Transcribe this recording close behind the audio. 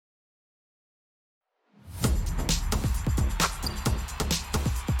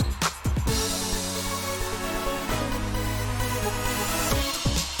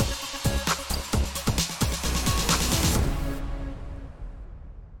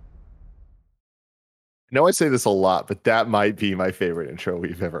know I say this a lot, but that might be my favorite intro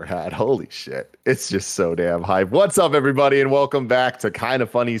we've ever had. Holy shit. It's just so damn hype. What's up, everybody, and welcome back to Kinda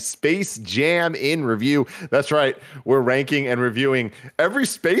Funny Space Jam in Review. That's right. We're ranking and reviewing every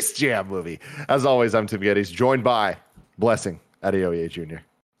Space Jam movie. As always, I'm Tim Geddes, joined by Blessing Adeoye Jr.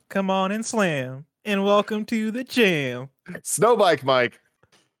 Come on and slam, and welcome to the jam. Snowbike Mike.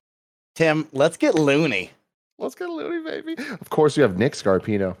 Tim, let's get loony. Let's get loony, baby. Of course, we have Nick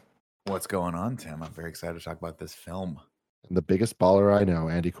Scarpino. What's going on, Tim? I'm very excited to talk about this film. And the biggest baller I know,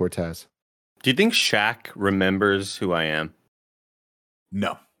 Andy Cortez. Do you think Shaq remembers who I am?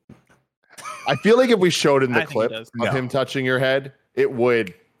 No. I feel like if we showed him I the think he clip does. of him touching your head, it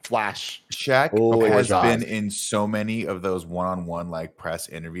would flash. Shaq Oh, has my been God. in so many of those one-on-one like press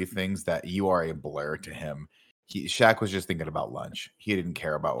interview things that you are a blur to him. Shaq was just thinking about lunch. He didn't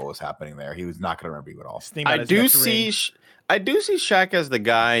care about what was happening there. He was not going to remember you at all. Just think about I his do next see ring. I do see Shaq as the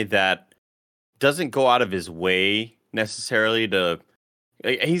guy that doesn't go out of his way necessarily to.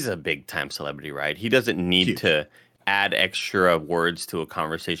 He's a big time celebrity, right? He doesn't need Huge. to add extra words to a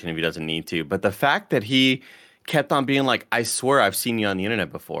conversation if he doesn't need to. But the fact that he kept on being like, "I swear I've seen you on the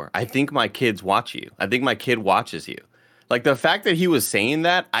internet before. I think my kids watch you. I think my kid watches you." Like the fact that he was saying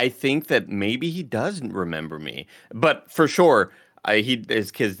that, I think that maybe he doesn't remember me. But for sure,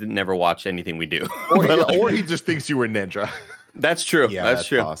 his kids never watch anything we do. Or he just thinks you were Ninja. That's true. Yeah, that's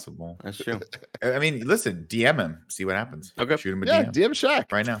true. possible. That's true. I mean, listen, DM him. See what happens. Okay. Shoot him a Yeah, DM DM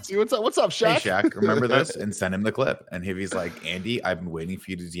Shaq. right now. See what's up. What's up, Hey, Shaq? Shaq, remember this? And send him the clip. And if he's like, Andy, I've been waiting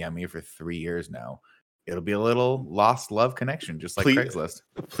for you to DM me for 3 years now. It'll be a little lost love connection, just like Please- Craigslist.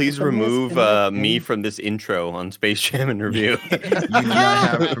 Please remove me from this intro on Space Jam and Review. You do not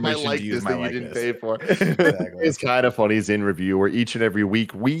have My permission to use likeness my that you didn't likeness. pay for. Exactly. It's kind of funny. Is in review where each and every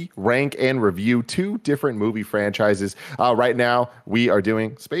week we rank and review two different movie franchises. Right now we are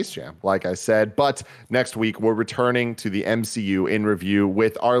doing Space Jam, like I said, but next week we're returning to the MCU in review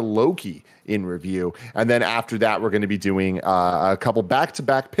with our Loki in review, and then after that we're going to be doing a couple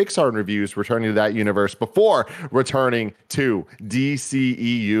back-to-back Pixar reviews, returning to that universe before returning to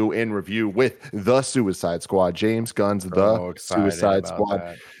DCEU in review with The Suicide Squad, James Gunn's So The excited Suicide about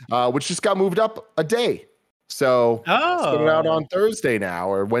Squad, that. which just got moved up a day. So it's coming out on Thursday now,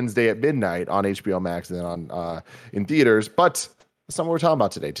 or Wednesday at midnight on HBO Max, and then on in theaters. But that's not what we're talking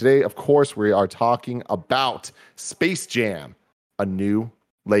about today. Today, of course, we are talking about Space Jam, A New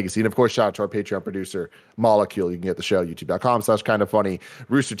Legacy. And of course, shout out to our Patreon producer, Molecule. You can get the show, youtube.com/kindafunny,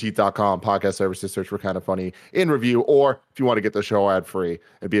 roosterteeth.com, podcast services, search for Kinda Funny in review. Or if you want to get the show ad free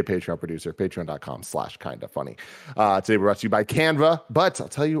and be a Patreon producer, patreon.com/kindafunny. Today we're brought to you by Canva, but I'll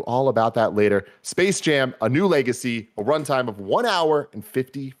tell you all about that later. Space Jam, A New Legacy, a runtime of 1 hour and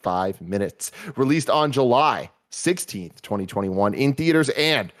 55 minutes, released on July 16th, 2021 in theaters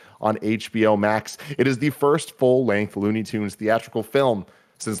and on HBO Max. It is the first full-length Looney Tunes theatrical film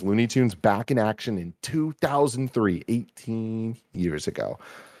since Looney Tunes back in action in 2003, 18 years ago.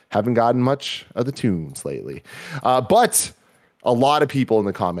 Haven't gotten much of the tunes lately. But a lot of people in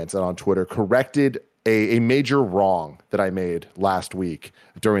the comments and on Twitter corrected a major wrong that I made last week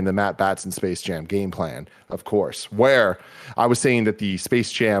during the Matt Batson Space Jam game plan, of course, where I was saying that the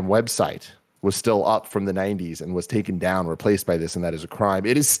Space Jam website was still up from the 90s and was taken down, replaced by this, and that is a crime.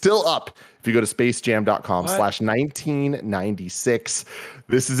 It is still up if you go to spacejam.com/1996.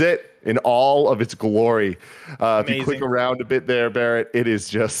 This is it in all of its glory. If you click Amazing. around a bit there, Barrett, it is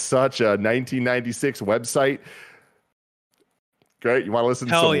just such a 1996 website. Great. You want to listen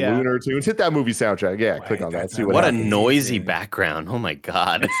to Hell some yeah. Lunar Tunes? Hit that movie soundtrack. Yeah, click on that. that's See not- what What a happens. noisy background. Oh my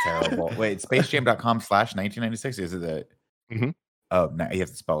God. It's terrible. Wait, spacejam.com/1996? Is it the. Mhm. Oh, no, you have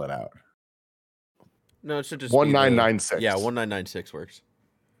to spell it out. No, it should just 1996. Be yeah, 1996 works.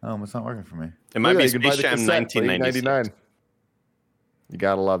 Oh, it's not working for me. It might Yeah, be you can buy Space the Jam cassette for 1996. $8.99. You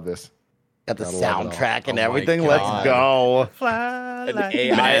gotta love this. Got the Gotta love it all. soundtrack and Oh my everything. God. Let's go. Fly An like-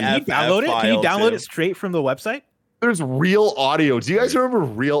 AIF Can you download it? Can you file, download too. it straight from the website? There's Real Audio. Do you guys remember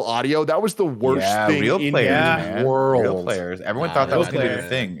Real Audio? That was the worst thing real in players, the man. world. Real players. Everyone Nah, thought that Real was going to be the Player.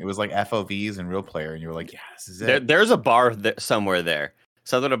 thing. It was like FOVs and real player, and you were like, yeah, this is it. There's a bar somewhere there.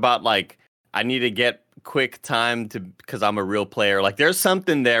 Something about like, I need to get quick time to because I'm a real player. Like there's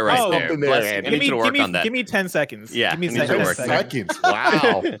something there right Oh, there. something there, Bless- Andy. I need you to work on that. Give me 10 seconds. Yeah, Give me I need you to 10 work on that. seconds.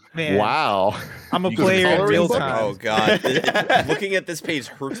 Wow. Man, Wow. I'm a You can player in coloring real book? time. Oh god, looking at this page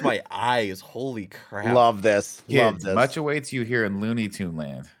hurts my eyes. Holy crap! Love this. Love Kids, this. much awaits you here in Looney Tune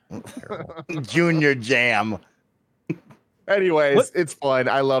land. Terrible. Junior Jam. Anyways, What- it's fun.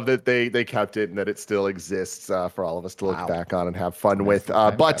 I love that they kept it and that it still exists for all of us to look Wow. back on and have fun with.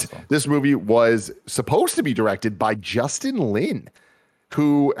 Time But capsule. this movie was supposed to be directed by Justin Lin,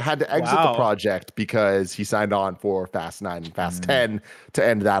 who had to exit the Wow. project because he signed on for Fast 9 and Fast 10 to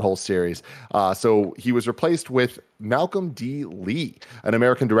end that whole series. So he was replaced with Malcolm D. Lee, an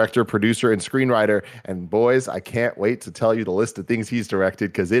American director, producer, and screenwriter. And boys, I can't wait to tell you the list of things he's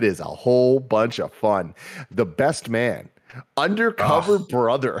directed because it is a whole bunch of fun. The Best Man, Undercover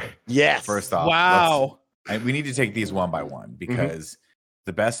Brother. Yes. First off, Wow. we need to take these one by one because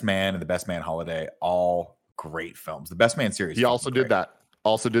The Best Man and The Best Man Holiday, all great films. The Best Man series. He also did that.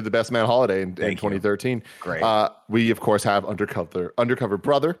 Also did The Best Man Holiday in Thank you. 2013. Great. We of course have Undercover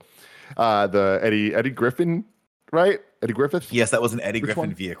Brother, the Eddie Griffin, right? Eddie Griffith. Yes, that was an Eddie Which Griffin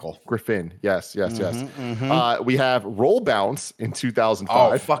one? vehicle. Griffin. Yes. Mhm. We have Roll Bounce in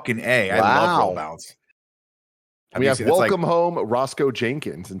 2005. Oh, fucking A. I love Roll Wow. Bounce. We have seen- it's like- Welcome Home, Roscoe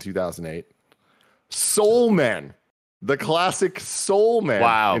Jenkins in 2008. Soul Man, the classic Soul Man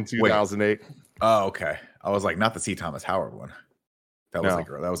Wow. in 2008. Oh, okay. I was like, not the C. Thomas Howard one. That was No.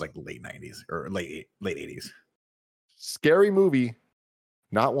 like late 90s or late 80s. Scary Movie,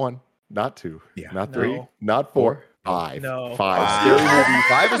 not 1, not 2, Yeah. not 3, No. not 4, 5. No. 5. Wow. Scary Movie.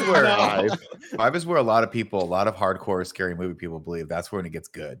 Five is where No. five is where a lot of hardcore scary movie people believe that's when it gets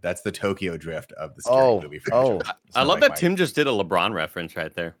good. That's the Tokyo Drift of the scary movie franchise. It's I not love like that Tim just did a LeBron reference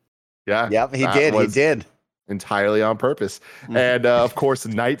right there. Yeah. Yep, he that did. He was did. Entirely on purpose. Mhm. And of course,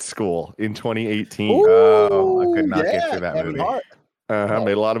 Night School in 2018. Oh, I could not get through that Kevin movie. Hart.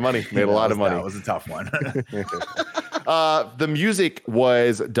 Made a lot of money. Made a lot of money. That was a tough one. The music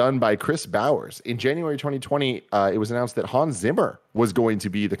was done by Chris Bowers. In January 2020, it was announced that Hans Zimmer was going to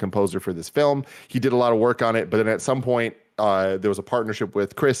be the composer for this film. He did a lot of work on it, but then at some point, there was a partnership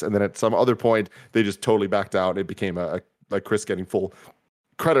with Chris, and then at some other point, they just totally backed out. It became a Chris getting full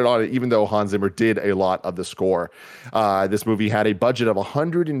credit on it, even though Hans Zimmer did a lot of the score. This movie had a budget of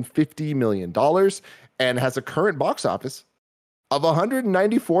 $150 million and has a current box office of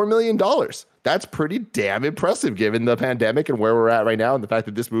 $194 million. That's pretty damn impressive given the pandemic and where we're at right now and the fact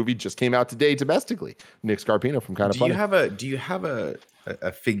that this movie just came out today domestically. Nick Scarpino from Kind of do Funny. you have a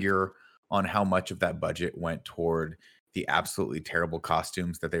figure on how much of that budget went toward the absolutely terrible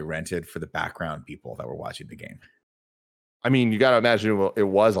costumes that they rented for the background people that were watching the game? I mean, you got to imagine it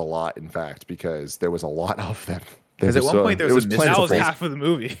was a lot, in fact, because there was a lot of them. Because at one point there was a That was plentiful. half of the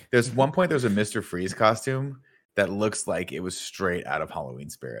movie. There's one point there's a Mr. Freeze costume that looks like it was straight out of Halloween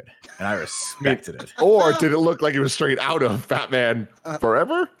Spirit, and I respected it. Or did it look like it was straight out of Batman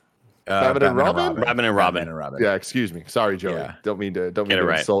Forever? Batman and Robin? Batman and Robin. Batman and Robin. Yeah, excuse me. Sorry, Joey. Yeah. Don't mean to it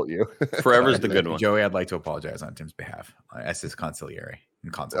right. insult you. Forever's the good one. Joey, I'd like to apologize on Tim's behalf as his consigliere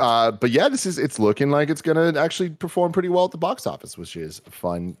and consul. But yeah, it's looking like it's gonna actually perform pretty well at the box office, which is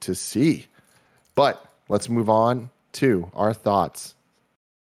fun to see. But let's move on to our thoughts.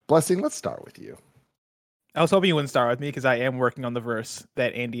 Blessing, let's start with you. I was hoping you wouldn't start with me because I am working on the verse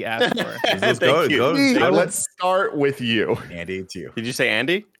that Andy asked for. Let's go. Thank you. Let's start with you. Andy, it's you. Did you say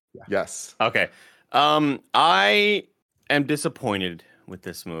Andy? Yes. Okay. I am disappointed with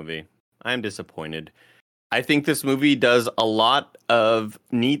this movie. I am disappointed. I think this movie does a lot of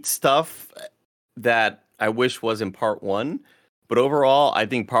neat stuff that I wish was in part 1. But overall, I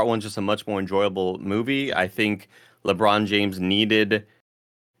think part 1 is just a much more enjoyable movie. I think LeBron James needed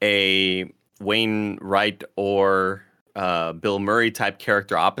a Wayne Wright or Bill Murray type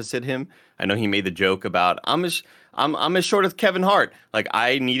character opposite him. I know he made the joke about I'm as short as Kevin Hart. Like,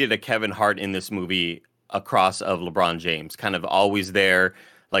 I needed a Kevin Hart in this movie across of LeBron James, kind of always there.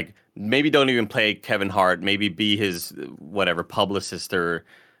 Like, maybe don't even play Kevin Hart, maybe be his whatever publicist or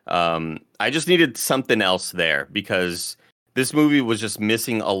I just needed something else there because this movie was just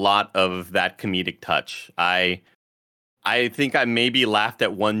missing a lot of that comedic touch. I think I maybe laughed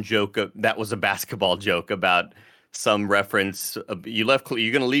at one joke that was a basketball joke about some reference. You're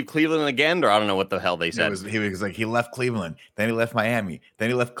going to leave Cleveland again, or I don't know what the hell they said. He was like, he left Cleveland, then he left Miami, then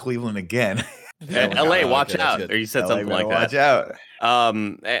he left Cleveland again. LA, watch okay, out. that's good. Or you said LA, something like watch that.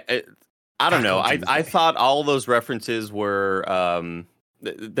 out. I don't know. Taco I Tuesday. thought all those references were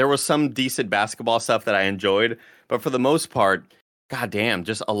there was some decent basketball stuff that I enjoyed, but for the most part, goddamn,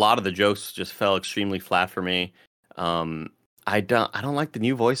 just a lot of the jokes just fell extremely flat for me. I don't like the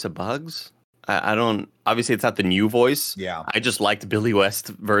new voice of Bugs. I don't. Obviously, it's not the new voice. Yeah. I just liked Billy West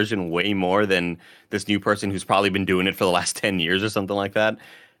version way more than this new person who's probably been doing it for the last 10 years or something like that.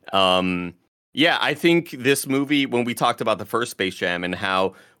 Yeah, I think this movie, when we talked about the first Space Jam and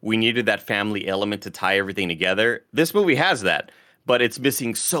how we needed that family element to tie everything together, this movie has that, but it's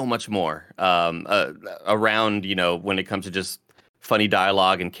missing so much more around, when it comes to just funny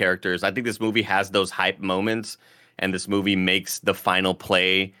dialogue and characters. I think this movie has those hype moments, and this movie makes the final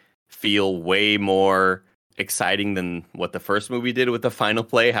play feel way more exciting than what the first movie did with the final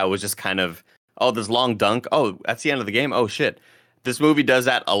play. How it was just kind of, oh, this long dunk. Oh, that's the end of the game. Oh shit. This movie does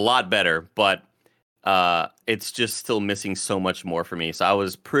that a lot better, but it's just still missing so much more for me. So I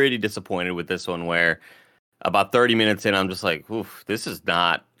was pretty disappointed with this one, where about 30 minutes in, I'm just like, oof, this is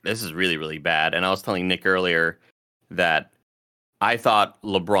really, really bad. And I was telling Nick earlier that I thought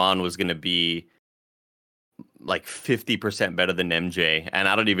LeBron was going to be like 50% better than MJ. And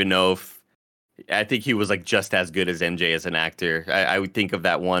I don't even know if, I think he was like just as good as MJ as an actor. I would think of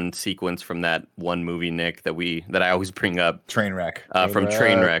that one sequence from that one movie, Nick, that I always bring up. Trainwreck. From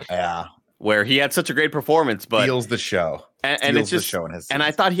Trainwreck. Yeah. Where he had such a great performance, but Steals the show. And it's just, the show in his and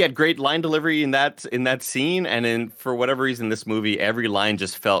I thought he had great line delivery in that scene. And then for whatever reason, this movie, every line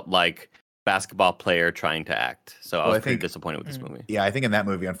just felt like basketball player trying to act. So I was pretty disappointed with this movie. Yeah, I think in that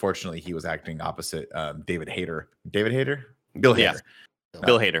movie, unfortunately, he was acting opposite David Hayter. David Hayter? Bill Hader. Yeah.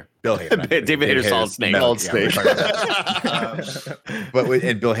 Bill Hader. Bill Hader. David Hayter, Solid Snake. Solid Snake. But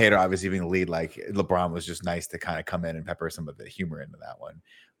and Bill Hader obviously being the lead, like LeBron was just nice to kind of come in and pepper some of the humor into that one.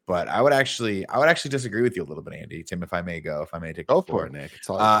 But I would actually disagree with you a little bit, Andy. Tim, if I may take go for it, Nick.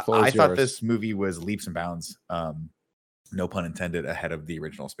 I thought this movie was leaps and bounds. No pun intended, ahead of the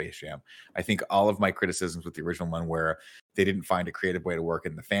original Space Jam. I think all of my criticisms with the original one where they didn't find a creative way to work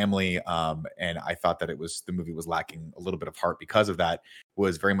in the family, and I thought that the movie was lacking a little bit of heart because of that,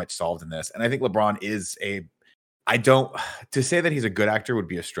 was very much solved in this. And I think LeBron is to say that he's a good actor would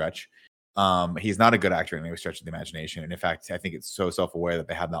be a stretch. He's not a good actor in any stretch of the imagination. And in fact, I think it's so self-aware that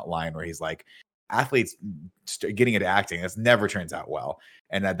they have that line where he's like, athletes getting into acting, this never turns out well.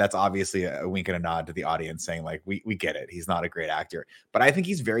 And that's obviously a wink and a nod to the audience saying like, we get it. He's not a great actor, but I think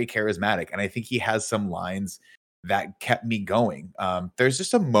he's very charismatic. And I think he has some lines that kept me going. There's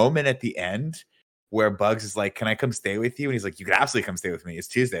just a moment at the end where Bugs is like, can I come stay with you? And he's like, you can absolutely come stay with me. It's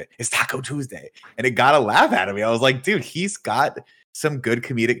Tuesday. It's Taco Tuesday. And it got a laugh out of me. I was like, dude, he's got some good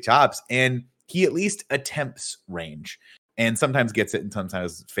comedic chops, and he at least attempts range and sometimes gets it and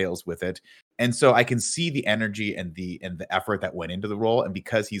sometimes fails with it. And so I can see the energy and the effort that went into the role. And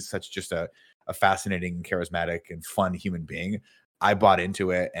because he's such just a fascinating, charismatic, and fun human being, I bought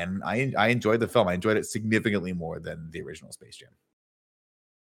into it, and I enjoyed the film. I enjoyed it significantly more than the original Space Jam.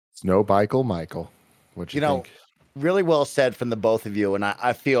 Snow Michael. What you think? Really well said from the both of you, and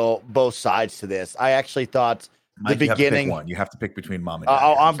I feel both sides to this. I actually thought the beginning. You have to pick between mom and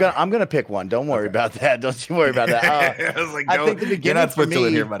dad. I'm gonna pick one. Don't worry about that. Don't you worry about that. I was like, I think the beginning for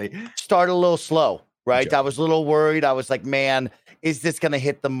me here, buddy. Started a little slow, right? Sure. I was a little worried. I was like, man, is this gonna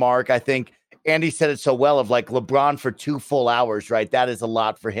hit the mark? I think Andy said it so well of like LeBron for 2 full hours, right? That is a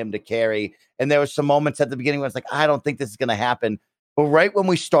lot for him to carry. And there were some moments at the beginning where it's like, I don't think this is gonna happen. But right when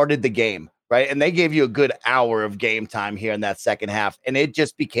we started the game, right, and they gave you a good hour of game time here in that second half, and it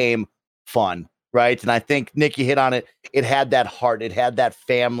just became fun. Right. And I think Nikki hit on it. It had that heart. It had that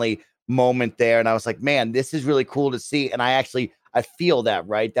family moment there. And I was like, man, this is really cool to see. And I feel that,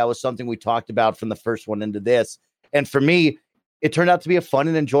 right? That was something we talked about from the first one into this. And for me, it turned out to be a fun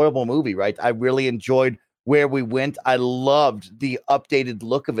and enjoyable movie, right? I really enjoyed where we went. I loved the updated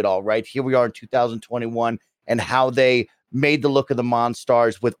look of it all, right? Here we are in 2021 and how they made the look of the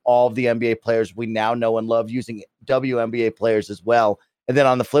Monstars with all of the NBA players we now know and love, using WNBA players as well. And then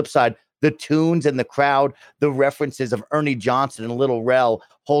on the flip side, the tunes and the crowd, the references of Ernie Johnson and Little Rel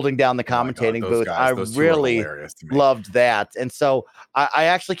holding down the commentating booth. I really loved that. And so I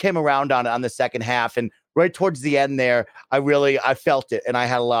actually came around on it on the second half, and right towards the end there, I felt it, and I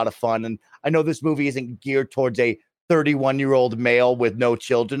had a lot of fun. And I know this movie isn't geared towards a 31-year-old male with no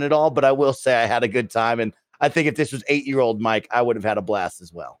children at all, but I will say I had a good time. And I think if this was 8-year-old Mike, I would have had a blast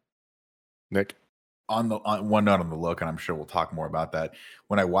as well. Nick? On one note on the look, and I'm sure we'll talk more about that.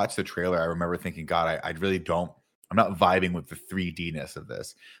 When I watched the trailer, I remember thinking, God, I'm not vibing with the 3D-ness of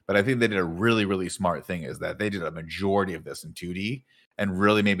this. But I think they did a really, really smart thing, is that they did a majority of this in 2D and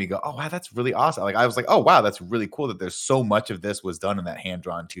really made me go, oh, wow, that's really awesome. Like, I was like, oh, wow, that's really cool that there's so much of this was done in that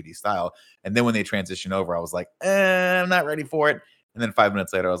hand-drawn 2D style. And then when they transitioned over, I was like, I'm not ready for it. And then 5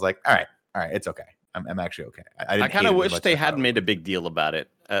 minutes later, I was like, all right, it's okay. I'm actually okay. I kind of wish they hadn't made a big deal about it.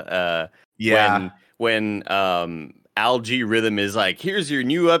 Yeah. When Algae Rhythm is like, here's your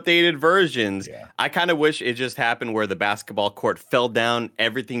new updated versions. Yeah. I kind of wish it just happened where the basketball court fell down,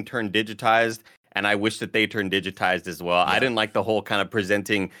 everything turned digitized, and I wish that they turned digitized as well. Yeah. I didn't like the whole kind of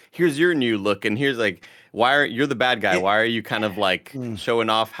presenting, here's your new look, and here's like, you're the bad guy. Why are you kind of like showing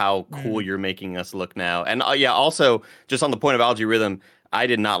off how cool you're making us look now? And also, just on the point of Algae Rhythm, I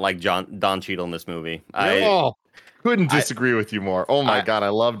did not like Don Cheadle in this movie. Couldn't disagree with you more. Oh my god, I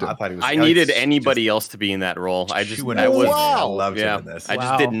loved it. I thought he was. I needed anybody else to be in that role. I just chewing I up was Disney. I Wow. loved him yeah. in this. I just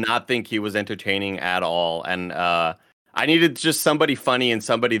Wow. did not think he was entertaining at all, and I needed just somebody funny and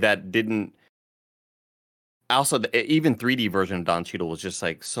somebody that didn't. Also, even 3D version of Don Cheadle was just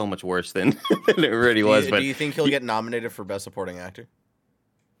like so much worse than, than it already was. Do But you think he'll get nominated for Best Supporting Actor?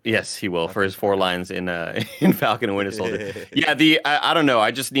 yes, he will for his 4 lines in in Falcon and Winter Soldier. Yeah, I don't know.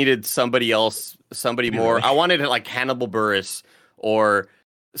 I just needed somebody else, somebody more. Really? I wanted like Hannibal Buress or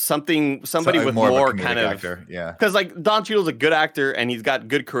somebody with of a more comedic kind of actor. Yeah. because like Don Cheadle's a good actor and he's got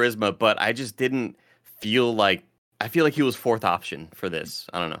good charisma, but I just didn't feel like I feel like he was 4th option for this.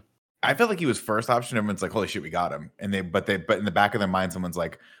 I don't know. I felt like he was first option. Everyone's like, "Holy shit, we got him!" And but in the back of their mind, someone's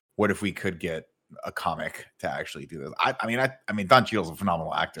like, "What if we could get a comic to actually do this?" I mean, Don Cheadle's a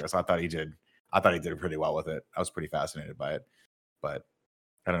phenomenal actor, so I thought he did pretty well with it. I was pretty fascinated by it, but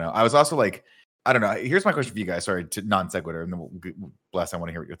I don't know. I was also like, I don't know. Here's my question for you guys. Sorry, to non sequitur, and then Bless, I want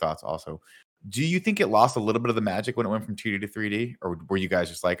to hear what your thoughts also. Do you think it lost a little bit of the magic when it went from 2D to 3D, or were you guys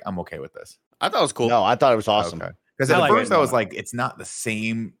just like, "I'm okay with this"? I thought it was cool. No, I thought it was awesome. Okay. Because I at like first it. I was like, it's not the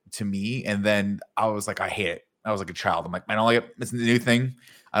same to me. And then I was like, I hate it. I was like a child. I'm like, I don't like it. It's a new thing.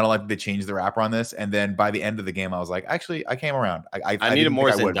 I don't like that they changed the wrapper on this. And then by the end of the game, I was like, actually, I came around. I needed didn't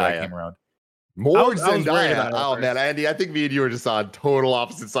more think I would, but I Zendaya. came around. More I was worried Zendaya. about it at Oh first. man, Andy, I think me and you were just on total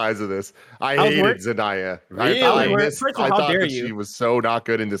opposite sides of this. I was hated worried- Zendaya. Really? First of all, I how thought dare that you. she was so not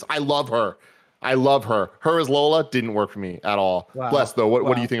good in this. I love her. Her as Lola didn't work for me at all. Wow. Bless though. What do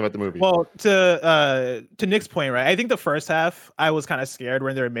Wow. you think about the movie? Well, to Nick's point, right? I think the first half I was kind of scared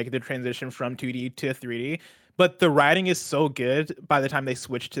when they were making the transition from 2D to 3D, but the writing is so good by the time they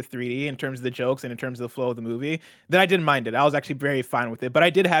switched to 3D in terms of the jokes and in terms of the flow of the movie that I didn't mind it. I was actually very fine with it, but I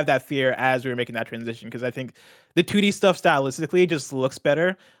did have that fear as we were making that transition because I think the 2D stuff stylistically just looks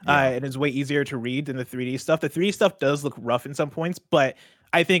better and is way easier to read than the 3D stuff. The 3D stuff does look rough in some points, but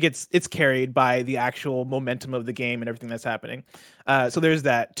I think it's carried by the actual momentum of the game and everything that's happening. So there's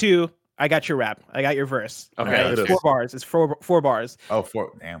that. 2, I got your rap. I got your verse. Okay, Right, It's it 4 is. bars. It's four bars. Oh,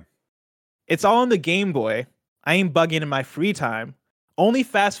 damn. It's all on the Game Boy. I ain't bugging in my free time. Only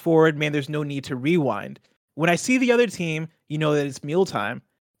fast forward, man, there's no need to rewind. When I see the other team, you know that it's mealtime.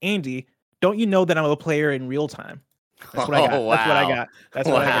 Andy, don't you know that I'm a player in real time? That's what I got. Oh, That's what I wow. got. That's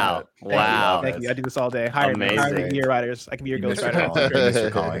what I Wow. got. Thank you. Wow. Thank you. I do this all day. Hire me. Hire me to be your writers. I can be your You missed your ghostwriter. calling. You missed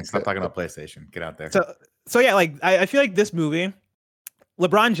your calling. Stop talking about PlayStation. Get out there. So yeah, like I feel like this movie,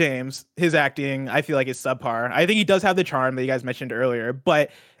 LeBron James, his acting, I feel like is subpar. I think he does have the charm that you guys mentioned earlier, but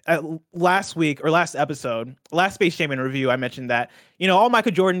last episode, last Space Jam in review, I mentioned that, you know, all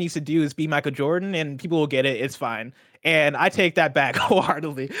Michael Jordan needs to do is be Michael Jordan and people will get it. It's fine. And I take that back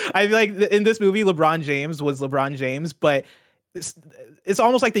wholeheartedly. I feel like in this movie, LeBron James was LeBron James, but it's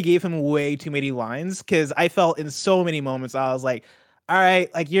almost like they gave him way too many lines because I felt in so many moments, I was like, all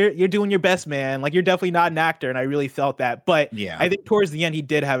right, like you're doing your best, man. Like you're definitely not an actor. And I really felt that. But Yeah. I think towards the end, he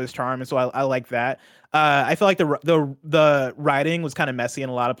did have his charm. And so I like that. I feel like the writing was kind of messy in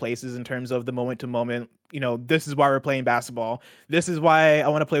a lot of places in terms of the moment to moment. You know, this is why we're playing basketball. This is why I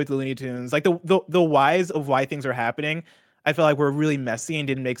want to play with the Looney Tunes. Like the whys of why things are happening, I feel like were really messy and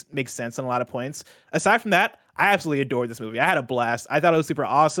didn't make sense on a lot of points. Aside from that, I absolutely adored this movie. I had a blast. I thought it was super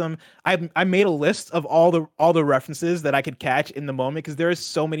awesome. I made a list of all the references that I could catch in the moment because there are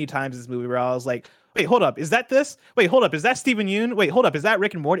so many times in this movie where I was like, wait, hold up, is that this? Wait, hold up, is that Stephen Yeun? Wait, hold up, is that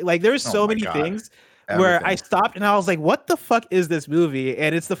Rick and Morty? Like there's so my many God. things where I stopped and I was like, what the fuck is this movie?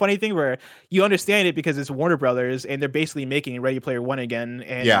 And it's the funny thing where you understand it because it's Warner Brothers and they're basically making Ready Player One again.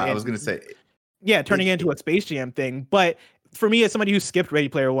 And Yeah, I and- was gonna say. yeah, turning it into a Space Jam thing. But for me, as somebody who skipped Ready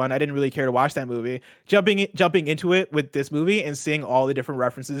Player One, I didn't really care to watch that movie. Jumping into it with this movie and seeing all the different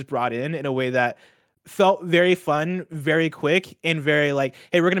references brought in a way that felt very fun, very quick, and very like,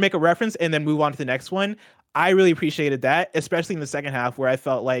 hey, we're gonna make a reference and then move on to the next one. I really appreciated that, especially in the second half where I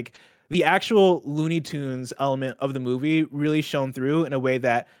felt like the actual Looney Tunes element of the movie really shone through in a way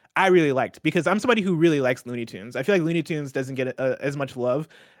that I really liked because I'm somebody who really likes Looney Tunes. I feel like Looney Tunes doesn't get as much love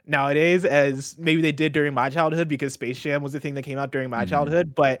nowadays as maybe they did during my childhood because Space Jam was the thing that came out during my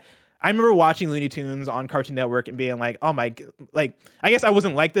childhood. But I remember watching Looney Tunes on Cartoon Network and being like, oh my, like, I guess I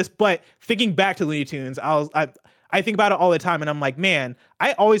wasn't like this, but thinking back to Looney Tunes, I think about it all the time and I'm like, man,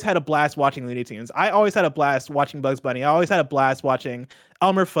 I always had a blast watching Looney Tunes. I always had a blast watching Bugs Bunny. I always had a blast watching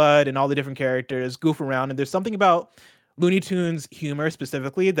Elmer Fudd and all the different characters goof around. And there's something about Looney Tunes humor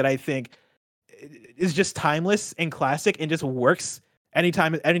specifically that I think is just timeless and classic and just works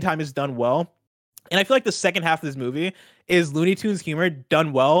anytime it's done well. And I feel like the second half of this movie is Looney Tunes humor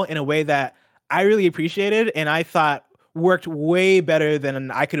done well in a way that I really appreciated and I thought worked way better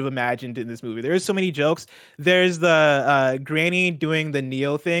than I could have imagined in this movie. There's so many jokes. There's the Granny doing the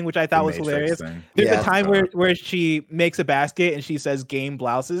Neo thing, which I thought was hilarious. There's a time where she makes a basket and she says game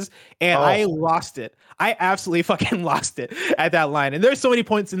blouses, and I lost it. I absolutely fucking lost it at that line. And there's so many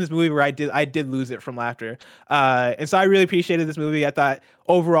points in this movie where I did lose it from laughter. And so I really appreciated this movie. I thought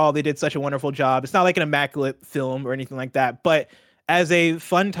overall they did such a wonderful job. It's not like an immaculate film or anything like that, but as a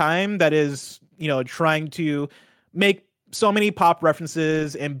fun time that is, trying to make so many pop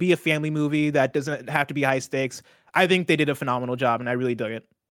references and be a family movie that doesn't have to be high stakes, I think they did a phenomenal job, and I really dug it.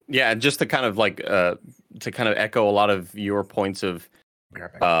 Yeah, and just to kind of echo a lot of your points of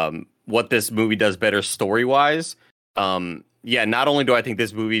what this movie does better story wise. Not only do I think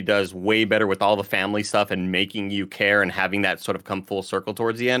this movie does way better with all the family stuff and making you care and having that sort of come full circle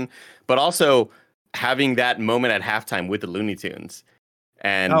towards the end, but also having that moment at halftime with the Looney Tunes.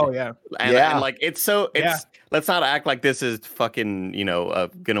 And like it's let's not act like this is fucking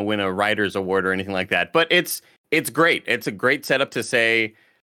gonna win a writer's award or anything like that, but it's great. It's a great setup to say,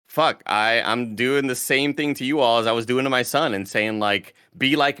 fuck, I'm doing the same thing to you all as I was doing to my son, and saying like,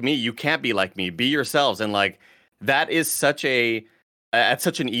 be like me, you can't be like me, be yourselves. And like that is such an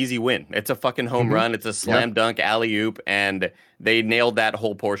easy win. It's a fucking home run, it's a slam dunk alley-oop, and they nailed that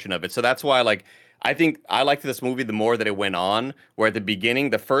whole portion of it. So that's why like I think I liked this movie the more that it went on, where at the beginning,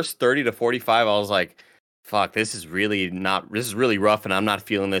 the first 30 to 45, I was like, fuck, this is really rough, and I'm not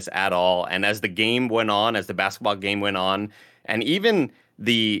feeling this at all. And as the game went on, as the basketball game went on, and even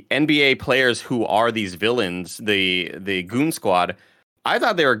the NBA players who are these villains, the Goon Squad, I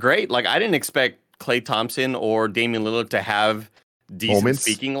thought they were great. Like, I didn't expect Klay Thompson or Damian Lillard to have decent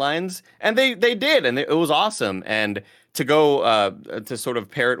speaking lines, and they did, and it was awesome. And to go to sort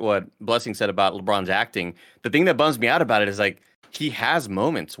of parrot what Blessing said about LeBron's acting, the thing that bums me out about it is like he has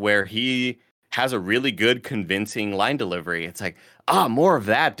moments where he has a really good, convincing line delivery. It's like, more of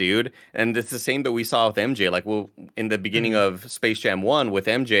that, dude. And it's the same that we saw with MJ. Like, in the beginning of Space Jam 1 with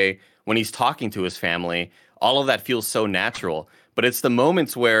MJ, when he's talking to his family, all of that feels so natural. But it's the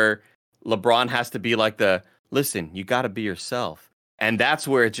moments where LeBron has to be like listen, you got to be yourself. And that's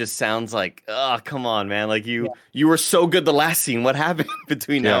where it just sounds like, come on, man. Like you were so good the last scene. What happened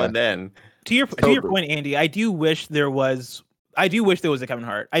between now and then? To your point, Andy, I do wish there was a Kevin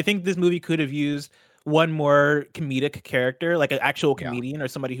Hart. I think this movie could have used one more comedic character, like an actual comedian or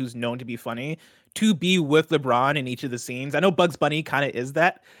somebody who's known to be funny, to be with LeBron in each of the scenes. I know Bugs Bunny kind of is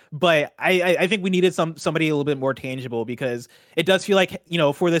that, but I think we needed somebody a little bit more tangible, because it does feel like,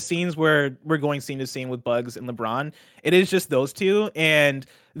 for the scenes where we're going scene to scene with Bugs and LeBron, it is just those two, and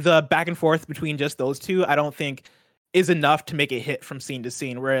the back and forth between just those two, I don't think is enough to make it hit from scene to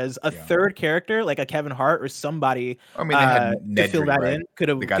scene. Whereas a third character like a Kevin Hart or somebody, I mean, they had Nedry, to fill that in could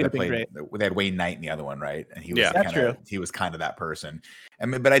have been great. They had Wayne Knight in the other one, right? And he was he was kind of that person.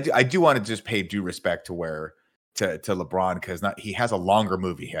 But I do want to just pay due respect to LeBron, because he has a longer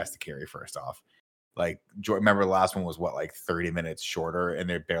movie he has to carry. First off, like remember the last one was like 30 minutes shorter, and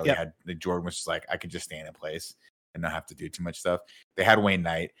they barely had. Jordan was just like, I could just stand in place and not have to do too much stuff. They had Wayne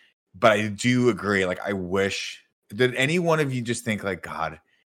Knight, but I do agree. Like, I wish. Did any one of you just think like, God,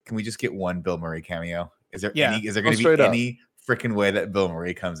 can we just get one Bill Murray cameo? Is there going to be any freaking way that Bill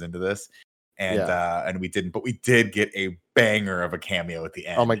Murray comes into this? And we didn't, but we did get a banger of a cameo at the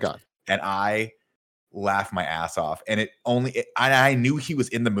end. Oh my God. And I laughed my ass off. And I knew he was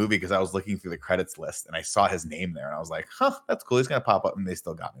in the movie because I was looking through the credits list and I saw his name there and I was like, that's cool. He's going to pop up, and they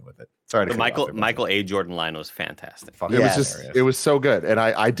still got me with it. Sorry to Michael A. Jordan line was fantastic. It was so good. And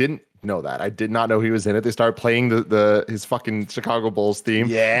I didn't know that. I did not know he was in it. They start playing his fucking Chicago Bulls theme.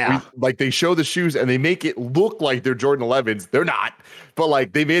 Yeah. They show the shoes and they make it look like they're Jordan 11s. They're not. But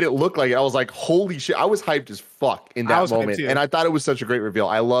like they made it look like it. I was like, holy shit. I was hyped as fuck in that moment. And I thought it was such a great reveal.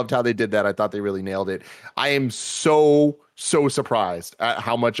 I loved how they did that. I thought they really nailed it. I am so surprised at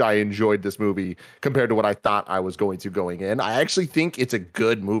how much I enjoyed this movie compared to what I thought I was going in. I actually think it's a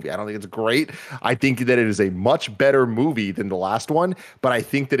good movie. I don't think it's great. I think that it is a much better movie than the last one, but I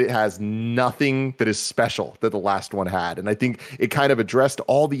think that it has nothing that is special that the last one had. And I think it kind of addressed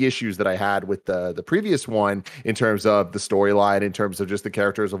all the issues that I had with the previous one in terms of the storyline, in terms of just the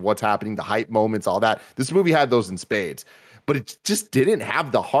characters, of what's happening, the hype moments, all that. This movie had those in spades, but it just didn't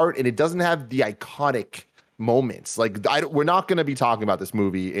have the heart, and it doesn't have the iconic moments. Like, we're not going to be talking about this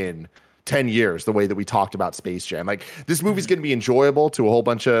movie in 10 years the way that we talked about Space Jam. Like, this movie's going to be enjoyable to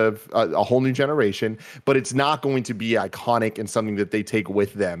a whole new generation, but it's not going to be iconic and something that they take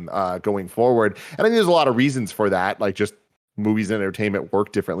with them going forward. And I think there's a lot of reasons for that. Like, just movies and entertainment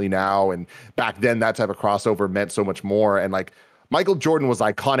work differently now, and back then that type of crossover meant so much more. And like, Michael Jordan was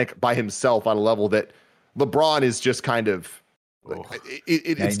iconic by himself on a level that LeBron is just kind of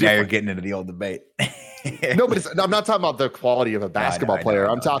it's now you're getting into the old debate. No, but I'm not talking about the quality of a basketball player.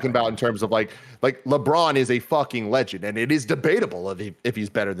 I'm talking about in terms of like LeBron is a fucking legend, and it is debatable if he's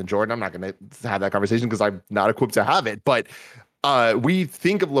better than Jordan. I'm not going to have that conversation because I'm not equipped to have it, but we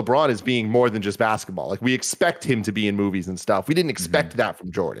think of LeBron as being more than just basketball. Like we expect him to be in movies and stuff. We didn't expect that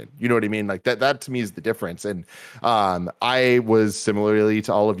from Jordan. You know what I mean? Like that to me is the difference. And I was similarly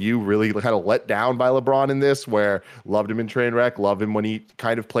to all of you really kind of let down by LeBron in this, where loved him in Trainwreck, love him when he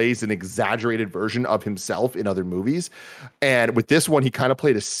kind of plays an exaggerated version of himself in other movies. And with this one, he kind of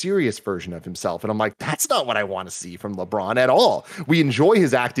played a serious version of himself. And I'm like, that's not what I want to see from LeBron at all. We enjoy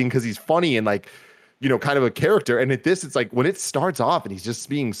his acting because he's funny and like, you know, kind of a character. And at this, it's like when it starts off and he's just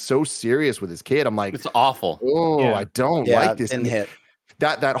being so serious with his kid, I'm like, it's awful. Oh, I don't like this. And hit.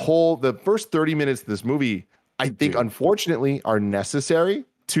 That whole, the first 30 minutes of this movie, I think, unfortunately, are necessary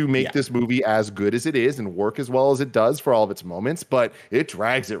to make this movie as good as it is and work as well as it does for all of its moments, but it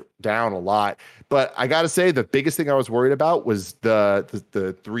drags it down a lot. But I got to say, the biggest thing I was worried about was the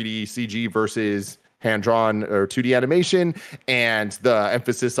 3D CG versus hand-drawn or 2D animation, and the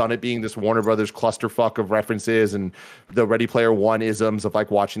emphasis on it being this Warner Brothers clusterfuck of references and the Ready Player One isms of like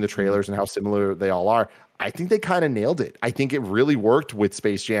watching the trailers and how similar they all are. I think they kind of nailed it. I think it really worked with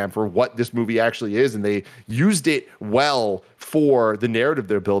Space Jam for what this movie actually is, and they used it well for the narrative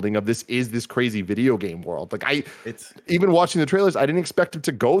they're building of this crazy video game world. Like even watching the trailers, I didn't expect them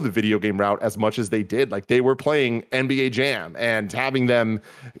to go the video game route as much as they did. Like they were playing NBA Jam and having them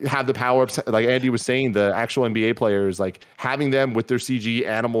have the power-ups, like Andy was saying, the actual NBA players, like having them with their CG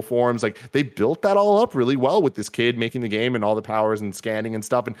animal forms, like they built that all up really well with this kid making the game and all the powers and scanning and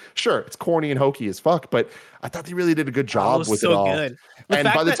stuff. And sure, it's corny and hokey as fuck, but I thought they really did a good job with it all. Good. And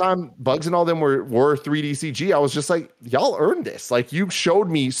by the time Bugs and all them were 3D CG, I was just like, y'all earned this. Like you showed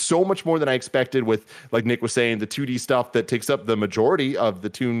me so much more than I expected with, like Nick was saying, the 2D stuff that takes up the majority of the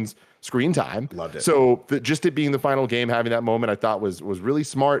tune's screen time. Loved it. So just it being the final game, having that moment, I thought was really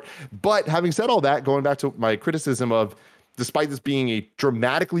smart. But having said all that, going back to my criticism of, despite this being a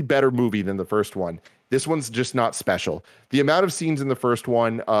dramatically better movie than the first one, this one's just not special. The amount of scenes in the first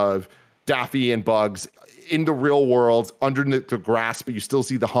one of Daffy and Bugs in the real world under the grass, but you still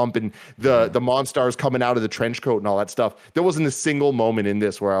see the hump and the Monstars coming out of the trench coat and all that stuff. There wasn't a single moment in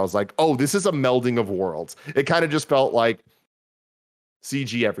this where I was like, oh, this is a melding of worlds. It kind of just felt like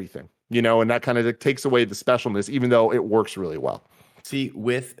CG everything, you know, and that kind of takes away the specialness, even though it works really well.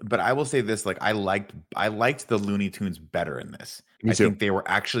 But I will say this, like I liked the Looney Tunes better in this. Me too. I think they were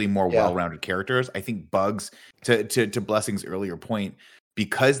actually more well-rounded characters. I think Bugs, to Blessing's earlier point,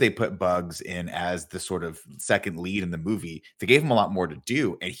 because they put Bugs in as the sort of second lead in the movie, they gave him a lot more to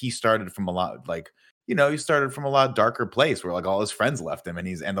do. And he started from a lot darker place where like all his friends left him, and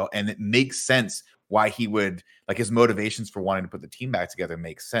it makes sense why he would, like, his motivations for wanting to put the team back together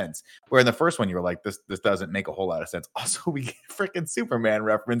makes sense. Where in the first one, you were like, this doesn't make a whole lot of sense. Also, we get a freaking Superman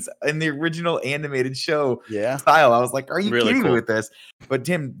reference in the original animated show style. I was like, are you really kidding me with this? But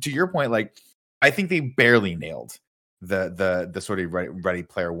Tim, to your point, like, I think they barely nailed the sort of Ready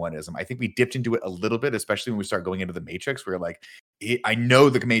Player One-ism. I think we dipped into it a little bit, especially when we start going into the Matrix, where like, I know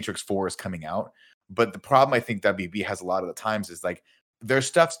the Matrix 4 is coming out, but the problem I think WB has a lot of the times is like, their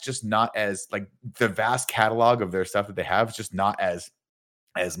stuff's just not as, like, the vast catalog of their stuff that they have is just not as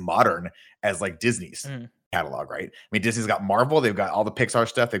modern as like Disney's catalog, right? I mean, Disney's got Marvel, they've got all the Pixar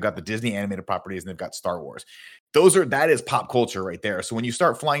stuff, they've got the Disney animated properties, and they've got Star Wars. That is pop culture right there. So when you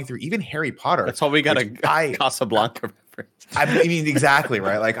start flying through even Harry Potter, that's why we got a Casablanca reference. I mean, exactly,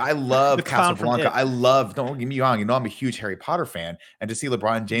 right? Like, I love Casablanca. Don't get me wrong, you know, I'm a huge Harry Potter fan, and to see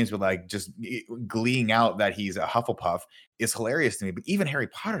LeBron James with like just gleeing out that he's a Hufflepuff is hilarious to me. But even Harry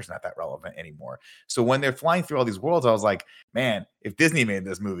Potter's not that relevant anymore. So when they're flying through all these worlds, I was like, man, if Disney made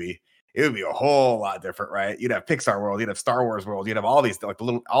this movie, it would be a whole lot different, right? You'd have Pixar World, you'd have Star Wars World, you'd have all these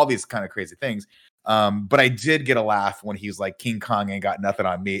all these kind of crazy things. But I did get a laugh when he's like, King Kong ain't got nothing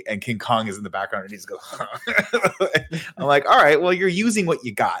on me, and King Kong is in the background and he just goes, I'm like, all right, well, you're using what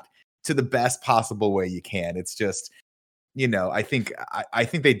you got to the best possible way you can. It's just, you know, I think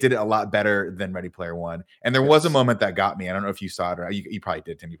they did it a lot better than Ready Player One. And there was a moment that got me. I don't know if you saw it or you probably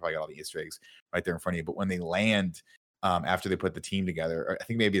did, Tim. You probably got all the Easter eggs right there in front of you. But when they land, after they put the team together, or I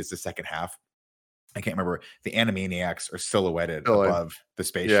think maybe it's the second half, I can't remember, the Animaniacs are silhouetted above the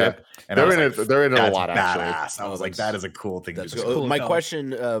spaceship. And they're in it a lot, actually. Actually. I was like, that is a cool thing to do. Cool. My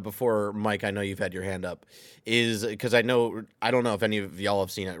question before, Mike, I know you've had your hand up, is because I don't know if any of y'all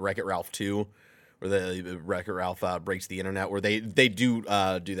have seen it, Wreck-It Ralph 2, where the Wreck-It Ralph breaks the internet, where they do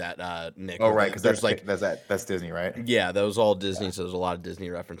that, Nick. Oh, right, because there's that's Disney, right? Yeah, that was all Disney, so there's a lot of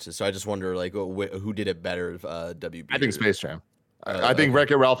Disney references. So I just wonder, like, who did it better, WB? I think Space Jam. I think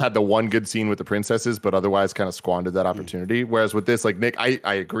Wreck-It Ralph had the one good scene with the princesses, but otherwise kind of squandered that opportunity. Whereas with this, like Nick, I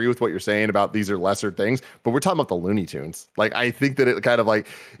agree with what you're saying about these are lesser things, but we're talking about the Looney Tunes. Like I think that it kind of like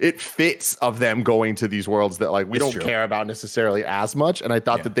it fits of them going to these worlds that like we don't care about necessarily as much. And I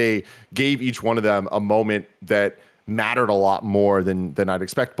thought that they gave each one of them a moment that mattered a lot more than I'd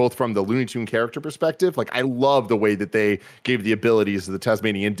expect, both from the Looney Tune character perspective. Like I love the way that they gave the abilities of the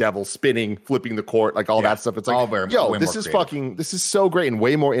Tasmanian devil spinning, flipping the court, like all that stuff. It's like, this is so great and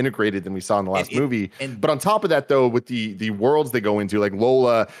way more integrated than we saw in the last movie. But on top of that, though, with the worlds they go into, like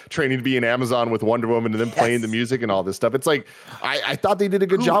Lola training to be an Amazon with Wonder Woman and then playing the music and all this stuff, it's like I thought they did a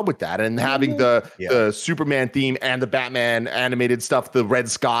good job with that, and having the Superman theme and the Batman animated stuff, the red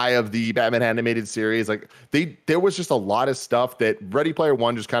sky of the Batman animated series, like there was just a lot of stuff that Ready Player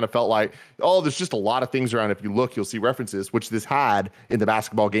One just kind of felt like, oh, there's just a lot of things around. If you look, you'll see references, which this had in the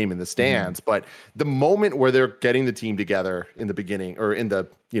basketball game in the stands. But the moment where they're getting the team together in the beginning or in the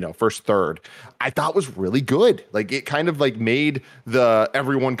first third, I thought was really good. Like it kind of like made the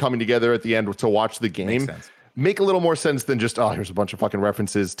everyone coming together at the end to watch the game make a little more sense than just, oh, here's a bunch of fucking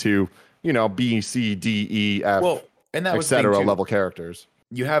references to B, C, D, E, F, and that was etc. level characters.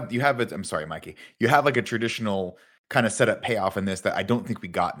 You have it. I'm sorry, Mikey. You have like a traditional kind of setup payoff in this that I don't think we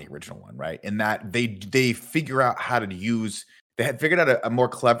got in the original one, right? In that they figure out how to use. They had figured out a more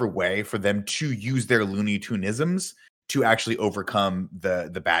clever way for them to use their Looney Tuneisms to actually overcome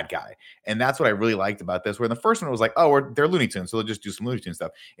the bad guy, and that's what I really liked about this. Where in the first one it was like, oh, they're Looney Tunes, so they'll just do some Looney Tune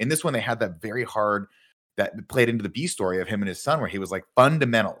stuff. In this one, they had that very hard that played into the B story of him and his son, where he was like,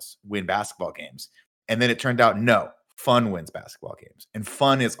 fundamentals win basketball games, and then it turned out no. Fun wins basketball games. And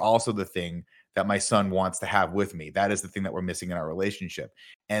fun is also the thing that my son wants to have with me. That is the thing that we're missing in our relationship.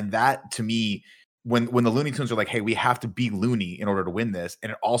 And that to me, when the Looney Tunes are like, hey, we have to be loony in order to win this,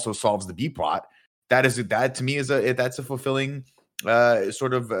 and it also solves the B plot, that to me is that's a fulfilling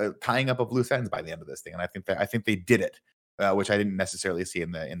sort of tying up of loose ends by the end of this thing. And I think they did it, which I didn't necessarily see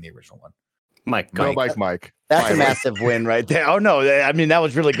in the original one. Mike. That's a massive win right there. Oh, no. I mean, that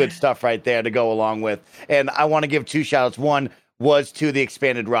was really good stuff right there to go along with. And I want to give two shout outs. One was to the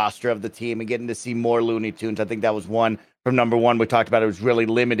expanded roster of the team and getting to see more Looney Tunes. I think that was one from number one. We talked about it was really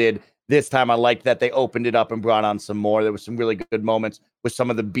limited. This time I liked that they opened it up and brought on some more. There was some really good moments with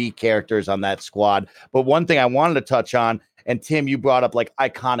some of the B characters on that squad. But one thing I wanted to touch on, and Tim, you brought up like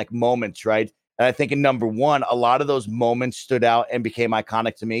iconic moments, right? And I think in number one, a lot of those moments stood out and became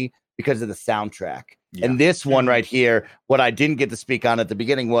iconic to me because of the soundtrack. Yeah. And this one right here, what I didn't get to speak on at the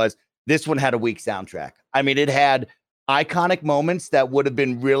beginning was this one had a weak soundtrack. I mean, it had iconic moments that would have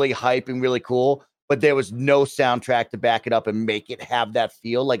been really hype and really cool, but there was no soundtrack to back it up and make it have that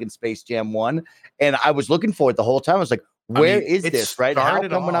feel like in Space Jam 1. And I was looking for it the whole time. I was like, where is this, right? How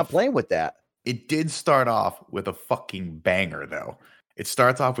come we're not playing with that? It did start off with a fucking banger, though. It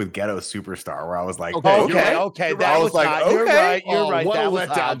starts off with Ghetto Superstar, where I was like, okay. That was like, okay. You're right. What a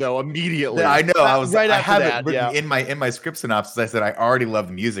letdown, though, immediately. I know. I have it written in my script synopsis. I said I already love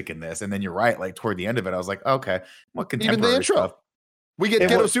the music in this, and then you're right. Like toward the end of it, I was like, okay, what contemporary even the intro stuff? We get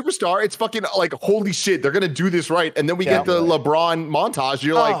Ghetto Superstar. It's fucking like, holy shit, they're gonna do this right, and then we get the LeBron montage.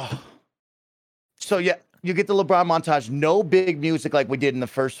 You're like, so yeah. You get the LeBron montage. No big music like we did in the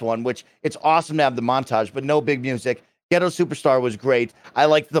first one, which it's awesome to have the montage, but no big music. Ghetto Superstar was great. I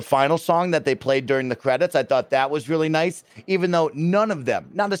liked the final song that they played during the credits. I thought that was really nice, even though none of them,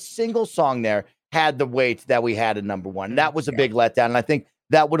 not a single song there, had the weight that we had in number one. That was a big letdown, and I think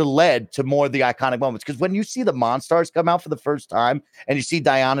that would have led to more of the iconic moments. Because when you see the Monstars come out for the first time, and you see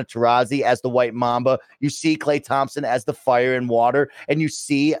Diana Taurasi as the White Mamba, you see Klay Thompson as the Fire and Water, and you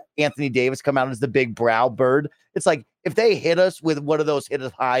see Anthony Davis come out as the Big Brow Bird, it's like, if they hit us with one of those hit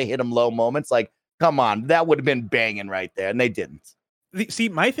us high, hit them low moments, like, come on, that would have been banging right there, and they didn't. See,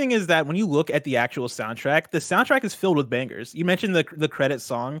 my thing is that when you look at the actual soundtrack, the soundtrack is filled with bangers. You mentioned the credit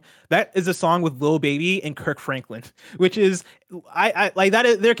song. That is a song with Lil Baby and Kirk Franklin, which is I like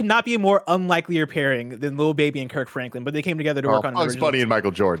that. There cannot be a more unlikelier pairing than Lil Baby and Kirk Franklin, but they came together to work on. Bugs Bunny and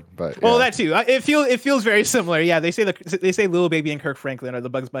Michael Jordan, but well, that too. It feels very similar. Yeah, they say Lil Baby and Kirk Franklin are the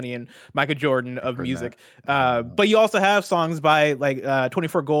Bugs Bunny and Michael Jordan of music. But you also have songs by like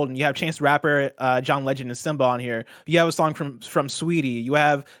 24 Gold, and you have Chance the Rapper, John Legend, and Simba on here. You have a song from Sweet Saweetie, you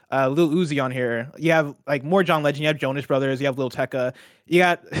have Lil Uzi on here, you have like more John Legend, you have Jonas Brothers, you have Lil Tecca, you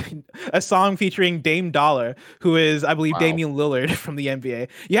got a song featuring Dame Dollar, who is, I believe, Damian Lillard from the NBA.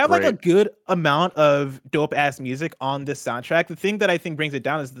 You have like a good amount of dope ass music on this soundtrack. The thing that I think brings it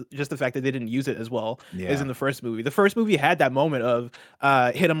down is just the fact that they didn't use it as well as in the first movie. The first movie had that moment of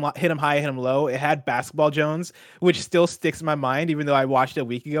hit him high, hit him low. It had Basketball Jones, which still sticks in my mind, even though I watched it a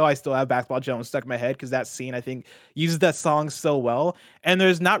week ago. I still have Basketball Jones stuck in my head because that scene, I think, uses that song so well. And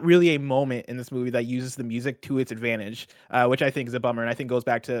there's not really a moment in this movie that uses the music to its advantage, which I think is a bummer. And I think goes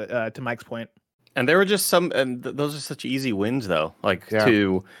back to Mike's point. And there were just some, and those are such easy wins though. Like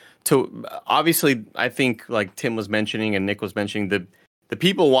to obviously, I think like Tim was mentioning and Nick was mentioning, the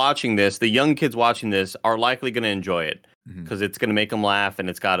people watching this, the young kids watching this, are likely going to enjoy it because it's going to make them laugh, and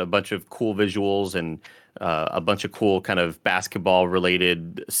it's got a bunch of cool visuals and a bunch of cool kind of basketball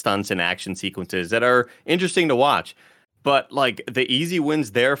related stunts and action sequences that are interesting to watch. But like the easy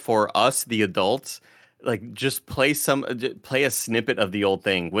wins there for us, the adults, like just play a snippet of the old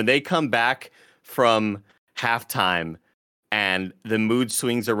thing when they come back from halftime and the mood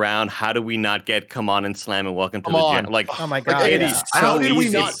swings around. How do we not get "Come On and Slam" and "Welcome to the Jam"? Like, oh my god, how did we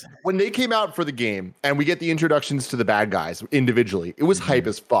not? When they came out for the game and we get the introductions to the bad guys individually, it was hype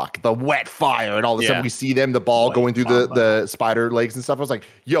as fuck. The wet fire and all this stuff. We see them, the ball going through the spider legs and stuff. I was like,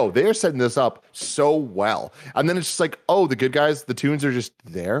 yo, they're setting this up so well. And then it's just like, oh, the good guys, the tunes are just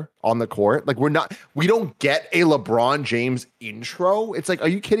there on the court. Like we don't get a LeBron James intro. It's like, are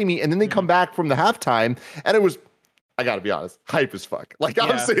you kidding me? And then they come back from the halftime and it was, I gotta be honest, hype as fuck. Like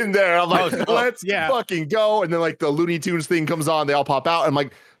I'm sitting there, I'm like, let's fucking go. And then like the Looney Tunes thing comes on, they all pop out. I'm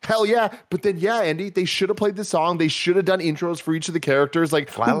like, hell yeah. But then Andy, they should have played the song. They should have done intros for each of the characters. Like,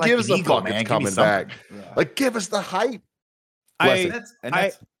 who gives a fuck it's coming back? Yeah. Like, give us the hype. I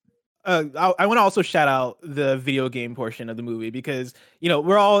want to also shout out the video game portion of the movie because, you know,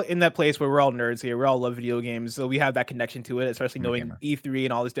 we're all in that place where we're all nerds here. We all love video games. So we have that connection to it, especially knowing E3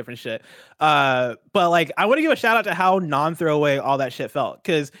 and all this different shit. But like, I want to give a shout out to how non-throwaway all that shit felt.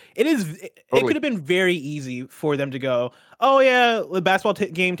 Because it could have been very easy for them to go, oh yeah, the basketball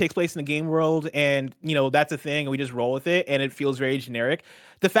game takes place in the game world. And, you know, that's a thing. And we just roll with it. And it feels very generic.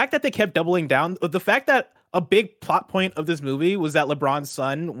 The fact that they kept doubling down, the fact that a big plot point of this movie was that LeBron's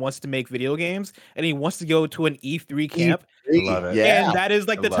son wants to make video games and he wants to go to an E3 camp. Love it. Yeah. And that is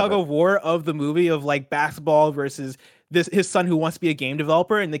like the tug of war of the movie of like basketball versus his son who wants to be a game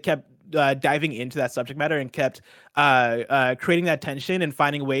developer. And they kept diving into that subject matter and kept creating that tension and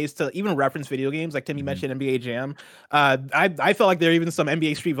finding ways to even reference video games. Like Tim, you mentioned NBA Jam. I felt like there are even some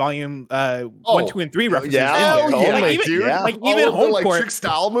NBA Street Volume 1, 2, and 3 references. Even home court trick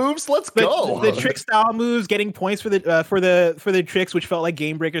style moves. Let's go. The trick style moves, getting points for the tricks, which felt like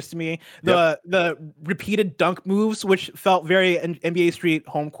game breakers to me. The repeated dunk moves, which felt very NBA Street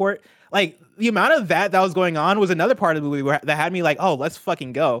home court. Like the amount of that was going on was another part of the movie that had me like, oh, let's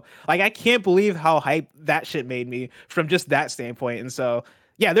fucking go. Like, I can't believe how hyped that shit made me from just that standpoint. And so,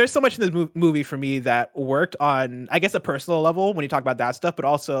 yeah, there's so much in this movie for me that worked on, I guess, a personal level when you talk about that stuff, but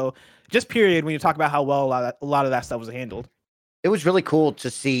also just period when you talk about how well a lot of that stuff was handled. It was really cool to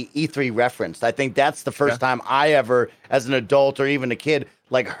see E3 referenced. I think that's the first time I ever, as an adult or even a kid,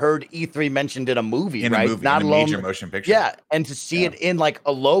 like heard E3 mentioned in a movie, Not alone, major motion picture. Yeah, and to see it in like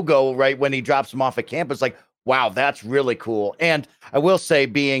a logo, right, when he drops him off at campus, like, wow, that's really cool. And I will say,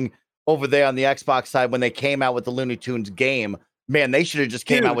 being over there on the Xbox side, when they came out with the Looney Tunes game, man, they should have just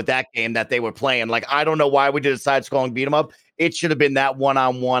came out with that game that they were playing. Like, I don't know why we did a side-scrolling beat 'em up. It should have been that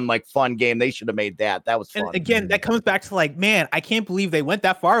one-on-one, like, fun game. They should have made that. That was fun. And again, that comes back to like, man, I can't believe they went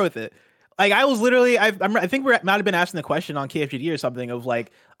that far with it. Like, I was literally, I think we might have been asking the question on KFGD or something of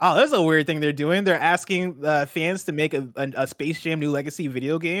like, oh, that's a weird thing they're doing. They're asking fans to make a Space Jam New Legacy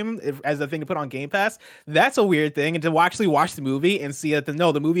video game as a thing to put on Game Pass. That's a weird thing. And to actually watch the movie and see that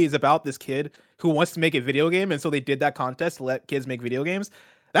the movie is about this kid who wants to make a video game. And so they did that contest to let kids make video games.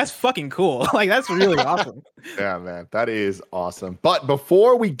 That's fucking cool. Like, that's really awesome. Yeah, man, that is awesome. But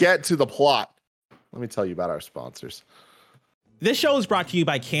before we get to the plot, let me tell you about our sponsors. This show is brought to you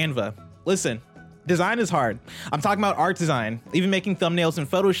by Canva. Listen, design is hard. I'm talking about art design. Even making thumbnails in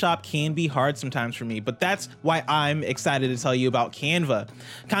Photoshop can be hard sometimes for me, but that's why I'm excited to tell you about Canva.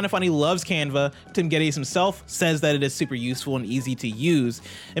 Kinda Funny loves Canva. Tim Geddes himself says that it is super useful and easy to use.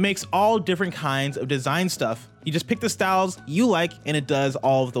 It makes all different kinds of design stuff. You just pick the styles you like and it does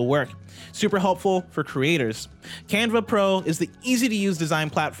all of the work. Super helpful for creators. Canva Pro is the easy to use design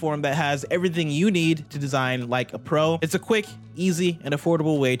platform that has everything you need to design like a pro. It's a quick, easy, and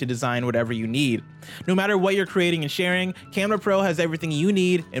affordable way to design whatever you need. No matter what you're creating and sharing, Canva Pro has everything you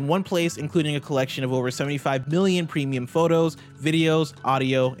need in one place, including a collection of over 75 million premium photos, videos,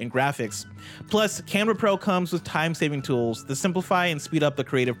 audio, and graphics. Plus, Canva Pro comes with time-saving tools that simplify and speed up the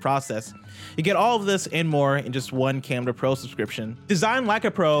creative process. You get all of this and more in just one Canva Pro subscription. Design like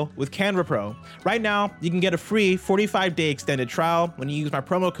a pro with Canva Pro. Right now, you can get a free 45-day extended trial when you use my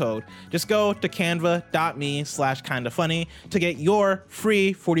promo code. Just go to canva.me/kindafunny to get your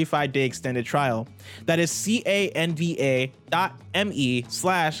free 45-day extended trial. That is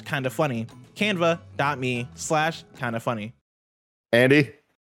canva.me/kindafunny. Canva.me/kindafunny. Andy,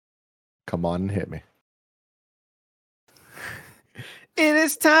 come on and hit me. It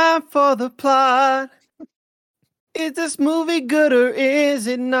is time for the plot. Is this movie good or is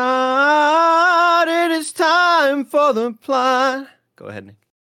it not? It is time for the plot. Go ahead, Nick.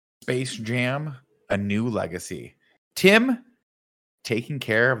 Space Jam: A New Legacy. Tim, taking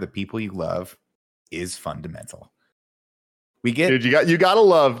care of the people you love is fundamental. We get Dude, you gotta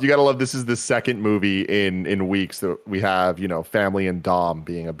love this is the second movie in weeks that we have, family and Dom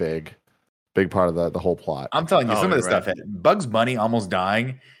being a big part of the whole plot. I'm telling you, some of the stuff, Bugs Bunny almost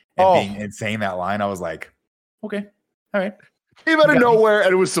dying and saying that line, I was like, okay, all right. Came out of nowhere,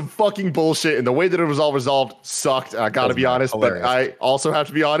 and it was some fucking bullshit. And the way that it was all resolved sucked. I gotta be honest, hilarious. But I also have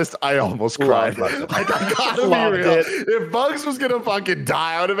to be honest. I almost cried. I gotta be real. If Bugs was gonna fucking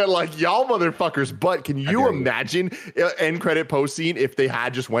die, I would have been like, y'all motherfuckers. But can you imagine end credit post scene if they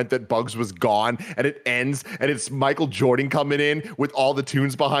had just went that Bugs was gone and it ends and it's Michael Jordan coming in with all the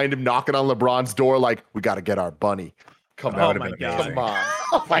tunes behind him, knocking on LeBron's door like, we gotta get our bunny. Come on. Come on.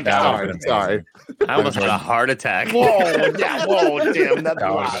 Oh my God. I'm sorry. I almost had a heart attack. Whoa, damn. That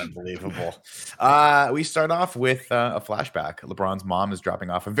was unbelievable. We start off with a flashback. LeBron's mom is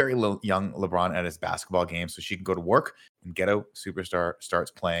dropping off a very young LeBron at his basketball game so she can go to work, and Ghetto Superstar starts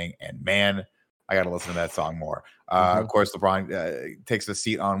playing. And man, I got to listen to that song more. Of course, LeBron takes a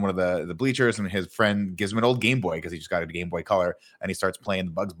seat on one of the bleachers, and his friend gives him an old Game Boy because he just got a Game Boy Color, and he starts playing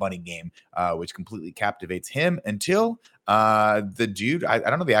the Bugs Bunny game, which completely captivates him until the dude, I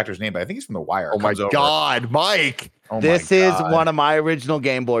don't know the actor's name, but I think he's from The Wire. Oh my God, Mike. This is one of my original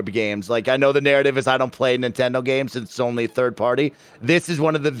Game Boy games. Like, I know the narrative is I don't play Nintendo games. It's only third party. This is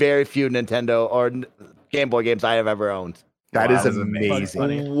one of the very few Nintendo or Game Boy games I have ever owned. That is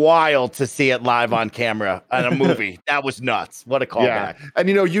amazing. Wild to see it live on camera in a movie. That was nuts. What a callback. Yeah. And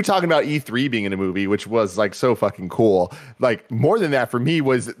you talking about E3 being in a movie, which was like so fucking cool. Like, more than that for me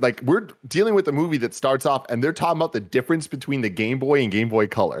was like, we're dealing with a movie that starts off and they're talking about the difference between the Game Boy and Game Boy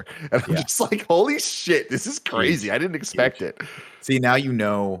Color. And I'm just like, holy shit, this is crazy. I didn't expect it. See, now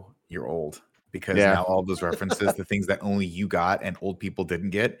you're old. Because now all those references, the things that only you got and old people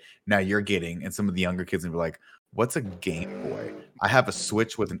didn't get, now you're getting, and some of the younger kids will be like, what's a Game Boy? I have a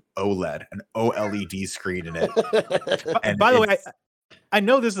Switch with an OLED, an OLED screen in it. And by the way, I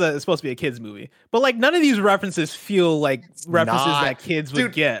know this is supposed to be a kids movie, but like none of these references feel like references that kids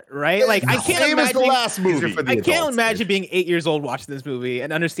would get, right? Like I can't imagine the last movie. I can't imagine being 8 years old watching this movie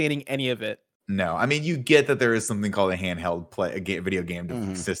and understanding any of it. No, I mean, you get that there is something called a handheld video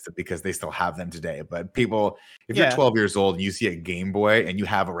game system because they still have them today. But people, if you're 12 years old and you see a Game Boy and you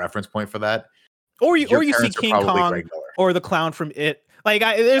have a reference point for that, or you see King Kong or the clown from It. Like,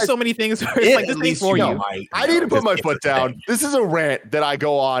 there's so many things where it's like, this ain't for you. I need to put my foot down. This is a rant that I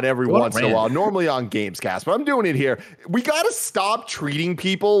go on every once in a while, normally on Gamescast, but I'm doing it here. We got to stop treating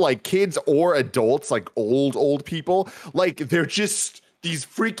people like kids or adults, like old people, like they're just these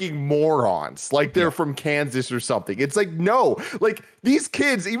freaking morons, like they're from Kansas or something. It's like, no, like these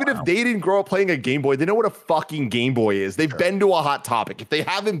kids, even if they didn't grow up playing a Game Boy, they know what a fucking Game Boy is. They've been to a Hot Topic. If they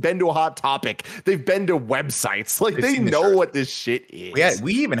haven't been to a Hot Topic, they've been to websites. Like they know what this shit is.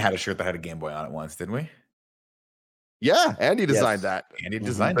 We even had a shirt that had a Game Boy on it once, didn't we? Yeah, Andy designed that. Andy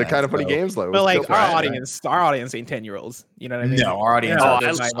designed the kind of funny games logo. But like our audience ain't 10-year-olds. You know what I mean? No, our audience.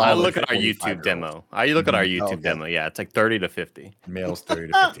 I look at our YouTube demo. You look at our YouTube demo. Yeah, it's like 30 to 50. Males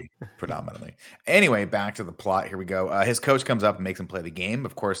 30 to 50 predominantly. Anyway, back to the plot. Here we go. His coach comes up and makes him play the game.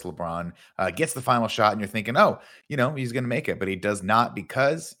 Of course, LeBron gets the final shot, and you're thinking, he's going to make it, but he does not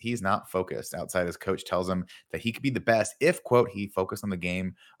because he's not focused. Outside, his coach tells him that he could be the best if, quote, he focused on the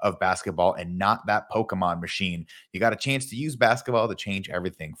game of basketball and not that Pokemon machine. You got a chance to use basketball to change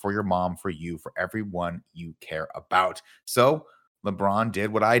everything for your mom, for you, for everyone you care about. So LeBron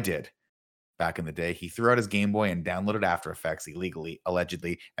did what I did back in the day. He threw out his Game Boy and downloaded After Effects illegally,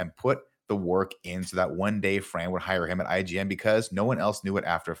 allegedly, and put the work in so that one day Fran would hire him at IGN because no one else knew what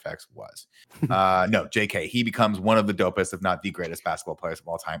After Effects was. No, JK. He becomes one of the dopest, if not the greatest basketball players of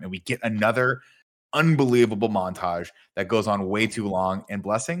all time. And we get another unbelievable montage that goes on way too long. And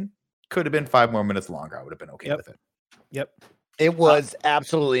Blessing could have been 5 more minutes longer. I would have been okay with it. Yep. It was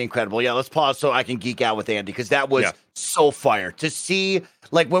absolutely incredible. Yeah, let's pause so I can geek out with Andy because that was so fire to see.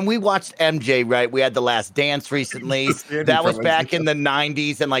 Like when we watched MJ, right? We had The Last Dance recently. That was back in the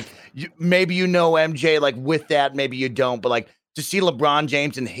 90s. And like maybe you know MJ like with that, maybe you don't. But like to see LeBron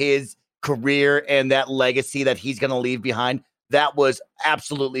James and his career and that legacy that he's going to leave behind, that was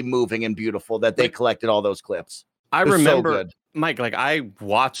absolutely moving and beautiful that they collected all those clips. I remember, Mike, like I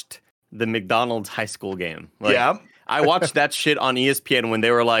watched the McDonald's high school game. Like, I watched that shit on ESPN when they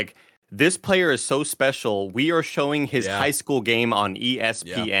were like, this player is so special. We are showing his high school game on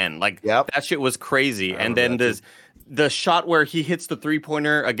ESPN. Like that shit was crazy. And then the shot where he hits the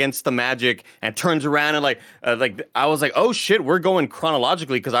 3-pointer against the Magic and turns around and like I was like, oh shit, we're going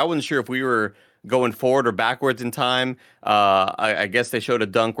chronologically because I wasn't sure if we were going forward or backwards in time. I guess they showed a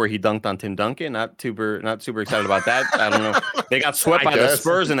dunk where he dunked on Tim Duncan. Not super excited about that. I don't know. They got swept by the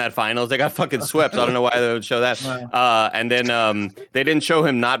Spurs in that finals. They got fucking swept. So I don't know why they would show that. And then they didn't show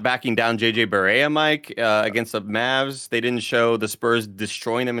him not backing down JJ Barea, Mike, against the Mavs. They didn't show the Spurs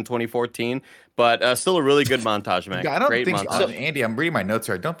destroying them in 2014. But still a really good montage, Mike. I don't Great think montage. so. Andy, I'm reading my notes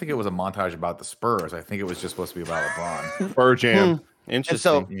here. I don't think it was a montage about the Spurs. I think it was just supposed to be about LeBron. Spur Jam.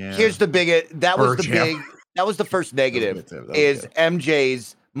 Interesting. And so here's the big. That was the first negative. Is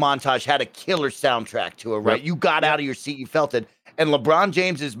MJ's montage had a killer soundtrack to it, right? You got out of your seat, you felt it. And LeBron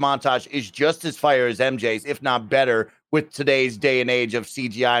James's montage is just as fire as MJ's, if not better, with today's day and age of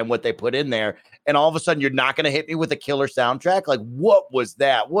CGI and what they put in there. And all of a sudden, you're not going to hit me with a killer soundtrack. Like, what was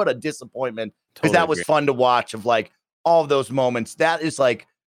that? What a disappointment! Because that was fun to watch. Of like all of those moments. That is like.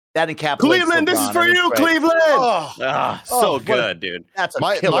 That encapsulates Cleveland, this is for you, Cleveland. So good, dude. That's a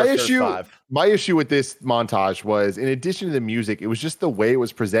killer my issue with this montage was, in addition to the music, it was just the way it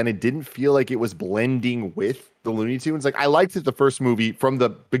was presented. Didn't feel like it was blending with the Looney Tunes. Like I liked it the first movie from the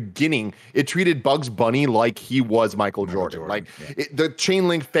beginning. It treated Bugs Bunny like he was Michael Jordan. Like the chain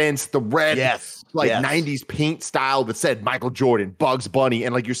link fence, the red, 90s paint style that said Michael Jordan, Bugs Bunny,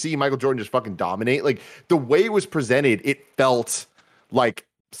 and like you're seeing Michael Jordan just fucking dominate. Like the way it was presented, it felt like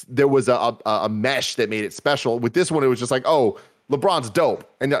there was a mesh that made it special. With this one, it was just like, oh, LeBron's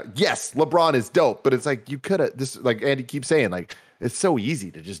dope. And yes, LeBron is dope, but it's like you could have this, like Andy keeps saying, like it's so easy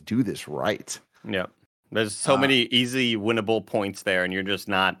to just do this right. Yeah. There's so many easy winnable points there, and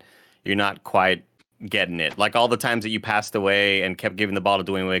you're not quite getting it. Like all the times that you passed away and kept giving the ball to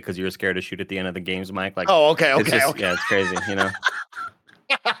Dwayne Wade because you were scared to shoot at the end of the games, Mike. Like, okay. Yeah, it's crazy, you know.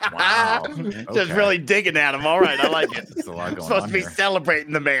 Wow. Just really digging at him. All right, I like it. There's a lot going supposed on to be here.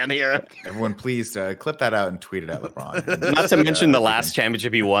 celebrating the man here. Everyone, please clip that out and tweet it at LeBron. Not to mention the last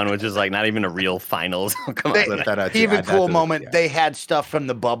championship he won, which is like not even a real finals. Come on. Clip that out too. Even Add that cool to the- moment. yeah. They had stuff from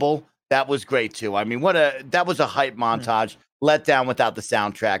the bubble. That was great too. I mean, that was a hype montage. Let down without the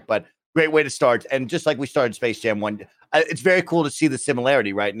soundtrack, but great way to start. And just like we started Space Jam 1, it's very cool to see the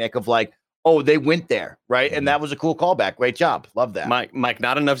similarity, right, Nick? Of like, oh, they went there, right? And that was a cool callback. Great job. Love that. Mike,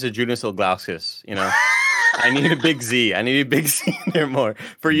 not enough to Junis Ilgauskas, you know. I need a big Z. I need a big Z in there more.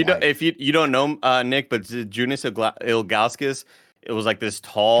 For you, if you don't know Nick, but Junis Ilgauskas, it was like this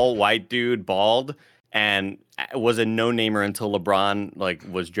tall white dude, bald, and was a no-namer until LeBron like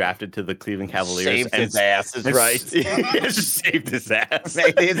was drafted to the Cleveland Cavaliers. Saved his ass is right. Just saved his ass.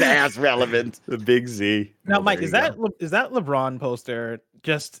 Made his ass relevant. The big Z. Now, Mike, is that LeBron poster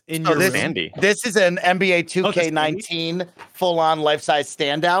just in your this, room? Andy. This is an NBA 2K19 full-on life-size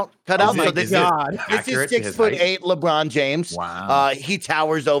standout cutout. So this is 6'8" LeBron James. Wow. He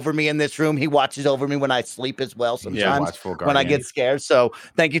towers over me in this room. He watches over me when I sleep as well sometimes when I get scared. So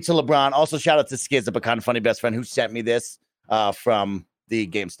thank you to LeBron. Also, shout out to Skiz, a kind of funny best friend, who sent me this from the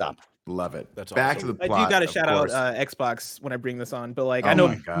GameStop. Love it. That's back awesome. to the I plot. do got to of shout out course. Xbox when I bring this on, but like Oh I know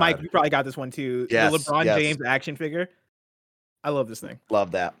my God. Mike, you probably got this one too. Yes, The LeBron yes. James action figure. I love this thing. Love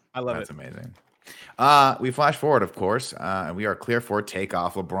that. I love That's it. amazing. We flash forward, of course, and we are clear for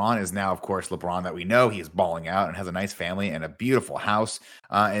takeoff. LeBron is now, of course, LeBron that we know. He is balling out and has a nice family and a beautiful house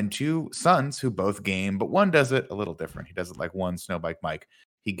and 2 sons who both game, but one does it a little different. He does it like one Snowbike Mike.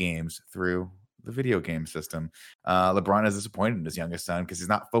 He games through the video game system. LeBron is disappointed in his youngest son because he's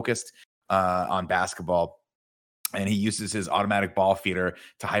not focused on basketball, and he uses his automatic ball feeder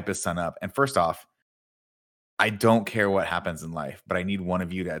to hype his son up. And first off, I don't care what happens in life, but I need one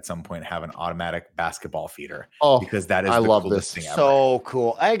of you to at some point have an automatic basketball feeder. Oh, because that is I the love coolest this. thing ever. So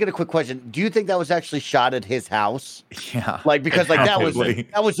cool. I got a quick question. Do you think that was actually shot at his house? Yeah. Like, because like Probably.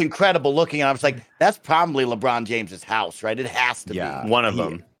 that was incredible looking. And I was like, that's probably LeBron James's house, right? It has to be. One of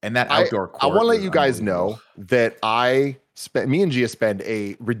them. And that outdoor I court want to let was you guys unbelievable. know that me and Gia spend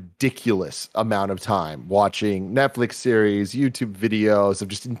a ridiculous amount of time watching Netflix series, YouTube videos of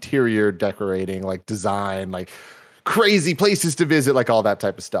just interior decorating, like design, like crazy places to visit, like all that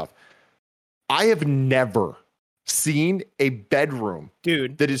type of stuff. I have never seen a bedroom,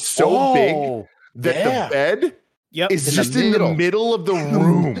 Dude. that is so big that the bed is just in the middle of the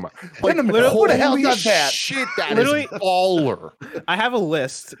room. Like, Who the hell holy does that? shit, that Literally- is baller. I have a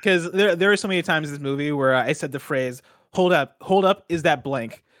list because there are so many times in this movie where I said the phrase hold up, is that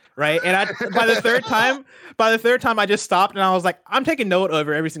blank?" Right? And by the third time I just stopped and I was like, I'm taking note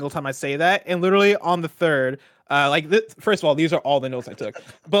over every single time I say that. And literally on the third, first of all, these are all the notes I took.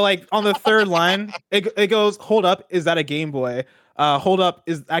 But like on the third line, it goes, "Hold up, is that a Game Boy?" Hold up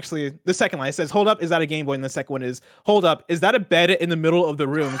is actually the second line. It says, "Hold up, is that a Game Boy?" And the second one is, "Hold up, is that a bed in the middle of the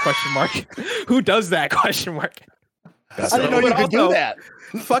room?" Question mark. Who does that? Question mark. I didn't know you could do that.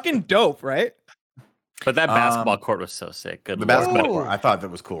 Fucking dope, right? But that basketball court was so sick. Good The lord. basketball court, I thought that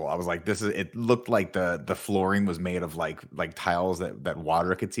was cool. I was like, it looked like the flooring was made of like tiles that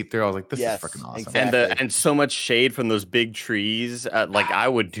water could seep through. I was like, this is freaking awesome. exactly. And so much shade from those big trees. Like I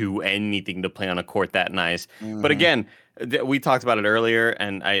would do anything to play on a court that nice. But again, we talked about it earlier,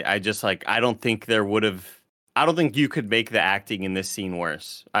 and I just like I don't think you could make the acting in this scene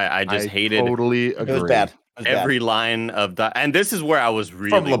worse. I just hated Totally agree. It was bad. every line of the, and this is where I was really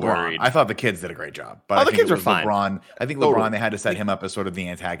From LeBron. worried. I thought the kids did a great job. But Oh, I the think kids it were was fine. LeBron. I think Totally. LeBron, they had to set him up as sort of the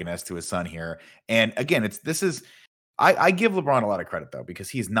antagonist to his son here. And again, I give LeBron a lot of credit though, because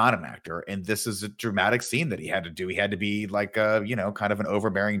he's not an actor. And this is a dramatic scene that he had to do. He had to be like kind of an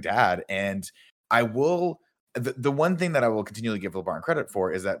overbearing dad. And the one thing that I will continually give LeBron credit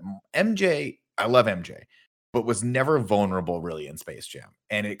for is that MJ, I love MJ, but was never vulnerable really in Space Jam.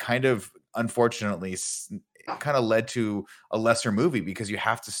 And it kind of, unfortunately, kind of led to a lesser movie because you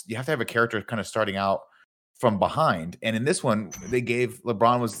have to have a character kind of starting out from behind. And in this one, they gave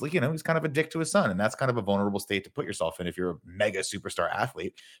LeBron was like, he's kind of a dick to his son. And that's kind of a vulnerable state to put yourself in if you're a mega superstar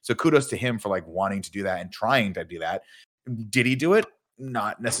athlete. So kudos to him for like wanting to do that and trying to do that. Did he do it?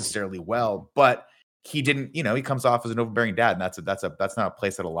 Not necessarily well, but he didn't, he comes off as an overbearing dad. And that's not a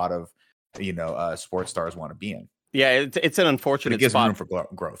place that a lot of, sports stars want to be in. Yeah, it's an But unfortunate it gives spot. room for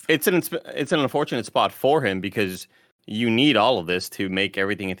growth. It's an unfortunate spot for him because you need all of this to make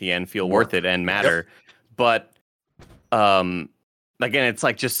everything at the end feel worth it and matter. But again, it's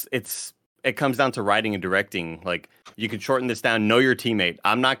like it comes down to writing and directing. Like you can shorten this down. Know your teammate.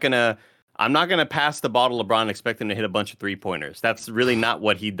 I'm not gonna pass the ball to LeBron and expect him to hit a bunch of 3-pointers. That's really not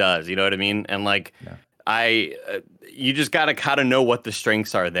what he does. You know what I mean? And like. Yeah. You just gotta kind of know what the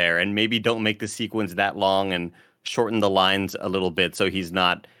strengths are there, and maybe don't make the sequence that long and shorten the lines a little bit so he's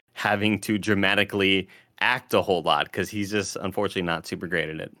not having to dramatically act a whole lot because he's just unfortunately not super great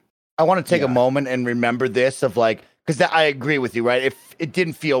at it. I want to take a moment and remember this of like, because I agree with you, right? If it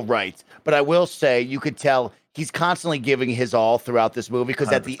didn't feel right, but I will say you could tell he's constantly giving his all throughout this movie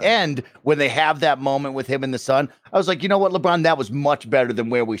because at the end, when they have that moment with him and the son, I was like, you know what, LeBron, that was much better than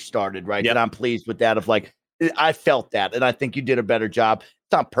where we started, right? Yep. And I'm pleased with that of like, I felt that, and I think you did a better job.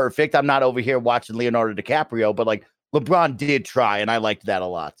 It's not perfect. I'm not over here watching Leonardo DiCaprio, but like LeBron did try, and I liked that a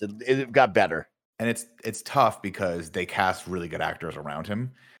lot. It got better. And it's tough because they cast really good actors around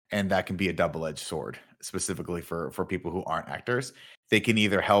him, and that can be a double-edged sword, specifically for people who aren't actors. They can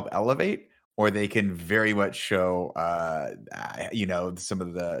either help elevate, or they can very much show, some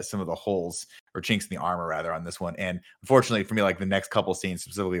of the holes or chinks in the armor rather on this one. And unfortunately for me, like the next couple scenes,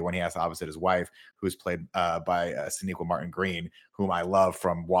 specifically when he has opposite his wife, who's played by Sonequa Martin Green, whom I love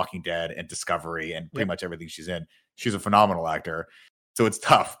from Walking Dead and Discovery and pretty much everything she's in. She's a phenomenal actor. So it's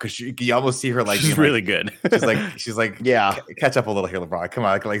tough because you almost see her like She's really good. She's like, yeah, catch up a little here, LeBron. Come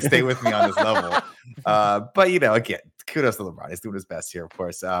on, like stay with me on this level. But again, kudos to LeBron. He's doing his best here, of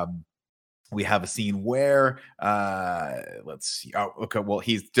course. We have a scene where let's see. Oh, okay. Well,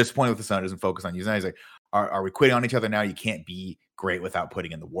 he's disappointed with the son, doesn't focus on using it. He's like, are we quitting on each other now? You can't be great without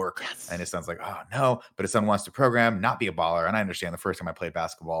putting in the work. Yes. And his son's like, oh no, but his son wants to program, not be a baller. And I understand the first time I played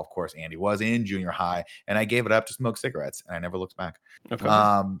basketball, of course, Andy was in junior high, and I gave it up to smoke cigarettes, and I never looked back.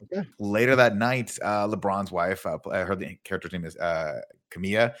 Okay. Later that night, LeBron's wife, I heard the character's name is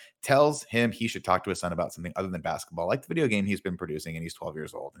Camilla, tells him he should talk to his son about something other than basketball, like the video game he's been producing, and he's 12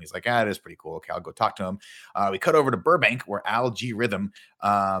 years old. And he's like, it is pretty cool. Okay, I'll go talk to him. We cut over to Burbank, where Al G Rhythm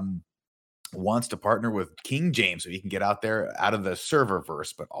wants to partner with King James so he can get out there out of the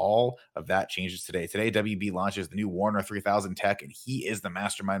serververse, but all of that changes today. Today, WB launches the new Warner 3000 tech, and he is the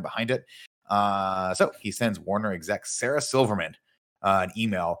mastermind behind it. So he sends Warner exec Sarah Silverman an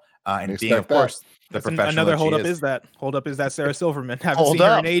email, and being, of course, the professional. Another holdup is that Sarah Silverman. Haven't seen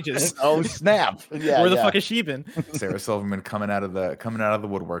her in ages. Oh snap! Yeah, where the fuck has she been? Sarah Silverman coming out of the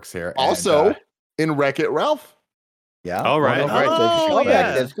woodworks here. Also, and, in Wreck-It Ralph. Yeah. All right.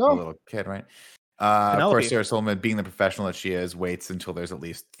 Let's go. A little kid, right? Of course, Sarah Silverman, being the professional that she is, waits until there's at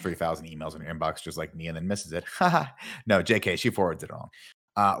least 3,000 emails in your inbox, just like me, and then misses it. No, JK, she forwards it along.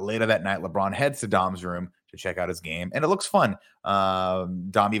 Later that night, LeBron heads to Dom's room to check out his game, and it looks fun.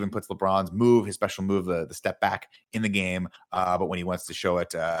 Dom even puts LeBron's move, his special move, the step back, in the game. But when he wants to show it,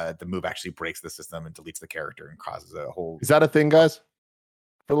 the move actually breaks the system and deletes the character and causes a whole. Is that a thing, guys?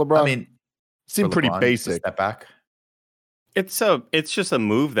 For LeBron, I mean, seemed pretty basic. Step back. It's just a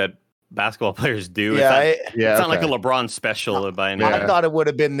move that basketball players do. Yeah, it's not like a LeBron special by any. I thought it would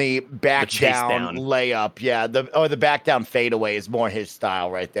have been the back down layup. Yeah, the back down fadeaway is more his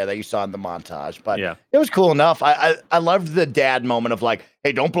style right there that you saw in the montage. But yeah, it was cool enough. I loved the dad moment of like,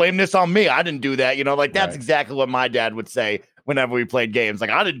 hey, don't blame this on me. I didn't do that. You know, like that's exactly what my dad would say whenever we played games.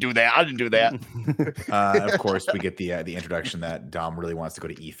 Like, I didn't do that. Of course, we get the introduction that Dom really wants to go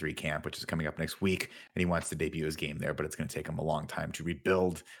to E3 camp, which is coming up next week, and he wants to debut his game there, but it's going to take him a long time to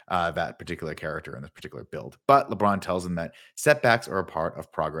rebuild that particular character in this particular build. But LeBron tells him that setbacks are a part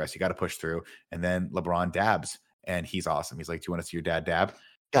of progress. You got to push through. And then LeBron dabs, and he's awesome. He's like, do you want to see your dad dab?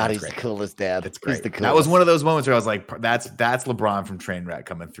 God, he's the coolest dad. It's great. He's the coolest. That was one of those moments where I was like, that's LeBron from Trainwreck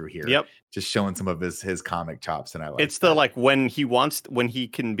coming through here. Yep. Just showing some of his comic chops. And I like it's the like when he needs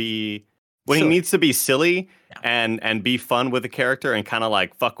to be silly and be fun with the character and kind of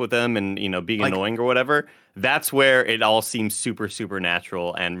like fuck with them and, you know, be like, annoying or whatever. That's where it all seems super, super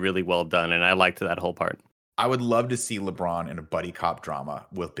natural and really well done. And I liked that whole part. I would love to see LeBron in a buddy cop drama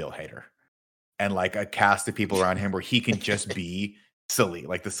with Bill Hader and like a cast of people around him where he can just be silly,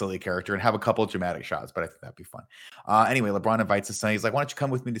 like the silly character, and have a couple of dramatic shots. But I think that'd be fun. Anyway, LeBron invites his son. He's like, why don't you come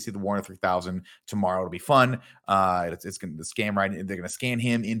with me to see the Warner 3000 tomorrow? It'll be fun. It's going to the scam right. They're going to scan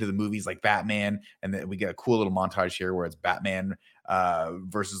him into the movies like Batman. And then we get a cool little montage here where it's Batman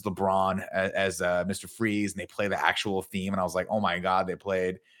versus LeBron as Mr. Freeze. And they play the actual theme. And I was like, oh my God, they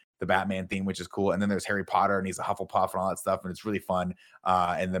played the Batman theme, which is cool. And then there's Harry Potter and he's a Hufflepuff and all that stuff. And it's really fun.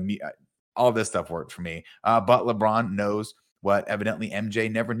 And all of this stuff worked for me. But LeBron knows what evidently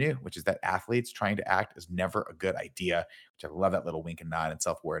MJ never knew, which is that athletes trying to act is never a good idea, which I love that little wink and nod and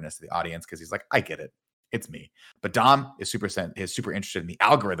self-awareness to the audience because he's like, I get it. It's me. But Dom is super interested in the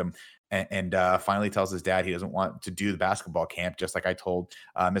algorithm and finally tells his dad he doesn't want to do the basketball camp, just like I told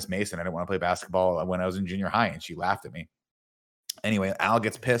Miss Mason. I didn't want to play basketball when I was in junior high, and she laughed at me. Anyway, Al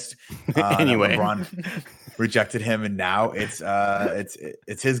gets pissed. Anyway, LeBron rejected him, and now it's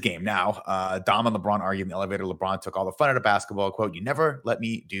his game. Now, Dom and LeBron argue in the elevator. LeBron took all the fun out of basketball. Quote: "You never let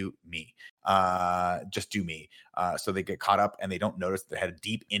me do me. Just do me." So they get caught up, and they don't notice they're headed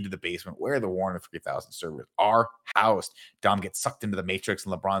deep into the basement where the Warner 3000 servers are housed. Dom gets sucked into the Matrix,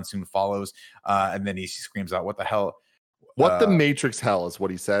 and LeBron soon follows. And then he screams out, "What the hell?" What the Matrix hell is what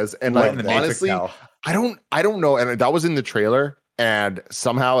he says. And like, honestly, I don't know. And that was in the trailer. And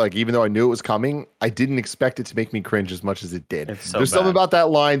somehow, like, even though I knew it was coming, I didn't expect it to make me cringe as much as it did. There's something about that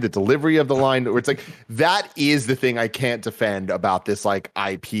line, the delivery of the line, where it's like, that is the thing I can't defend about this, like,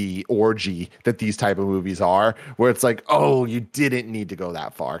 IP orgy that these type of movies are, where it's like, oh, you didn't need to go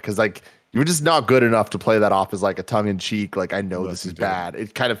that far. Because, like, you were just not good enough to play that off as, like, a tongue-in-cheek, like, I know this is bad.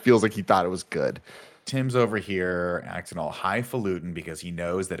 It kind of feels like he thought it was good. Tim's over here acting all highfalutin because he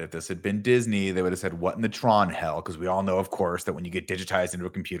knows that if this had been Disney, they would have said, what in the Tron hell? Because we all know, of course, that when you get digitized into a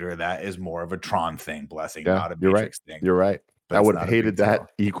computer, that is more of a Tron thing, blessing, not a Matrix thing. You're right. But I would have hated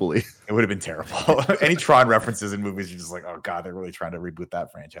that equally. It would have been terrible. Any Tron references in movies, you're just like, oh God, they're really trying to reboot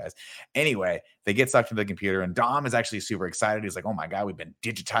that franchise. Anyway, they get sucked into the computer, and Dom is actually super excited. He's like, oh my God, we've been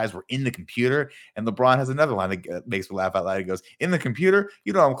digitized. We're in the computer. And LeBron has another line that makes me laugh out loud. He goes, in the computer?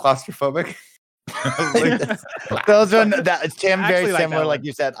 You know I'm claustrophobic. Those are that Tim very similar, like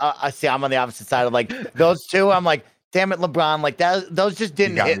you said. I see. I'm on the opposite side of like those two. I'm like, damn it, LeBron. Like that. Those just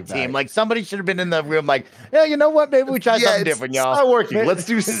didn't hit, team. Like somebody should have been in the room. Like, yeah, you know what? Maybe we try something different, y'all. It's not working. Let's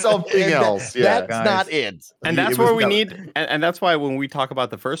do something else. Yeah, that's not it. And that's where we need. And that's why when we talk about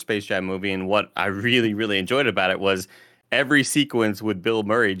the first Space Jam movie and what I really, really enjoyed about it was every sequence with Bill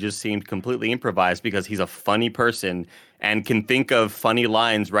Murray just seemed completely improvised because he's a funny person and can think of funny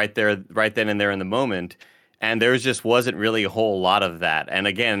lines right then and there in the moment. And there just wasn't really a whole lot of that. And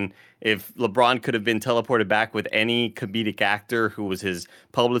again, if LeBron could have been teleported back with any comedic actor who was his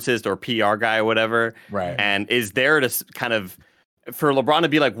publicist or PR guy or whatever, right, and is there to kind of for LeBron to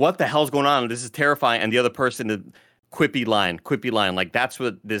be like, what the hell's going on? This is terrifying. And the other person to quippy line. Like that's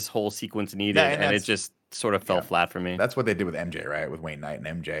what this whole sequence needed. Yeah, and it just sort of fell flat for me. That's what they did with MJ, right? With Wayne Knight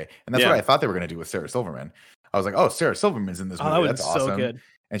and MJ. And that's what I thought they were going to do with Sarah Silverman. I was like, oh, Sarah Silverman's in this movie. That's awesome. So good.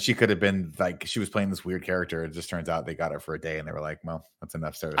 And she could have been like, she was playing this weird character. It just turns out they got her for a day and they were like, well, that's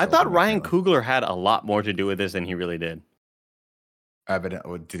enough, Sarah Silverman. I thought Ryan Coogler had a lot more to do with this than he really did.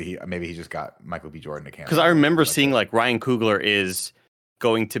 Did he? Maybe he just got Michael B. Jordan to camera. Because I remember seeing like Ryan Coogler is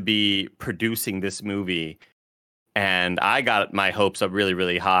going to be producing this movie, and I got my hopes up really,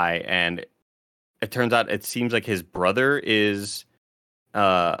 really high. And it turns out it seems like his brother is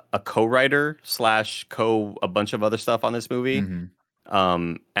a co-writer / a bunch of other stuff on this movie.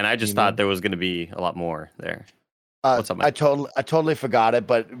 And I just thought there was going to be a lot more there. What's up, Mike? I totally forgot it,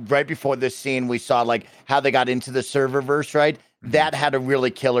 but right before this scene, we saw like how they got into the serververse, right? That had a really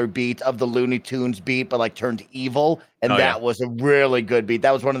killer beat of the Looney Tunes beat, but like turned evil, and that was a really good beat.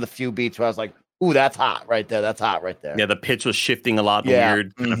 That was one of the few beats where I was like, "Ooh, that's hot right there. That's hot right there." Yeah, the pitch was shifting a lot in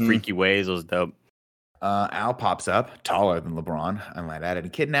weird, kind of freaky ways. It was dope. Al pops up, taller than LeBron, I might add, and he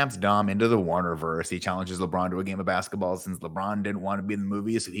kidnaps Dom into the Warnerverse. He challenges LeBron to a game of basketball since LeBron didn't want to be in the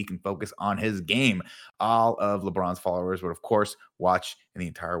movie so he can focus on his game. All of LeBron's followers would, of course, watch, and the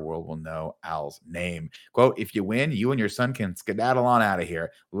entire world will know Al's name. Quote, if you win, you and your son can skedaddle on out of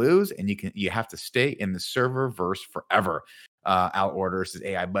here. Lose, and you have to stay in the serververse forever. Al orders his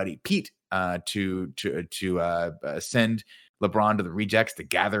AI buddy, Pete, to send LeBron to the rejects to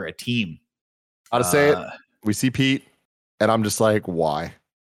gather a team. How to say it? We see Pete, and I'm just like, why?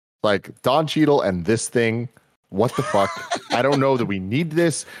 Like Don Cheadle and this thing. What the fuck? I don't know that we need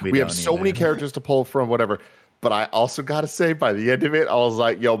this. We have so many characters to pull from, whatever. But I also gotta say, by the end of it, I was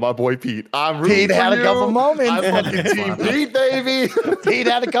like, "Yo, my boy Pete, I'm rooting Pete had a couple moments. I'm fucking team Pete, baby. Pete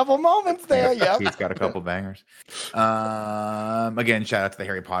had a couple moments there. Yeah, Pete's got a couple bangers. Again, shout out to the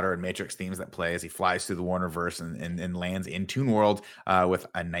Harry Potter and Matrix themes that play as he flies through the Warnerverse and lands in Toon World with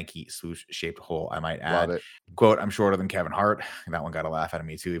a Nike swoosh-shaped hole. I might add. Love it. Quote, I'm shorter than Kevin Hart. That one got a laugh out of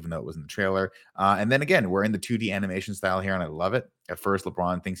me too, even though it was in the trailer. And then again, we're in the 2D animation style here, and I love it. At first,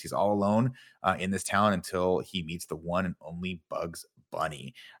 LeBron thinks he's all alone in this town until he meets the one and only Bugs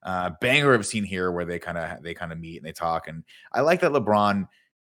Bunny. Banger of a scene here where they kind of meet and they talk. And I like that LeBron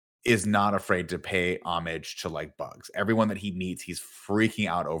is not afraid to pay homage to like Bugs. Everyone that he meets, he's freaking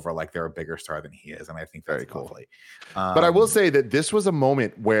out over like they're a bigger star than he is. And I think that's very cool. But I will say that this was a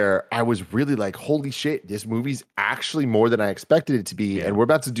moment where I was really like, holy shit, this movie's actually more than I expected it to be. Yeah. And we're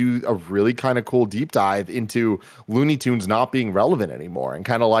about to do a really kind of cool deep dive into Looney Tunes not being relevant anymore and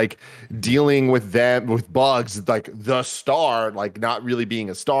kind of like dealing with them, with Bugs, like the star, like not really being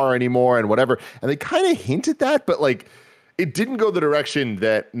a star anymore and whatever. And they kind of hinted that, but like, it didn't go the direction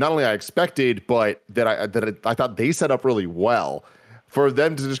that not only I expected, but that I thought they set up really well. For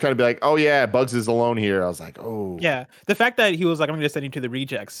them to just kind of be like, oh yeah, Bugs is alone here. I was like, oh. Yeah. The fact that he was like, I'm going to send you to the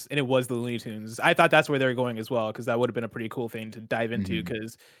rejects, and it was the Looney Tunes. I thought that's where they were going as well, because that would have been a pretty cool thing to dive into,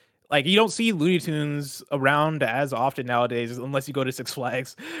 because like you don't see Looney Tunes around as often nowadays, unless you go to Six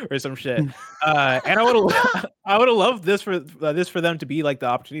Flags or some shit. And I would have loved this for them to be like the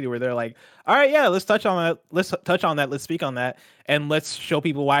opportunity where they're like, all right, yeah, let's touch on that, let's speak on that, and let's show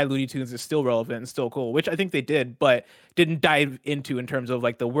people why Looney Tunes is still relevant and still cool, which I think they did, but didn't dive into in terms of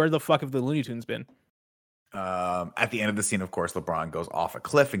like the where the fuck have the Looney Tunes been. At the end of the scene, of course, LeBron goes off a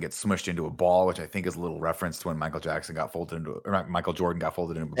cliff and gets smushed into a ball, which I think is a little reference to when Michael Jordan got folded into a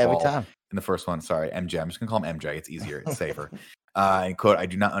ball. Every time. In the first one. Sorry, MJ. I'm just gonna call him MJ. It's easier. It's safer. And quote, I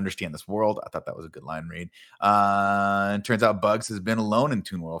do not understand this world. I thought that was a good line read. It turns out Bugs has been alone in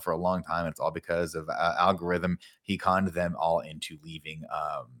Toon World for a long time. And it's all because of algorithm. He conned them all into leaving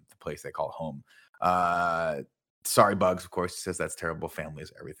the place they call home. Sorry, Bugs. Of course, he says that's terrible. Family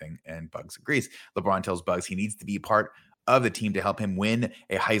is everything. And Bugs agrees. LeBron tells Bugs he needs to be part of the team to help him win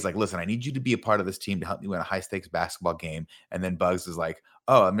he's like, listen, I need you to be a part of this team to help me win a high stakes basketball game. And then Bugs is like,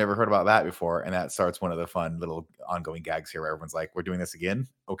 oh, I've never heard about that before. And that starts one of the fun little ongoing gags here where everyone's like, we're doing this again.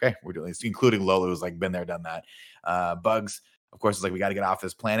 Okay. We're doing this, including Lola, who's like been there, done that. Bugs, of course, is like, we got to get off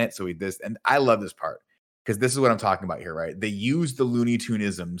this planet. So and I love this part because this is what I'm talking about here, right? They use the Looney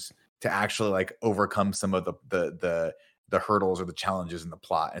Tunesisms to actually like overcome some of the hurdles or the challenges in the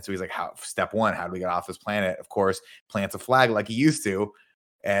plot. And so he's like, step one, how do we get off this planet? Of course, plants a flag like he used to,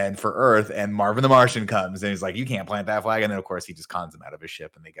 and for Earth, and Marvin the Martian comes and he's like, you can't plant that flag. And then of course he just cons him out of his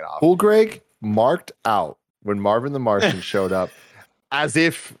ship and they get off. Cool Greg marked out when Marvin the Martian showed up as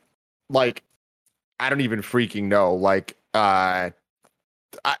if like I don't even freaking know. Like, I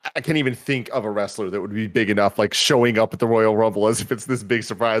can't even think of a wrestler that would be big enough, like showing up at the Royal Rumble as if it's this big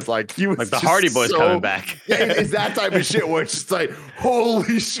surprise. Like he was like the Hardy Boys coming back. Yeah, it's that type of shit where it's just like,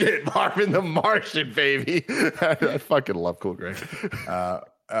 holy shit, Marvin the Martian, baby. I fucking love Cool Greg.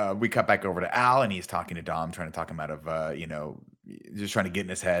 We cut back over to Al, and he's talking to Dom, trying to talk him out of, just trying to get in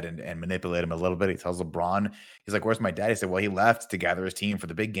his head and manipulate him a little bit. He tells LeBron, he's like, "Where's my dad?" He said, "Well, he left to gather his team for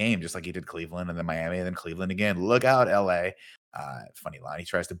the big game, just like he did Cleveland and then Miami and then Cleveland again. Look out, LA." Funny line. He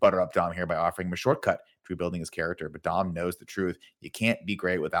tries to butter up Dom here by offering him a shortcut to rebuilding his character, but Dom knows the truth. You can't be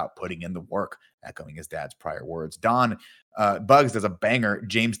great without putting in the work, echoing his dad's prior words. Bugs does a banger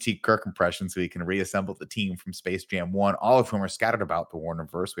James T. Kirk impression so he can reassemble the team from Space Jam 1, all of whom are scattered about the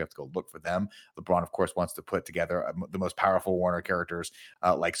Warnerverse. We have to go look for them. LeBron, of course, wants to put together the most powerful Warner characters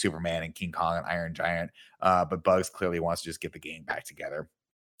like Superman and King Kong and Iron Giant, but Bugs clearly wants to just get the game back together.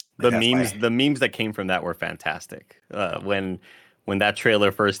 The memes that came from that were fantastic. When that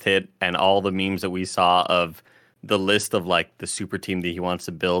trailer first hit and all the memes that we saw of the list of like the super team that he wants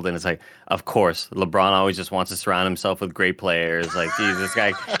to build, and it's like, of course, LeBron always just wants to surround himself with great players. Like, geez, this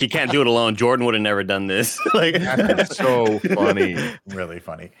guy, he can't do it alone. Jordan would have never done this. Like, that's so funny, really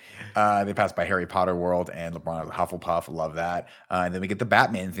funny. They pass by Harry Potter World and LeBron is Hufflepuff. Love that. And then we get the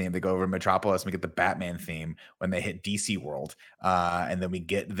Batman theme. They go over to Metropolis. And we get the Batman theme when they hit DC World. And then we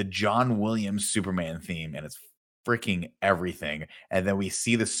get the John Williams Superman theme, and it's freaking everything. And then we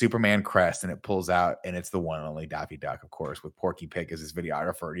see the Superman crest, and it pulls out, and it's the one and only Daffy Duck, of course, with Porky Pig as his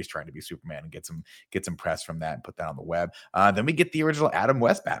videographer. And he's trying to be Superman and gets some press from that and put that on the web. Then we get the original Adam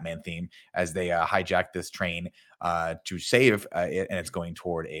West Batman theme as they hijack this train to save it, and it's going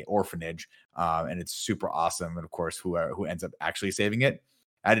toward a orphanage, and it's super awesome. And of course, who ends up actually saving it?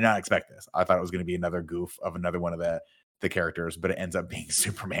 I did not expect this. I thought it was going to be another goof of another one of the characters, but it ends up being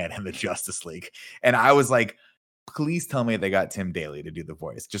Superman and the Justice League. And I was like, please tell me they got Tim Daly to do the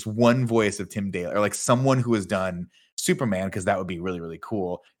voice. Just one voice of Tim Daly, or like someone who has done Superman, because that would be really, really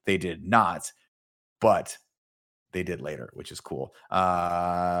cool. They did not, but they did later, which is cool.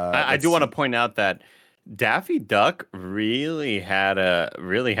 I do want to point out that Daffy Duck really had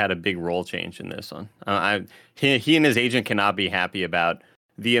a big role change in this one. He and his agent cannot be happy about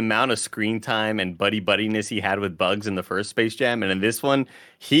the amount of screen time and buddiness he had with Bugs in the first Space Jam, and in this one,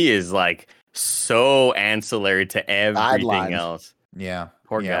 he is like so ancillary to everything else. Yeah,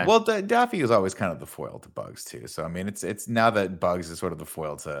 poor guy. Well, Daffy was always kind of the foil to Bugs too. So I mean, it's now that Bugs is sort of the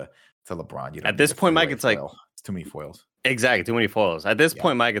foil to LeBron. You know, at this point, Mike, it's like it's too many foils. Exactly, too many foils. At this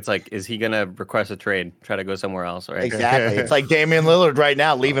point, Mike, it's like, is he gonna request a trade, try to go somewhere else? Right? Exactly. It's like Damian Lillard right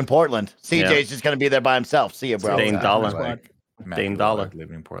now leaving Portland. CJ's just gonna be there by himself. See you, bro. Dame Dollar. Dame Dollar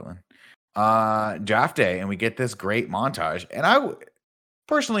living in Portland. Draft day, and we get this great montage. And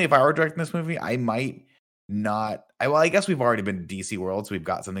personally, if I were directing this movie, I might not. I guess we've already been to DC World, so we've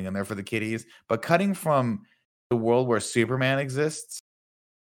got something in there for the kiddies. But cutting from the world where Superman exists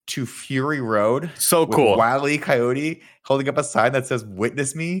to Fury Road, so cool. Wile E. Coyote holding up a sign that says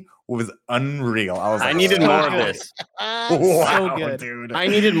 "Witness Me" was unreal. I needed more of this. Wow, so good, dude. I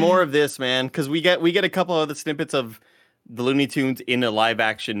needed more of this, man, because we get a couple of the snippets of the Looney Tunes in a live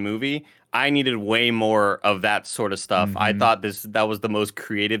action movie. I needed way more of that sort of stuff. Mm-hmm. I thought that was the most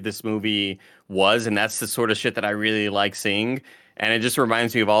creative this movie was, and that's the sort of shit that I really like seeing. And it just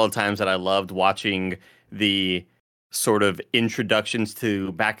reminds me of all the times that I loved watching the sort of introductions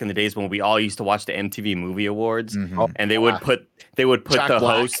to back in the days when we all used to watch the MTV Movie Awards, and they would put Jack the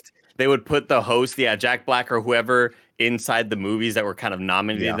Black. Host. They would put the host, Jack Black or whoever inside the movies that were kind of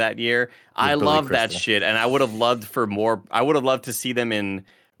nominated that year. I love that shit, and I would have loved for more. I would have loved to see them in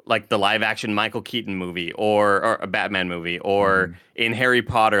like the live action Michael Keaton movie or a Batman movie or in Harry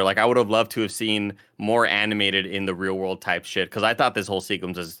Potter. Like I would have loved to have seen more animated in the real world type shit, because I thought this whole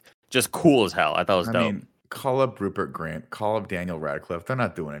sequence is just cool as hell. I thought it was dope. Mean, call up Rupert Grint, call up Daniel Radcliffe. They're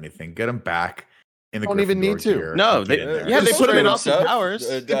not doing anything. Get them back. In the don't even need to. Gear. No, they put him in Austin Powers.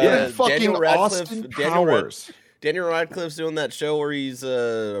 Fucking Austin Powers. Daniel Radcliffe's doing that show where he's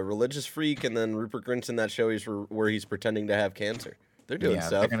a religious freak, and then Rupert Grint's in that show where he's pretending to have cancer. They're doing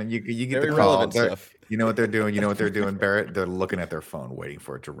stuff. You get very the call. Relevant stuff. You know what they're doing? You know what they're doing, Barrett? They're looking at their phone, waiting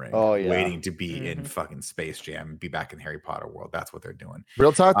for it to ring. Oh, yeah. Waiting to be in fucking Space Jam and be back in Harry Potter world. That's what they're doing.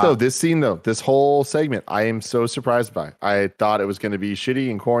 Real talk, though, this scene, this whole segment, I am so surprised by. I thought it was going to be shitty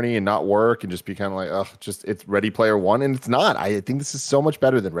and corny and not work and just be kind of like, it's Ready Player One, and it's not. I think this is so much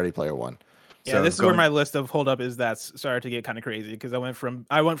better than Ready Player One. Yeah, so this is where my list of Hold Up Is That started to get kind of crazy, because I went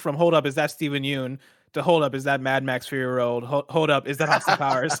from Hold Up Is That Steven Yeun to hold up, is that Mad Max Fury Road? Hold up, is that Austin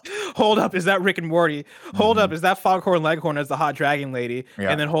Powers? Hold up, is that Rick and Morty? Hold up, is that Foghorn Leghorn as the hot dragon lady? Yeah.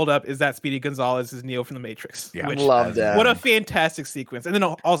 And then hold up, is that Speedy Gonzalez as Neo from the Matrix? Yeah. Which, Love that. what a fantastic sequence. And then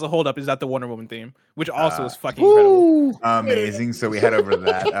also hold up, is that the Wonder Woman theme, which also is fucking incredible. Amazing. So we head over to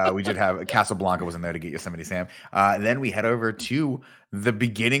that. We did have Casablanca was in there to get Yosemite Sam. Then we head over to the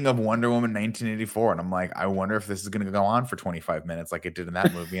beginning of Wonder Woman 1984. And I'm like, I wonder if this is going to go on for 25 minutes like it did in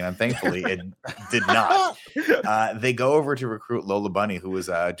that movie. And thankfully it did not. They go over to recruit Lola Bunny, who was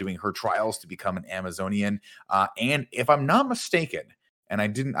doing her trials to become an Amazonian. And if I'm not mistaken, and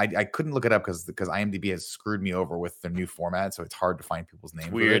I couldn't look it up because IMDb has screwed me over with the new format. So it's hard to find people's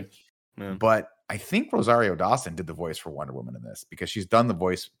names. Weird. Yeah. But I think Rosario Dawson did the voice for Wonder Woman in this because she's done the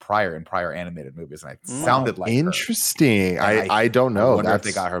voice in prior animated movies, and it sounded like interesting. Her. I don't know. I wonder if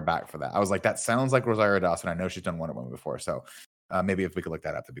they got her back for that. I was like, that sounds like Rosario Dawson. I know she's done Wonder Woman before, so maybe if we could look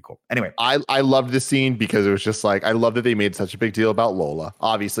that up, that'd be cool. Anyway, I loved this scene because it was just like, I love that they made such a big deal about Lola.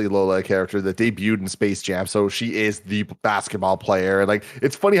 Obviously, Lola, a character that debuted in Space Jam, so she is the basketball player. And like,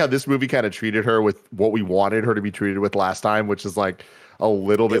 it's funny how this movie kind of treated her with what we wanted her to be treated with last time, which is like a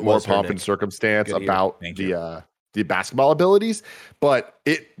little bit more pomp and circumstance about the basketball abilities. But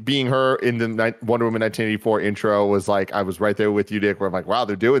it being her in the Wonder Woman 1984 intro was like, I was right there with you, Dick, where I'm like, wow,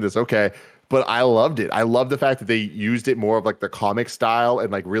 they're doing this. Okay. But I loved it. I love the fact that they used it more of like the comic style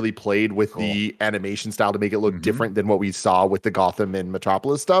and like really played with the animation style to make it look different than what we saw with the Gotham and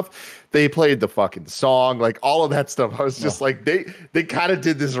Metropolis stuff. They played the fucking song, like all of that stuff. I was just like, they kind of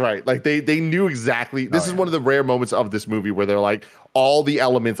did this right. Like they knew exactly. This is one of the rare moments of this movie where they're like, all the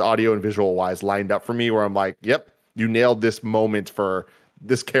elements audio and visual wise lined up for me, where I'm like, yep, you nailed this moment for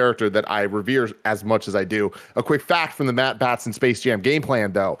this character that I revere as much as I do. A quick fact from the Matt Batson Space Jam game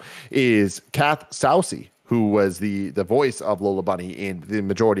plan, though, is Kath Soucie, who was the voice of Lola Bunny in the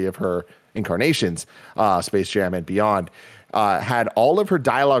majority of her incarnations, Space Jam and beyond, had all of her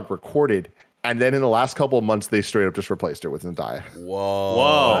dialogue recorded. And then in the last couple of months, they straight up just replaced her with Zendaya.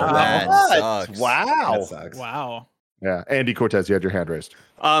 Whoa. That sucks. Wow. That sucks. Wow. Yeah. Andy Cortez, you had your hand raised.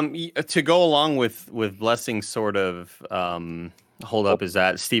 To go along with Blessing's sort of hold up is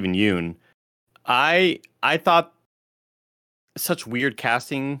that Stephen Yeun. I thought such weird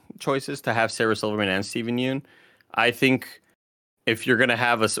casting choices to have Sarah Silverman and Stephen Yeun. I think if you're gonna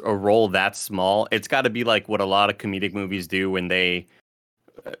have a role that small, it's got to be like what a lot of comedic movies do when they're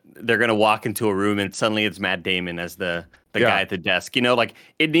gonna walk into a room and suddenly it's Matt Damon as the guy at the desk. You know, like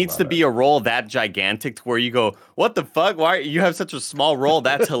it needs to be a role that gigantic to where you go, what the fuck? Why you have such a small role?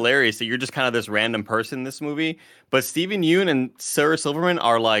 That's hilarious. So you're just kind of this random person in this movie. But Stephen Yeun and Sarah Silverman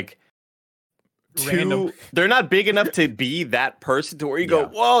are like they're not big enough to be that person to where you go,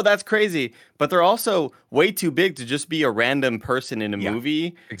 whoa, that's crazy. But they're also way too big to just be a random person in a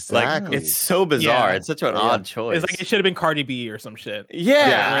movie. Exactly. Like it's so bizarre. It's such an odd choice. It's like it should have been Cardi B or some shit.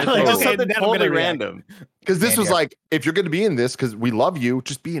 Yeah. Like just something totally random. Because this was like, if you're going to be in this, because we love you,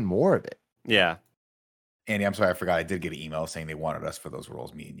 just be in more of it. Yeah. Andy, I'm sorry, I forgot. I did get an email saying they wanted us for those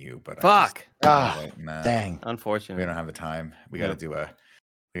roles, me and you. But fuck. Dang. Unfortunately, we don't have the time. We got to do a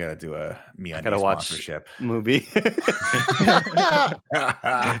me on sponsorship movie.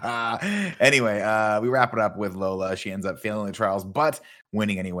 Anyway, we wrap it up with Lola. She ends up failing the trials, but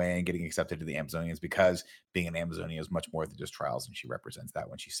winning anyway and getting accepted to the Amazonians because being an Amazonian is much more than just trials, and she represents that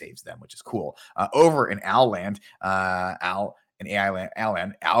when she saves them, which is cool. Over in Al Land, Al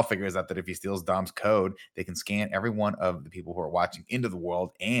figures out that if he steals Dom's code, they can scan every one of the people who are watching into the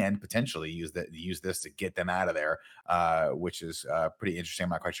world and potentially use this to get them out of there, which is pretty interesting. I'm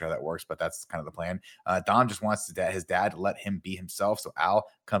not quite sure how that works, but that's kind of the plan. Dom just wants his dad to let him be himself, so Al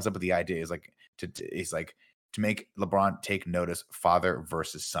comes up with the idea to make LeBron take notice, father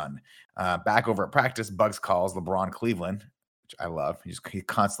versus son. Back over at practice, Bugs calls LeBron Cleveland, which I love. He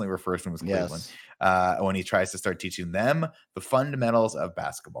constantly refers to him as Cleveland. When he tries to start teaching them the fundamentals of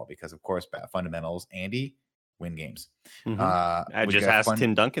basketball, because of course, fundamentals, Andy, win games. I just asked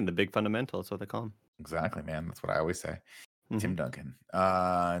Tim Duncan, the big fundamental. That's what they call him. Exactly, man. That's what I always say. Tim Duncan.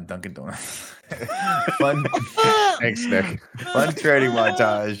 Dunkin' Donuts. Fun. Thanks, Nick. Fun training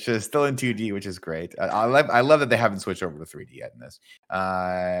montage. Just still in 2D, which is great. I love that they haven't switched over to 3D yet in this.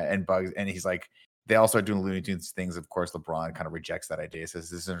 And Bugs, and he's like, they all start doing Looney Tunes things. Of course, LeBron kind of rejects that idea. Says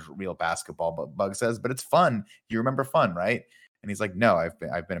this isn't real basketball, but Bug says, but it's fun. You remember fun, right? And he's like, no,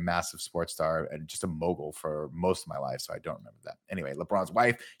 I've been a massive sports star and just a mogul for most of my life, so I don't remember that. Anyway, LeBron's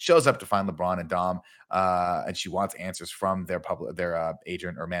wife shows up to find LeBron and Dom, and she wants answers from their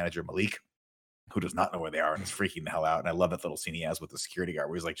agent or manager Malik. who does not know where they are and is freaking the hell out. And I love that little scene he has with the security guard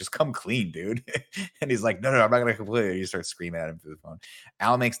where he's like, just come clean, dude. And he's like, no, I'm not going to completely. He starts screaming at him through the phone.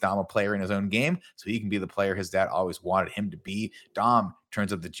 Al makes Dom a player in his own game so he can be the player his dad always wanted him to be. Dom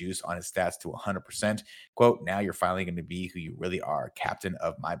turns up the juice on his stats to 100%. Quote, now you're finally going to be who you really are, captain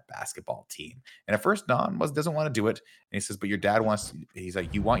of my basketball team. And at first, Dom doesn't want to do it. And he says, but your dad wants, he's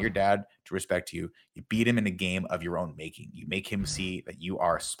like, you want your dad to respect you. You beat him in a game of your own making. You make him see that you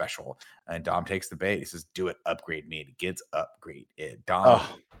are special. And Dom takes the bait. He says, do it, upgrade me. It gets upgrade. Dom.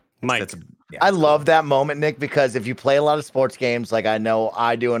 Mike, I love that moment, Nick, because if you play a lot of sports games, like I know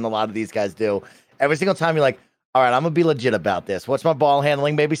I do and a lot of these guys do, every single time you're like, all right, I'm going to be legit about this. What's my ball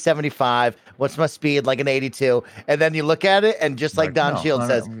handling? Maybe 75. What's my speed? Like an 82. And then you look at it, and just like Don Shields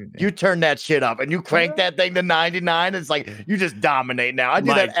says, you turn that shit up and you crank that thing to 99. It's like, you just dominate now. I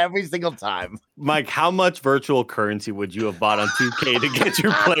do that every single time. Mike, how much virtual currency would you have bought on 2K to get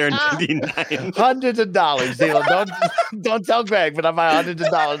your player 99? Hundreds of dollars, Zeal. Don't tell Greg, but I buy hundreds of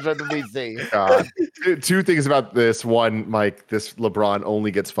dollars for the VC. Two things about this. One, Mike, this LeBron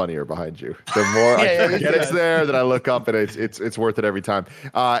only gets funnier behind you. The more I forget it's there, then I look up and it's worth it every time.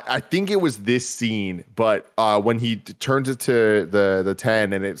 I think it was this scene, but when he turns it to the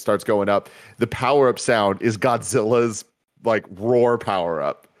 10 and it starts going up, the power up sound is Godzilla's like roar power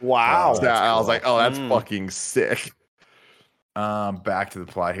up. Wow. So I was like, oh, that's fucking sick. Back to the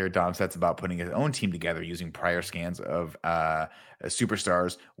plot here. Dom sets about putting his own team together using prior scans of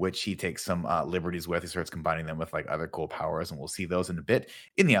superstars, which he takes some liberties with. He starts combining them with like other cool powers, and we'll see those in a bit.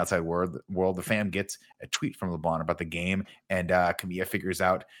 In the outside world, the fam gets a tweet from LeBron about the game, and Camilla figures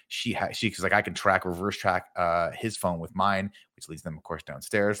out she's like, I can reverse track his phone with mine, which leads them, of course,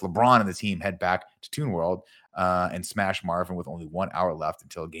 downstairs. LeBron and the team head back to Toon World and smash Marvin with only 1 hour left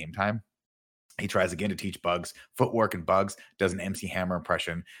until game time. He tries again to teach Bugs footwork, and Bugs does an MC Hammer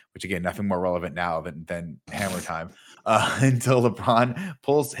impression, which again, nothing more relevant now than Hammer time, until LeBron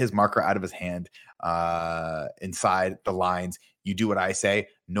pulls his marker out of his hand inside the lines. You do what I say.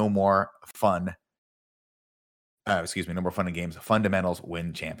 No more fun. No more fun in games. Fundamentals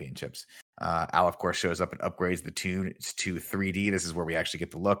win championships. Al, of course, shows up and upgrades the tune to 3D. This is where we actually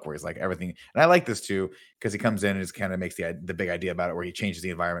get the look where he's like everything. And I like this too, because he comes in and just kind of makes the big idea about it, where he changes the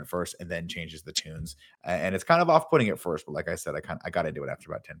environment first and then changes the tunes. And it's kind of off-putting at first, but like I said, I got into it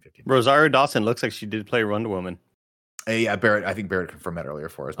after about 10, 15 minutes. Rosario Dawson looks like she did play Wonder Woman. Yeah, Barrett. I think Barrett confirmed that earlier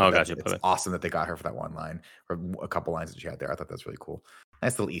for us. Oh, gotcha. It's awesome that they got her for that one line, or a couple lines that she had there. I thought that's really cool.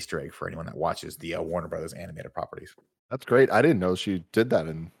 Nice little Easter egg for anyone that watches the Warner Brothers animated properties. That's great. I didn't know she did that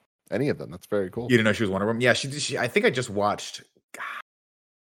in any of them. That's very cool. You didn't know she was Wonder Woman? Yeah, she I think I just watched.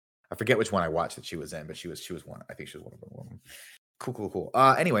 I forget which one I watched that she was in, but she was one. I think she was Wonder Woman. Cool.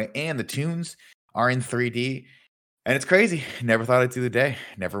 Anyway, and the tunes are in 3D. And it's crazy. Never thought I'd see the day.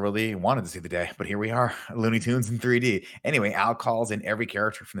 Never really wanted to see the day. But here we are. Looney Tunes in 3D. Anyway, Al calls in every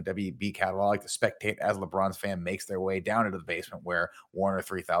character from the WB catalog to spectate as LeBron's fan makes their way down into the basement where Warner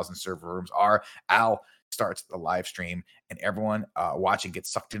 3000 server rooms are. Al starts the live stream, and everyone watching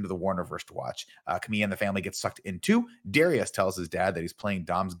gets sucked into the Warnerverse to watch. Camilla and the family get sucked in too. Darius tells his dad that he's playing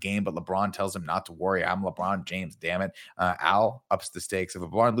Dom's game, but LeBron tells him not to worry. I'm LeBron James, damn it. Al ups the stakes. If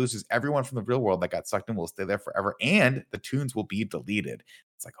LeBron loses, everyone from the real world that got sucked in will stay there forever, and the tunes will be deleted.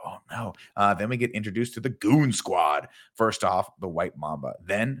 It's like, oh no. Then we get introduced to the Goon Squad. First off, the White Mamba,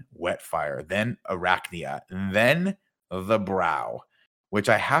 then Wet Fire, then Arachnia, then the Brow. Which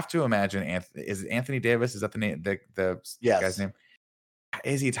I have to imagine, is it Anthony Davis? Is that the name? The guy's name?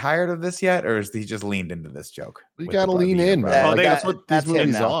 Is he tired of this yet, or is he just leaned into this joke? You gotta lean in, man. Like, that's what these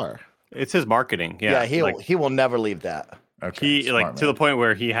movies are. It's his marketing. Yeah, he will never leave that. Okay, he like to the point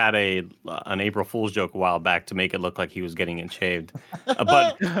where he had an April Fool's joke a while back to make it look like he was getting it shaved.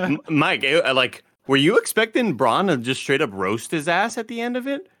 But Mike, were you expecting Braun to just straight up roast his ass at the end of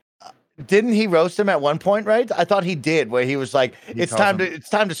it? Didn't he roast him at one point, right? I thought he did, where he was like, it's time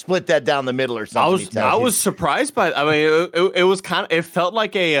to split that down the middle or something. I was surprised by it. I mean, it was kind of, it felt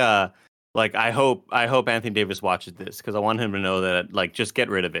like I hope Anthony Davis watches this, because I want him to know that, like, just get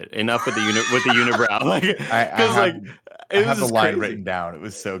rid of it. Enough with the unibrow. Like, I have the line written down. It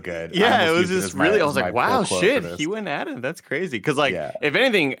was so good. Yeah, it was just really. I was like, wow, shit, he went at it. That's crazy. Because if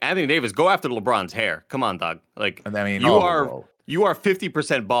anything, Anthony Davis, go after LeBron's hair. Come on, dog. Like, I mean, you are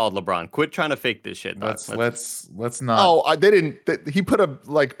 50% bald, LeBron. Quit trying to fake this shit. Dog. Let's not. Oh, they didn't. He put a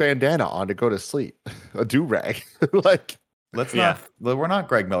bandana on to go to sleep, a do rag. Like, let's not. We're not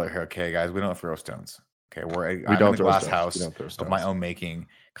Greg Miller here, okay, guys. We don't throw stones. Okay, where I'm don't in a throw glass stones. house We don't throw of my stones. own making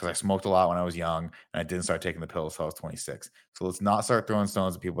because I smoked a lot when I was young and I didn't start taking the pills until I was 26. So let's not start throwing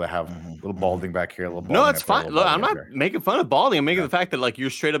stones at people that have a little balding back here, a little balding No, up it's there, a fine. little Look, I'm balding up not there. making fun of balding. I'm making the fact that like you're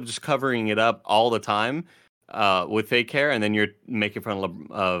straight up just covering it up all the time with fake hair, and then you're making fun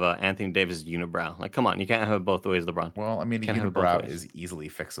of Anthony Davis' unibrow. Like, come on, you can't have it both ways, LeBron. Well, I mean, the Can't have it both unibrow ways. is easily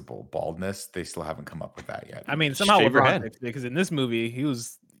fixable. Baldness, they still haven't come up with that yet. I mean, somehow shave your LeBron head. fixed it because in this movie he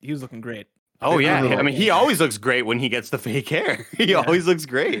was looking great. Oh It's a yeah, little- I mean, he always looks great when he gets the fake hair. He always looks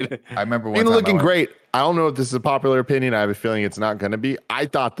great. I remember one Speaking time of looking I went- great, I don't know if this is a popular opinion. I have a feeling it's not going to be. I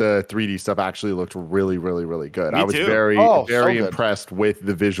thought the 3D stuff actually looked really, really, really good. Me I was too. very, Oh, so very good. impressed with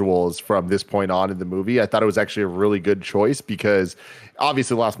the visuals from this point on in the movie. I thought it was actually a really good choice because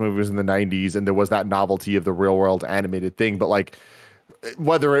obviously the last movie was in the 90s and there was that novelty of the real world animated thing. But like,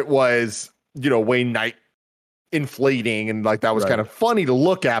 whether it was, Wayne Knight inflating and like that was kind of funny to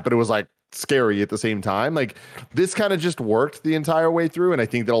look at, but it was like scary at the same time. Like this kind of just worked the entire way through, and I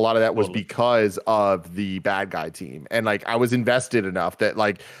think that a lot of that was because of the bad guy team. And like I was invested enough that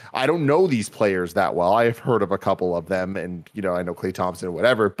like I don't know these players that well. I've heard of a couple of them, and I know Klay Thompson or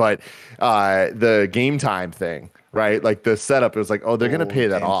whatever, but the game time thing, right? Like the setup, it was like, oh, they're gonna pay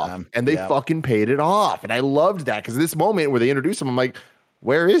that Game off, Time. and they Yep. fucking paid it off, and I loved that because this moment where they introduced him, I'm like,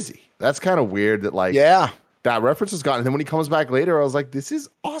 where is he? That's kind of weird that like Yeah. that reference was gone. And then when he comes back later, I was like, this is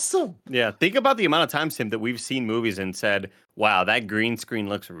awesome. Yeah, think about the amount of times, Tim, that we've seen movies and said, wow, that green screen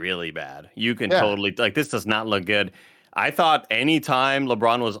looks really bad. You can totally, like, this does not look good. I thought anytime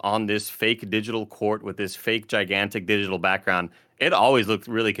LeBron was on this fake digital court with this fake gigantic digital background, it always looked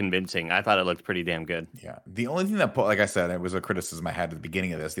really convincing. I thought it looked pretty damn good. Yeah. The only thing that, like I said, it was a criticism I had at the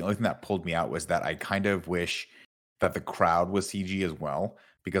beginning of this. The only thing that pulled me out was that I kind of wish that the crowd was CG as well.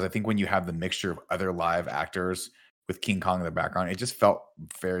 Because I think when you have the mixture of other live actors with King Kong in the background, it just felt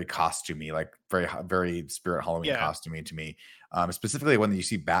very costumey, like very, very Spirit Halloween costumey to me. Specifically when you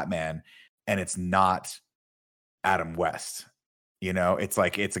see Batman and it's not Adam West. It's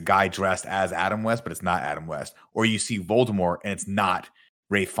like it's a guy dressed as Adam West, but it's not Adam West. Or you see Voldemort and it's not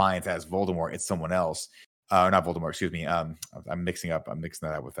Ralph Fiennes as Voldemort, it's someone else. Not Voldemort, excuse me. I'm mixing that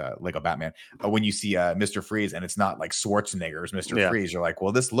up with Lego Batman. When you see Mr. Freeze and it's not like Schwarzenegger's Mr. Freeze, you're like,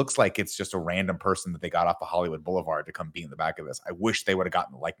 well, this looks like it's just a random person that they got off of Hollywood Boulevard to come be in the back of this. I wish they would have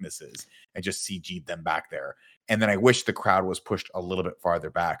gotten the likenesses and just CG'd them back there. And then I wish the crowd was pushed a little bit farther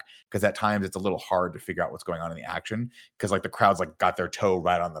back because at times it's a little hard to figure out what's going on in the action because like the crowd's like got their toe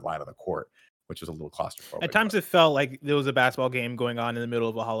right on the line of the court, which was a little claustrophobic. At times it felt like there was a basketball game going on in the middle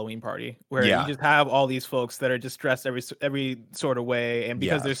of a Halloween party where you just have all these folks that are just dressed every sort of way, and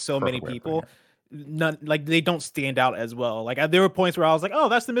because there's so many people, none like they don't stand out as well. Like there were points where I was like, oh,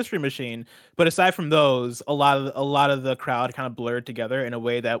 that's the Mystery Machine, but aside from those, a lot of the crowd kind of blurred together in a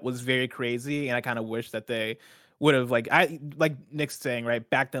way that was very crazy, and I kind of wish that they would have like Nick's saying, right,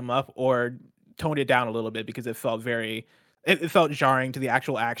 backed them up or toned it down a little bit because it felt very. It felt jarring to the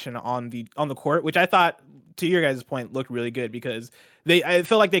actual action on the court, which I thought, to your guys' point, looked really good because I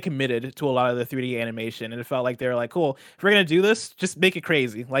felt like they committed to a lot of the 3D animation, and it felt like they were like, cool, if we're gonna do this, just make it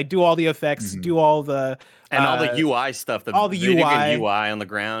crazy, like do all the effects, do all the and all the UI stuff, all the UI on the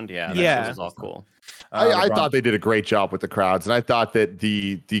ground, that was all cool. I thought they did a great job with the crowds, and I thought that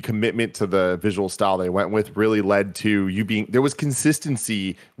the commitment to the visual style they went with really led to there was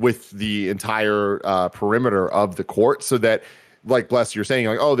consistency with the entire perimeter of the court, so that like Bless, you're saying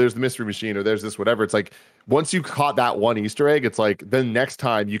like, oh, there's the Mystery Machine or there's this whatever. It's like once you caught that one Easter egg, it's like then next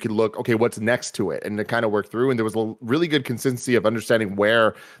time you could look, okay, what's next to it, and to kind of work through. And there was a really good consistency of understanding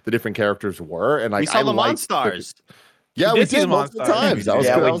where the different characters were, and like we saw the Monstars. Yeah, we did multiple times. That was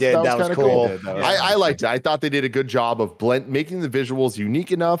we did. That was cool. I liked it. I thought they did a good job of making the visuals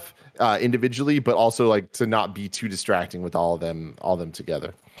unique enough individually, but also like to not be too distracting with all of them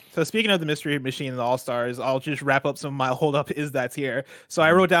together. So speaking of the Mystery Machine and the All-Stars, I'll just wrap up some of my hold up is that's here. So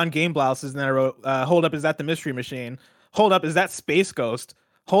I wrote down Game Blouses, and then I wrote hold up is that the Mystery Machine? Hold up is that Space Ghost?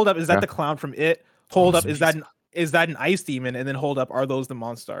 Hold up is that the clown from It? Hold up is that an ice demon? And then hold up, are those the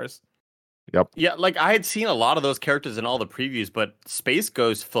Monstars? Yep. Yeah, like I had seen a lot of those characters in all the previews, but Space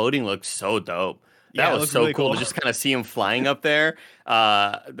Ghost floating looks so dope. That was so really cool to just kind of see him flying up there.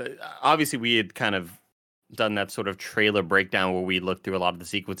 Obviously, we had kind of done that sort of trailer breakdown where we looked through a lot of the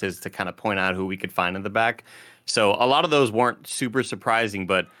sequences to kind of point out who we could find in the back. So a lot of those weren't super surprising,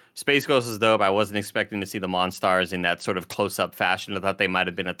 but Space Ghost is dope. I wasn't expecting to see the Monstars in that sort of close-up fashion. I thought they might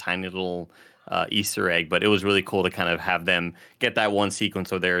have been a tiny little Easter egg, but it was really cool to kind of have them get that one sequence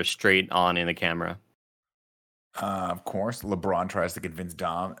so they're straight on in the camera. Of course, LeBron tries to convince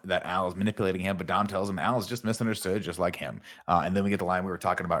Dom that Al is manipulating him, but Dom tells him Al is just misunderstood, just like him. And then we get the line we were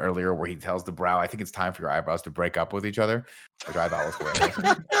talking about earlier where he tells the brow, I think it's time for your eyebrows to break up with each other, which I thought was hilarious.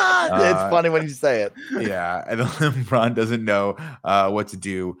 It's funny when you say it. Yeah. And then LeBron doesn't know what to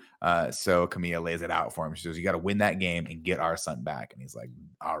do. So Camilla lays it out for him. She says, you got to win that game and get our son back. And he's like,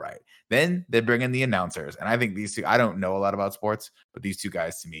 all right. Then they bring in the announcers. And I think these two, I don't know a lot about sports, but these two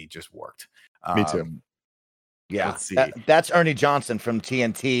guys to me just worked. Me too. Yeah, that's Ernie Johnson from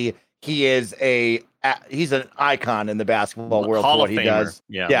TNT. He is he's an icon in the basketball world for what he does.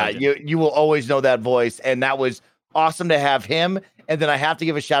 Yeah, you will always know that voice, and that was awesome to have him. And then I have to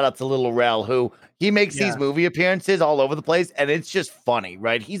give a shout out to Lil Rel, who he makes these movie appearances all over the place, and it's just funny,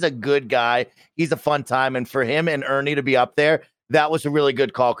 right? He's a good guy. He's a fun time, and for him and Ernie to be up there, that was a really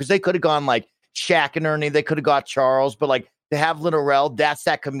good call because they could have gone like Shaq and Ernie. They could have got Charles, but like to have Lil Rel, that's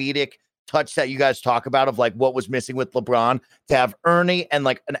that comedic touch that you guys talk about of like what was missing with LeBron. To have Ernie and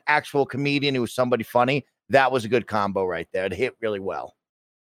like an actual comedian who was somebody funny, that was a good combo right there. It hit really well.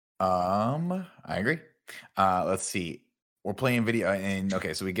 I agree. Let's see. We're playing video, and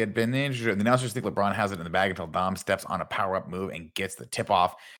okay, so we get Ben injured. The announcers think LeBron has it in the bag until Dom steps on a power-up move and gets the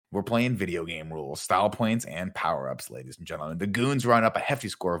tip-off. We're playing video game rules, style points, and power-ups, ladies and gentlemen. The Goons run up a hefty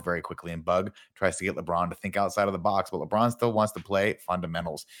score very quickly, and Bug tries to get LeBron to think outside of the box, but LeBron still wants to play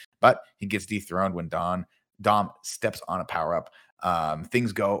fundamentals. But he gets dethroned when Dom steps on a power-up.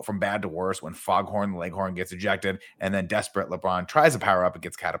 Things go from bad to worse when Foghorn Leghorn gets ejected, and then desperate LeBron tries a power up and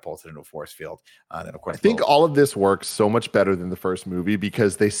gets catapulted into a force field. Then of course, I think all of this works so much better than the first movie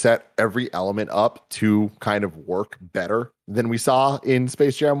because they set every element up to kind of work better than we saw in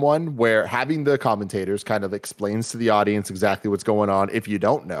Space Jam 1, where having the commentators kind of explains to the audience exactly what's going on if you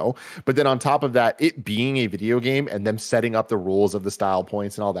don't know. But then on top of that, it being a video game and them setting up the rules of the style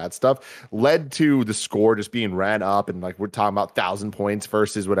points and all that stuff led to the score just being ran up, and like we're talking about 1,000 points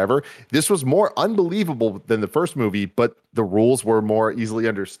versus whatever. This was more unbelievable than the first movie, but the rules were more easily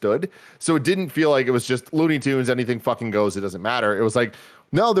understood. So it didn't feel like it was just Looney Tunes, anything fucking goes, it doesn't matter. It was like,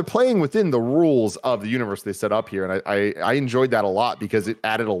 no, they're playing within the rules of the universe they set up here. And I enjoyed that a lot because it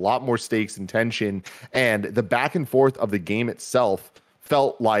added a lot more stakes and tension. And the back and forth of the game itself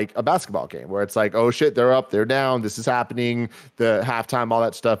felt like a basketball game where it's like, oh shit, they're up, they're down, this is happening, the halftime, all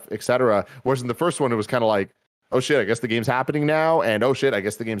that stuff, etc. Whereas in the first one, it was kind of like, oh shit, I guess the game's happening now. And oh shit, I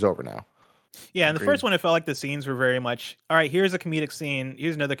guess the game's over now. Yeah, and the first one, it felt like the scenes were very much, all right, here's a comedic scene,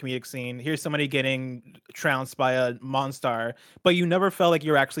 here's another comedic scene, here's somebody getting trounced by a monster, but you never felt like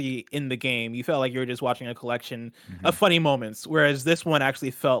you're actually in the game. You felt like you were just watching a collection of funny moments, whereas this one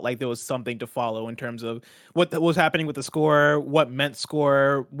actually felt like there was something to follow in terms of what was happening with the score, what meant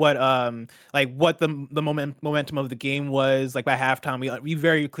score, what the momentum of the game was. Like by halftime, we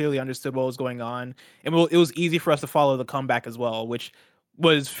very clearly understood what was going on, and it was easy for us to follow the comeback as well, which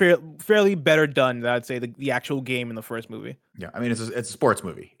was fairly better done than I'd say the actual game in the first movie. Yeah, I mean, it's a sports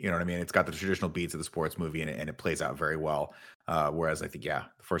movie. You know what I mean? It's got the traditional beats of the sports movie, and it plays out very well. Whereas I think, the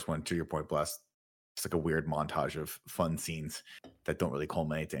first one, to your point, Bless, it's like a weird montage of fun scenes that don't really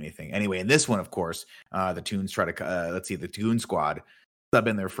culminate to anything. Anyway, in this one, of course, the Toons try to, the Toon Squad sub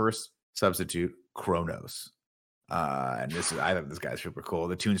in their first substitute, Kronos. And I think this guy's super cool.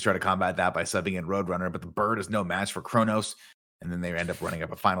 The Toons try to combat that by subbing in Roadrunner, but the bird is no match for Kronos. And then they end up running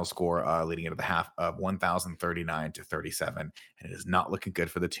up a final score leading into the half of 1,039-37. And it is not looking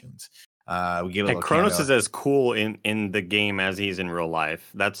good for the Toons. We get a little Kronos is as cool in the game as he's in real life.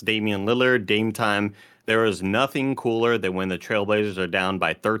 That's Damian Lillard, Dame time. There is nothing cooler than when the Trailblazers are down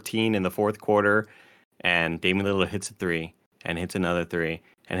by 13 in the fourth quarter and Damian Lillard hits a three and hits another three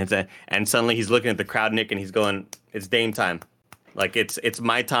and suddenly he's looking at the crowd, Nick, and he's going, it's Dame time. Like it's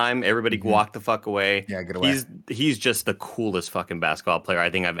my time. Everybody walk the fuck away. Yeah, get away. He's just the coolest fucking basketball player I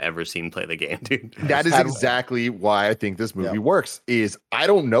think I've ever seen play the game, dude. That is exactly why I think this movie works. Is I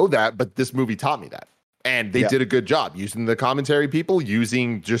don't know that, but this movie taught me that. And they did a good job using the commentary people,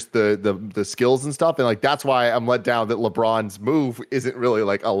 using just the skills and stuff. And like that's why I'm let down that LeBron's move isn't really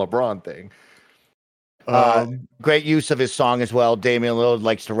like a LeBron thing. Great use of his song as well. Damian Lillard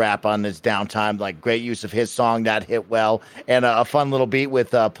likes to rap on his downtime. Like great use of his song that hit well, and a fun little beat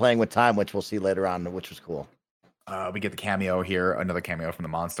with Playing with Time, which we'll see later on, which was cool. We get the cameo here, another cameo from the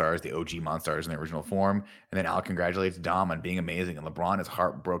Monstars, the OG Monstars in their original form, and then Al congratulates Dom on being amazing, and LeBron is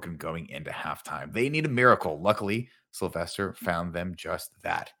heartbroken going into halftime. They need a miracle. Luckily, Sylvester found them just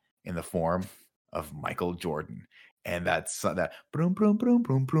that in the form of Michael Jordan. And that's that. Broom, broom, broom,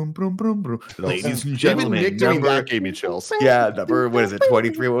 broom, broom, broom, broom, broom. Ladies and gentlemen, Nick doing that gave me chills. Yeah, number, what is it,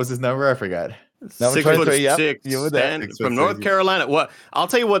 23? What was his number? I forgot. Number 23, yep. You were there. From North Carolina. What I'll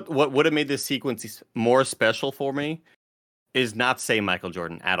tell you what would have made this sequence more special for me is not say Michael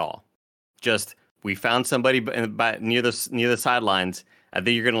Jordan at all. Just we found somebody near the sidelines. I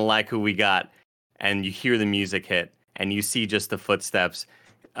think you're gonna like who we got, and you hear the music hit, and you see just the footsteps,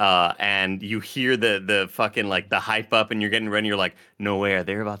 and you hear the fucking like the hype up, and you're getting ready. You're like, no way, are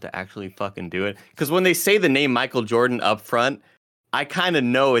they about to actually fucking do it? Because when they say the name Michael Jordan up front, I kind of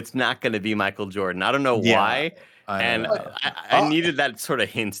know it's not going to be Michael Jordan. I don't know why. I needed that sort of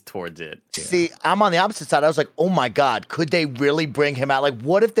hint towards it. See, I'm on the opposite side. I was like, oh my God, could they really bring him out? Like,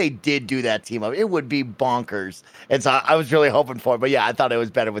 what if they did do that team up? It would be bonkers. And so I was really hoping for it. But yeah, I thought it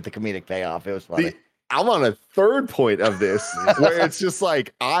was better with the comedic payoff. It was funny. I'm on a third point of this where it's just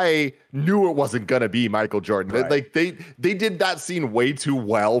like I knew it wasn't gonna be Michael Jordan. Right. Like they did that scene way too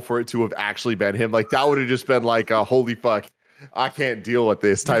well for it to have actually been him. Like that would have just been like a holy fuck, I can't deal with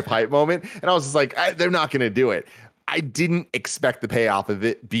this type hype moment. And I was just like, they're not gonna do it. I didn't expect the payoff of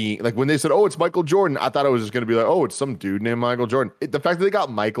it being like when they said, "Oh, it's Michael Jordan." I thought it was just gonna be like, "Oh, it's some dude named Michael Jordan." The fact that they got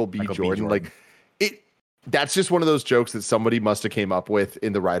Michael B. Jordan, like it. That's just one of those jokes that somebody must have came up with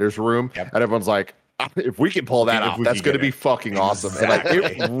in the writers' room, and everyone's like, if we can pull that off, that's going to be fucking awesome. Exactly.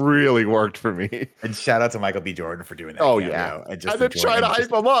 And like, it really worked for me. And shout out to Michael B. Jordan for doing that. Oh, yeah. And I've been trying to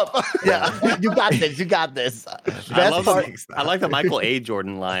hype him up. Yeah. You got this. You got this. I like the Michael A.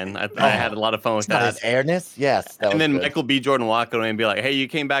 Jordan line. I had a lot of fun with that. His airness? Yes. And then good. Michael B. Jordan walk away and be like, hey, you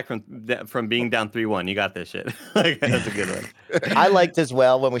came back from being down 3-1. You got this shit. Like, that's a good one. I liked as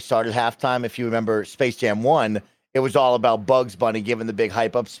well when we started halftime. If you remember Space Jam 1, it was all about Bugs Bunny giving the big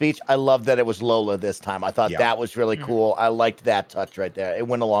hype up speech. I love that it was Lola this time. I thought that was really cool. I liked that touch right there. It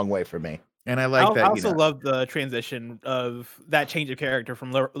went a long way for me. And I like that. I also love the transition of that change of character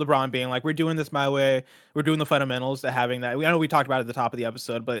from LeBron being like, we're doing this my way. We're doing the fundamentals to having that. I know we talked about it at the top of the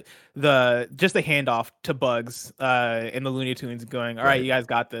episode, but the handoff to Bugs in the Looney Tunes going, all right, you guys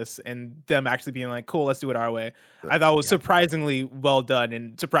got this. And them actually being like, cool, let's do it our way. I thought it was surprisingly well done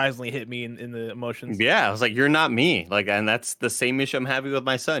and surprisingly hit me in the emotions. Yeah, I was like, you're not me. Like, and that's the same issue I'm having with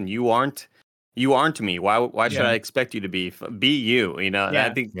my son. You aren't me. Why should I expect you to be you? You know, and I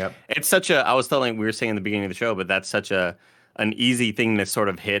think it's such a. I was we were saying in the beginning of the show, but that's such an easy thing to sort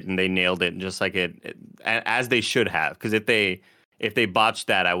of hit, and they nailed it, just like it as they should have. Because if they botched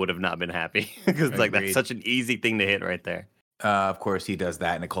that, I would have not been happy. Because like that's such an easy thing to hit right there. Of course, he does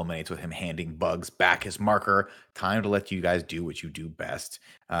that, and it culminates with him handing Bugs back his marker. Time to let you guys do what you do best.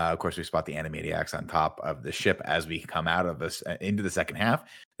 Of course, we spot the Animaniacs on top of the ship as we come out of this into the second half.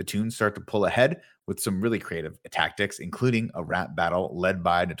 The tunes start to pull ahead with some really creative tactics, including a rap battle led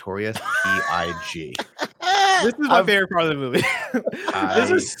by Notorious P.I.G. This is my favorite part of the movie.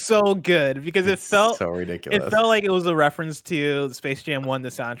 This is so good because it felt so ridiculous. It felt like it was a reference to Space Jam 1, the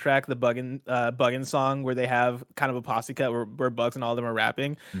soundtrack, the Buggin' song, where they have kind of a posse cut where Bugs and all of them are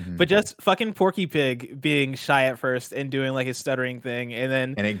rapping. Mm-hmm. But just fucking Porky Pig being shy at first and doing like his stuttering thing, and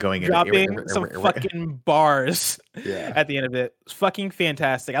then it going dropping some fucking bars at the end of it. It's fucking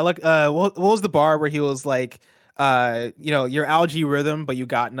fantastic. I like what was the bar where he was like, your algae rhythm, but you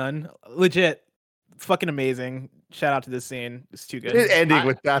got none. Legit. Fucking amazing. Shout out to this scene. It's too good. Ending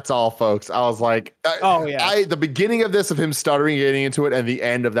with that's all, folks. I was like, the beginning of this of him stuttering, getting into it, and the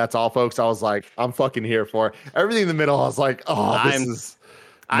end of that's all, folks. I was like, I'm fucking here for it. Everything in the middle. I was like,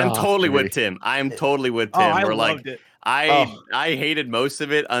 I'm totally with Tim. I'm totally with Tim. I loved it. I hated most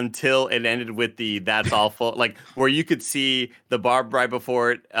of it until it ended with the that's all folks, like where you could see the bar right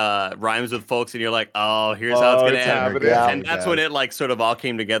before it rhymes with folks, and you're like, oh, here's how it's gonna end. And that's when it like sort of all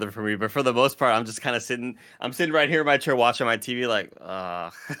came together for me. But for the most part, I'm just kind of sitting right here in my chair watching my TV, like,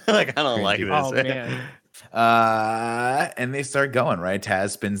 like I don't like this. Oh man. And they start going, right?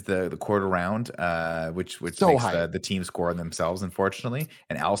 Taz spins the court around, which makes the team score on themselves, unfortunately.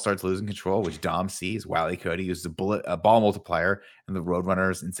 And Al starts losing control, which Dom sees. Wile E. Coyote uses a ball multiplier and the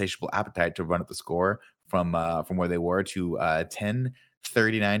Roadrunners' insatiable appetite to run up the score from where they were to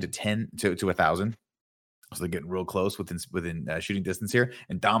 1039 to 1,000. So they're getting real close within shooting distance here.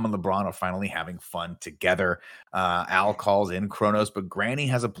 And Dom and LeBron are finally having fun together. Al calls in Kronos, but Granny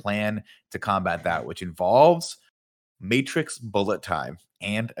has a plan to combat that, which involves Matrix bullet time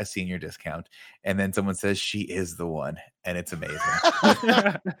and a senior discount. And then someone says she is the one, and it's amazing.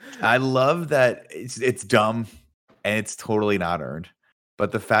 I love that it's dumb and it's totally not earned.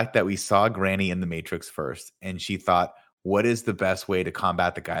 But the fact that we saw Granny in the Matrix first, and she thought, what is the best way to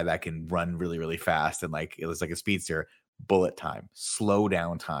combat the guy that can run really, really fast? And like, it was like a speedster. Bullet time, slow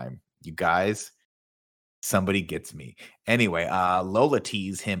down time. You guys, Somebody gets me. Anyway, Lola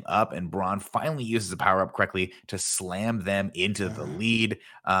tees him up, and Braun finally uses the power up correctly to slam them into the lead.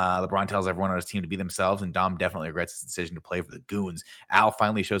 LeBron tells everyone on his team to be themselves, and Dom definitely regrets his decision to play for the Goons. Al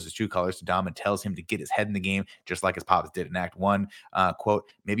finally shows his true colors to Dom and tells him to get his head in the game, just like his pops did in Act 1. Quote,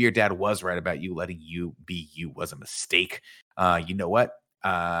 maybe your dad was right about you. Letting you be you was a mistake. You know what?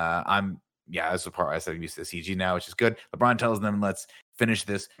 That's the part I said I'm used to the CG now, which is good. LeBron tells them, let's finish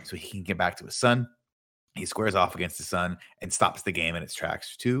this so he can get back to his son. He squares off against his son and stops the game in its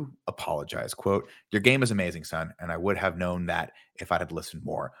tracks to apologize. Quote, your game is amazing, son, and I would have known that if I had listened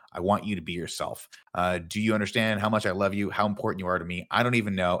more. I want you to be yourself. Do you understand how much I love you, how important you are to me? I don't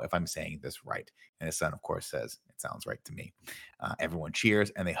even know if I'm saying this right. And his son, of course, says, it sounds right to me. Everyone cheers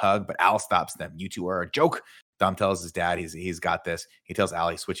and they hug, but Al stops them. You two are a joke. Dom tells his dad he's got this. He tells Al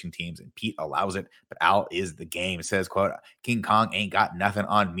he's switching teams, and Pete allows it. But Al is the game. Says, quote, King Kong ain't got nothing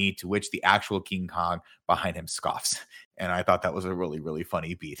on me, to which the actual King Kong behind him scoffs. And I thought that was a really, really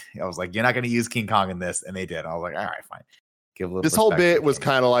funny beat. I was like, you're not going to use King Kong in this. And they did. I was like, all right, fine. This whole bit was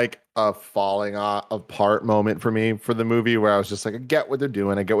kind of like a falling apart moment for me for the movie, where I was just like, I get what they're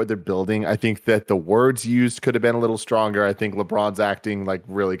doing. I get what they're building. I think that the words used could have been a little stronger. I think LeBron's acting like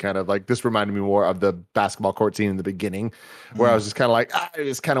really kind of like, this reminded me more of the basketball court scene in the beginning, where I was just kind of like, I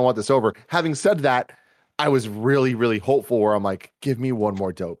just kind of want this over. Having said that, I was really, really hopeful, where I'm like, give me one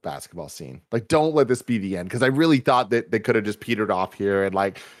more dope basketball scene. Like, don't let this be the end. Because I really thought that they could have just petered off here and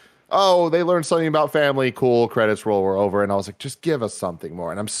like, oh, they learned something about family. Cool. Credits roll. We're over. And I was like, just give us something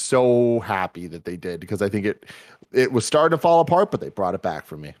more. And I'm so happy that they did, because I think it was starting to fall apart, but they brought it back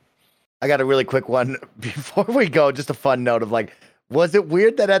for me. I got a really quick one before we go. Just a fun note of like, was it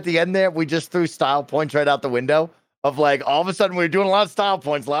weird that at the end there, we just threw style points right out the window? Of like, all of a sudden we were doing a lot of style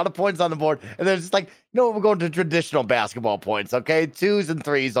points, a lot of points on the board. And then it's just like, no, we're going to traditional basketball points, okay? 2s and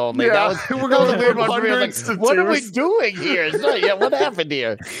 3s only. Yeah, we're going to weird one for me. Like, what are we doing here? What happened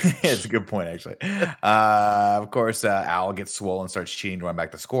here? It's a good point, actually. Of course, Al gets swollen, starts cheating to run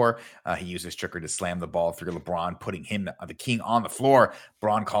back the score. He uses trickery to slam the ball through LeBron, putting him, the king, on the floor.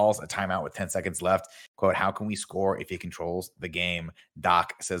 Braun calls a timeout with 10 seconds left. Quote, how can we score if he controls the game?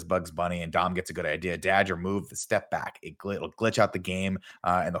 Doc, says Bugs Bunny, and Dom gets a good idea. Dad, your move, the step back. It'll glitch out the game,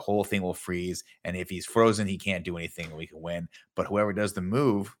 and the whole thing will freeze. And if he's frozen, he can't do anything, and we can win. But whoever does the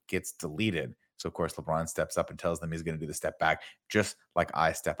move gets deleted. So, of course, LeBron steps up and tells them he's going to do the step back, just like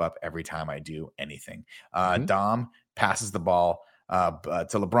I step up every time I do anything. Dom passes the ball to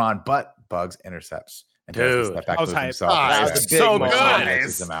LeBron, but Bugs intercepts. Dude, that was hype. That was so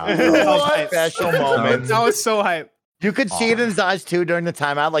good. Special moment. That was so hype. You could see it in his eyes too during the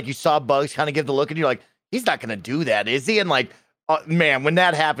timeout. Like, you saw Bugs kind of give the look, and you're like, he's not going to do that, is he? And like, man, when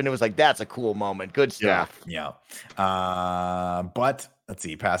that happened, it was like, that's a cool moment. Good stuff. Yeah. But let's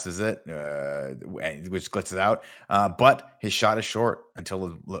see, he passes it, which glitches out. But his shot is short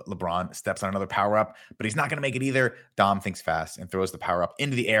until LeBron steps on another power up. But he's not going to make it either. Dom thinks fast and throws the power up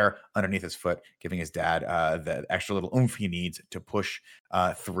into the air underneath his foot, giving his dad the extra little oomph he needs to push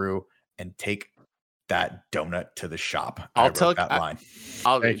through and take that donut to the shop. I'll take that line.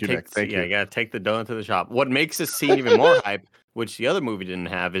 Thank you, Nick. Thank you. You gotta take the donut to the shop. What makes this scene even more hype, which the other movie didn't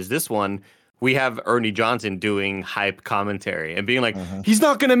have, is this one. We have Ernie Johnson doing hype commentary and being like, he's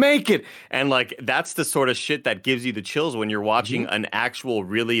not going to make it. And like, that's the sort of shit that gives you the chills when you're watching an actual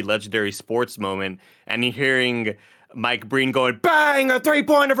really legendary sports moment and you're hearing Mike Breen going, bang, a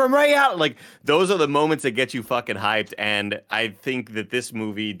 3-pointer from Ray Allen. Like, those are the moments that get you fucking hyped. And I think that this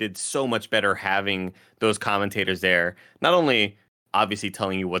movie did so much better having those commentators there. Not only obviously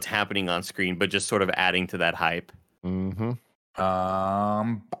telling you what's happening on screen, but just sort of adding to that hype.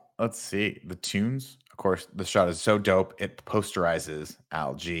 Let's see. The tunes. Of course, the shot is so dope. It posterizes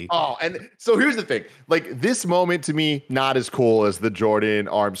Al G. Oh, and so here's the thing. Like, this moment to me, not as cool as the Jordan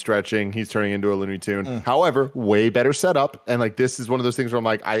arm stretching. He's turning into a Looney Tune. However, way better setup. And like, this is one of those things where I'm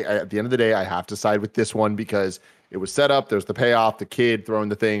like, I at the end of the day, I have to side with this one because it was set up. There's the payoff, the kid throwing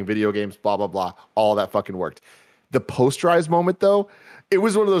the thing, video games, blah, blah, blah. All that fucking worked. The posterized moment, though, it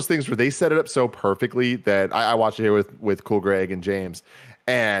was one of those things where they set it up so perfectly that I watched it here with Cool Greg and James.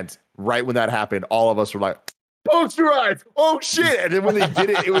 And right when that happened, all of us were like, posterized, oh shit. And then when they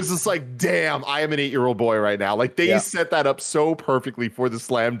did it, it was just like, damn, I am an 8-year-old boy right now. Like, they set that up so perfectly for the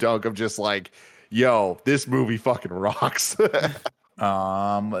slam dunk of just like, yo, this movie fucking rocks.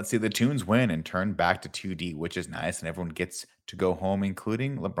 Let's see. The tunes win and turn back to 2D, which is nice, and everyone gets to go home,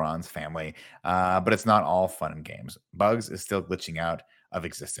 including LeBron's family. But it's not all fun and games. Bugs is still glitching out of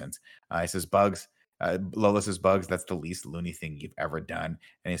existence. He says, Bugs, Lola says, Bugs, that's the least loony thing you've ever done.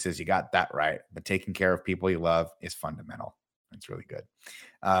 And he says, you got that right. But taking care of people you love is fundamental. It's really good.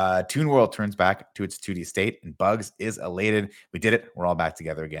 Toon World turns back to its 2D state, and Bugs is elated. We did it. We're all back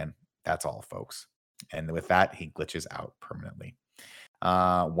together again. That's all, folks. And with that, he glitches out permanently.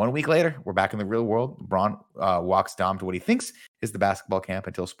 1 week later, we're back in the real world. Braun walks Dom to what he thinks is the basketball camp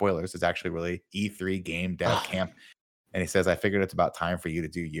until, spoilers, it's actually really E3 game dev camp. And he says, I figured it's about time for you to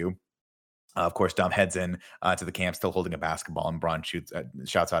do you. Of course, Dom heads in to the camp, still holding a basketball, and Braun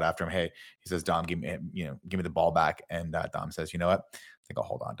shouts out after him, hey, he says, Dom, give me the ball back. And Dom says, you know what? I think I'll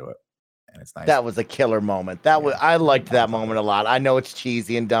hold on to it. And it's nice. That was a killer moment. I liked that moment a lot. I know it's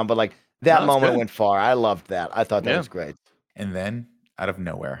cheesy and dumb, but like that moment went far. I loved that. I thought that was great. And then out of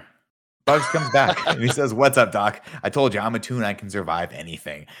nowhere, Bugs comes back and he says, what's up, Doc? I told you I'm a Toon. I can survive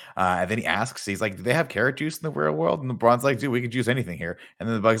anything. And then he asks, he's like, do they have carrot juice in the real world? And the Braun's like, dude, we can juice anything here. And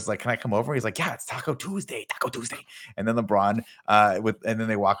then the Bugs is like, can I come over? He's like, yeah, it's Taco Tuesday. And then the Braun and then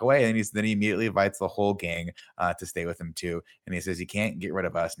they walk away, and then he immediately invites the whole gang to stay with him too. And he says, you can't get rid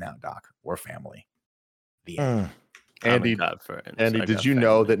of us now, Doc. We're family. The end. Andy, did you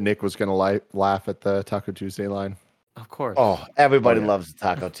know that Nick was going to laugh at the Taco Tuesday line? Of course. Oh, everybody loves the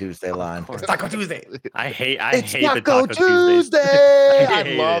Taco Tuesday line. It's Taco Tuesday. I hate Taco the Taco Tuesday. I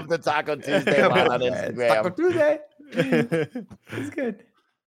I love the Taco Tuesday line on Instagram. Taco Tuesday. It's good.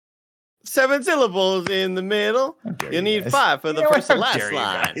 7 syllables in the middle. You need 5 for the first and last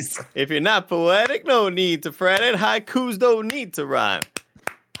line. If you're not poetic, no need to fret it. Haikus don't need to rhyme.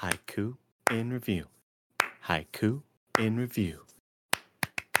 Haiku in review. Haiku in review.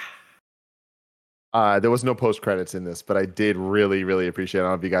 There was no post credits in this, but I did really, really appreciate it. I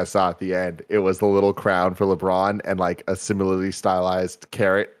don't know if you guys saw at the end. It was the little crown for LeBron and like a similarly stylized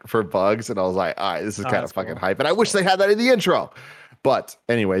carrot for Bugs. And I was like, all right, this is kind of fucking hype. And I wish they had that in the intro. But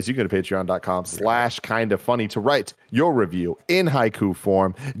anyways, you go to patreon.com/kindafunny to write your review in haiku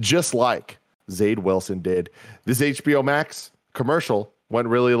form, just like Zade Wilson did. This HBO Max commercial went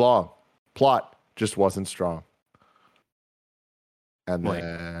really long. Plot just wasn't strong. And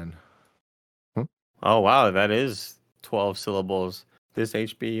then... Oh, wow. That is 12 syllables. This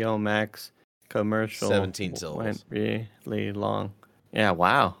HBO Max commercial 17 syllables. Went really long. Yeah,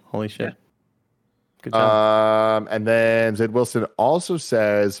 wow. Holy shit. Yeah. Good job. And then Zed Wilson also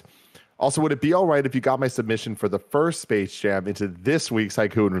says, would it be all right if you got my submission for the first Space Jam into this week's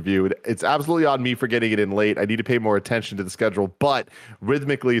Haiku and Review? It's absolutely on me for getting it in late. I need to pay more attention to the schedule, but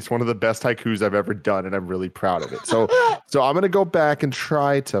rhythmically, it's one of the best haikus I've ever done, and I'm really proud of it. So I'm going to go back and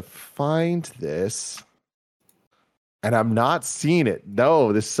try to find this, and I'm not seeing it.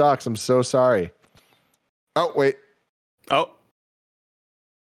 No, this sucks. I'm so sorry. Oh, wait. Oh.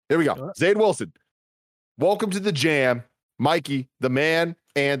 Here we go. Zade Wilson. Welcome to the Jam. Mikey, the man,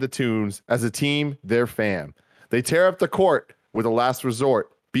 and the Toons. As a team, they're fam. They tear up the court with a last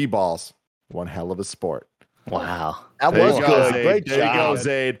resort. B-balls. One hell of a sport. Wow. That was good. Great job. There you go,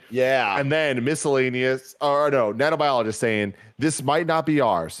 Zade. Yeah. And then miscellaneous, nanobiologist saying, this might not be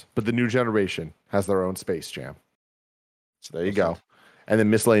ours, but the new generation has their own Space Jam. So there you go. And then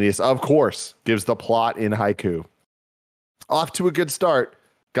miscellaneous, of course, gives the plot in haiku. Off to a good start.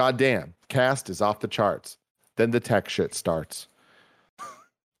 Goddamn, cast is off the charts. Then the tech shit starts.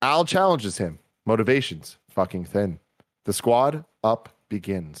 Al challenges him. Motivation's fucking thin. The squad up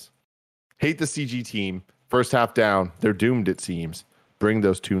begins. Hate the CG team. First half down. They're doomed, it seems. Bring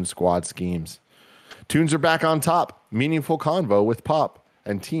those Toon Squad schemes. Toons are back on top. Meaningful convo with Pop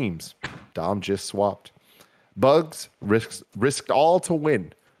and teams. Dom just swapped. Bugs risked all to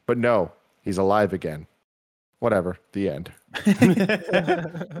win. But no, he's alive again. Whatever. The end.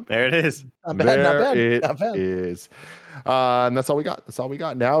 There it is. Not bad. Is. And that's all we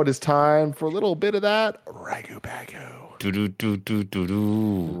got. Now it is time for a little bit of that Ragu Bagu.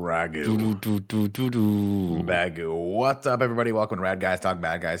 Bagu. What's up, everybody? Welcome to Rad Guys Talk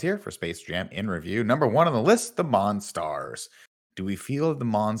Bad Guys here for Space Jam in Review. Number 1 on the list, the Monstars. Do we feel the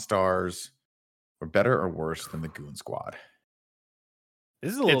Monstars were better or worse than the Goon Squad?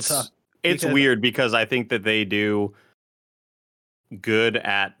 This is a little tough. It's weird because I think that they do good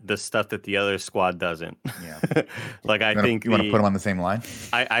at the stuff that the other squad doesn't. Yeah. Like I think you want to put them on the same line.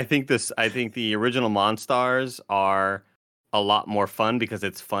 I think the original Monstars are a lot more fun because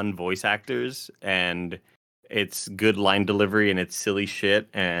it's fun voice actors and it's good line delivery and it's silly shit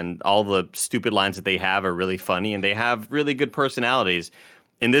and all the stupid lines that they have are really funny and they have really good personalities.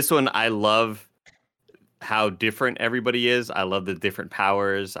 In this one, I love how different everybody is. I love the different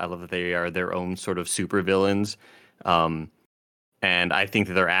powers. I love that they are their own sort of super villains. And I think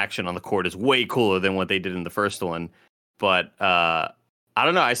that their action on the court is way cooler than what they did in the first one. But I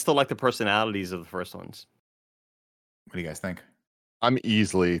don't know. I still like the personalities of the first ones. What do you guys think? I'm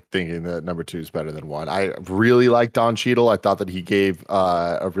easily thinking that number 2 is better than 1. I really like Don Cheadle. I thought that he gave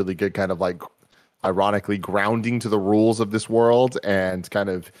a really good kind of like, ironically, grounding to the rules of this world, and kind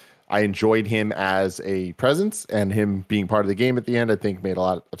of I enjoyed him as a presence, and him being part of the game at the end, I think made a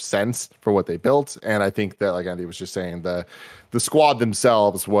lot of sense for what they built. And I think that, like Andy was just saying, the squad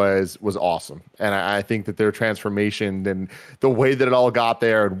themselves was awesome. And I think that their transformation and the way that it all got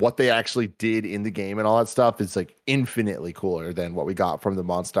there and what they actually did in the game and all that stuff is like infinitely cooler than what we got from the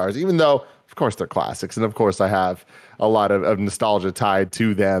Monstars, even though of course they're classics. And of course I have a lot of nostalgia tied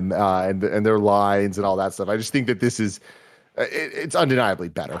to them and their lines and all that stuff. I just think that this is, it's undeniably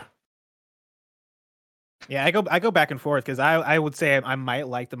better. Yeah, I go back and forth because I would say I might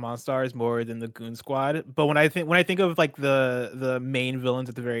like the Monstars more than the Goon Squad, but when I think of like the main villains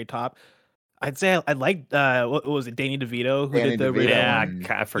at the very top, I'd say I like what was it, Danny DeVito, who Danny did the DeVito.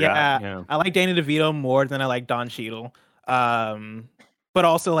 Yeah, I forgot. Yeah, I like Danny DeVito more than I like Don Cheadle. But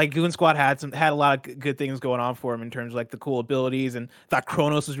also like Goon Squad had a lot of good things going on for him in terms of like the cool abilities, and thought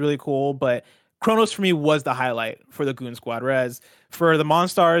Kronos was really cool, but Kronos for me was the highlight for the Goon Squad. Whereas for the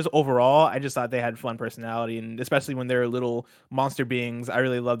Monstars overall, I just thought they had fun personality, and especially when they're little monster beings, I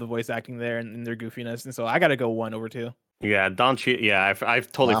really love the voice acting there and their goofiness. And so I got to go 1 over 2. Yeah, Don Cheadle. Yeah, I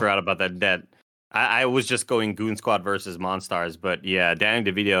totally forgot about that. I was just going Goon Squad versus Monstars, but yeah,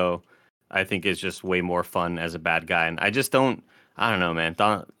 Danny DeVito, I think is just way more fun as a bad guy, and I don't know, man.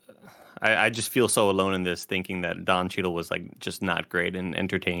 I just feel so alone in this, thinking that Don Cheadle was like just not great and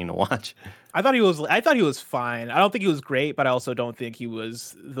entertaining to watch. I thought he was fine. I don't think he was great, but I also don't think he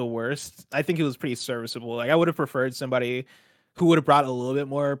was the worst. I think he was pretty serviceable. Like I would have preferred somebody who would have brought a little bit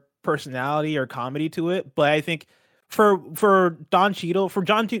more personality or comedy to it. But I think for Don Cheadle, for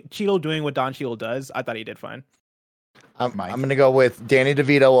John Cheadle doing what Don Cheadle does, I thought he did fine. I'm going to go with Danny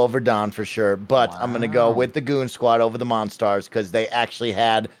DeVito over Don for sure, but I'm going to go with the Goon Squad over the Monstars because they actually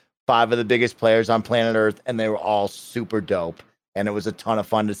had 5 of the biggest players on planet Earth, and they were all super dope. And it was a ton of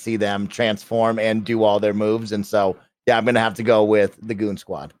fun to see them transform and do all their moves. And so, yeah, I'm going to have to go with the Goon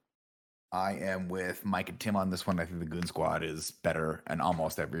Squad. I am with Mike and Tim on this one. I think the Goon Squad is better in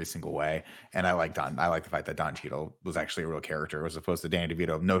almost every single way. And I like the fact that Don Cheadle was actually a real character as opposed to Danny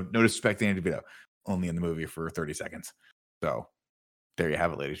DeVito. No disrespect to Danny DeVito, only in the movie for 30 seconds. So there you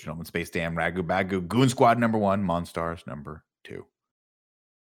have it, ladies and gentlemen. Space Jam, Ragu Bagu, Goon Squad number 1, Monstars number 2.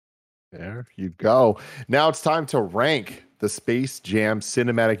 There you go. Now it's time to rank the Space Jam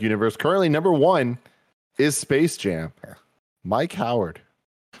cinematic universe. Currently, number 1 is Space Jam. Mike Howard.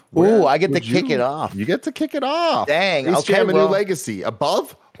 Ooh, I get to kick it off. You get to kick it off. Dang. Space Okay, Jam: A New Legacy,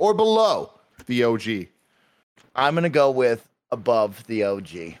 above or below the OG? I'm going to go with above the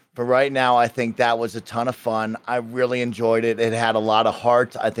OG. For right now, I think that was a ton of fun. I really enjoyed it. It had a lot of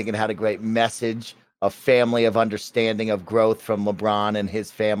heart. I think it had a great message, a family of understanding of growth from LeBron and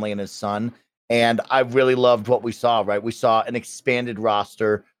his family and his son. And I really loved what we saw, right? We saw an expanded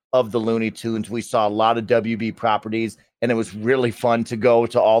roster of the Looney Tunes. We saw a lot of WB properties, and it was really fun to go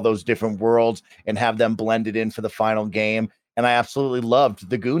to all those different worlds and have them blended in for the final game. And I absolutely loved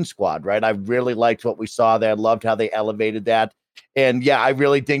the Goon Squad, right? I really liked what we saw there. I loved how they elevated that. And yeah, I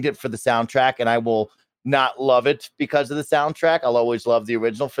really dinged it for the soundtrack, and I will not love it because of the soundtrack. I'll always love the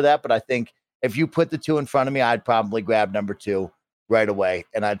original for that. But I think if you put the 2 in front of me, I'd probably grab number 2 right away.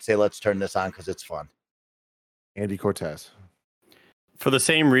 And I'd say, let's turn this on because it's fun. Andy Cortez. For the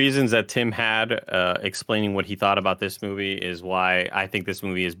same reasons that Tim had explaining what he thought about this movie is why I think this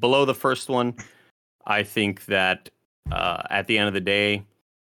movie is below the first one. I think that at the end of the day,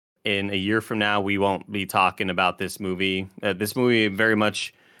 in a year from now, we won't be talking about this movie. This movie very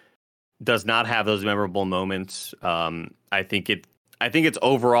much does not have those memorable moments. I think it's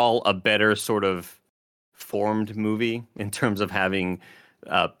overall a better sort of formed movie in terms of having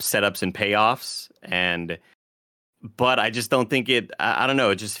setups and payoffs. But I just don't think I don't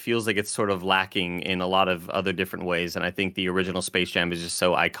know. It just feels like it's sort of lacking in a lot of other different ways. And I think the original Space Jam is just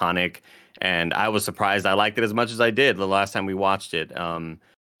so iconic. And I was surprised I liked it as much as I did the last time we watched it.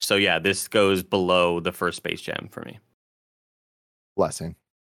 So yeah, this goes below the first Space Jam for me. Blessing.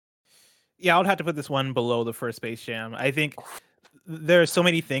 Yeah, I would have to put this one below the first Space Jam. I think there are so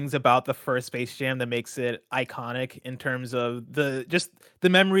many things about the first Space Jam that makes it iconic in terms of the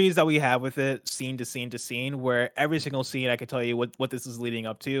memories that we have with it, scene to scene to scene, where every single scene I could tell you what this is leading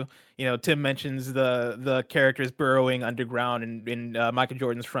up to. You know, Tim mentions the characters burrowing underground in Michael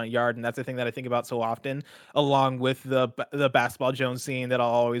Jordan's front yard, and that's the thing that I think about so often, along with the Basketball Jones scene that I'll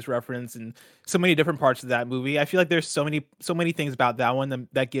always reference, and so many different parts of that movie. I feel like there's so many things about that one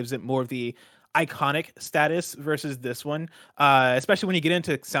that gives it more of the iconic status versus this one, especially when you get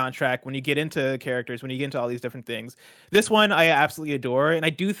into soundtrack, when you get into characters, when you get into all these different things. This one I absolutely adore, and I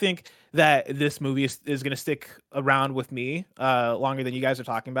do think that this movie is going to stick around with me longer than you guys are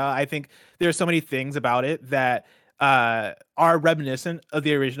talking about. I think there's so many things about it that are reminiscent of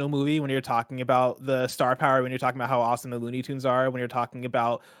the original movie. When you're talking about the star power, when you're talking about how awesome the Looney Tunes are, when you're talking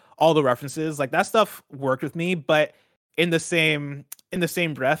about all the references, like that stuff worked with me. But in the same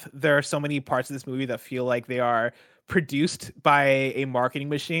breath, there are so many parts of this movie that feel like they are produced by a marketing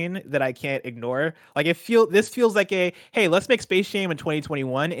machine that I can't ignore. Like this feels like hey, let's make Space Jam in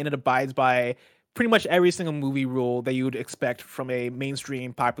 2021, and it abides by pretty much every single movie rule that you would expect from a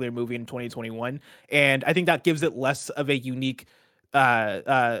mainstream popular movie in 2021. And I think that gives it less of a unique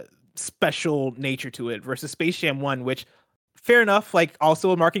special nature to it versus Space Jam 1, which fair enough, like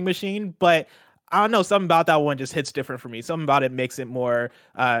also a marketing machine, but I don't know, something about that one just hits different for me. Something about it makes it more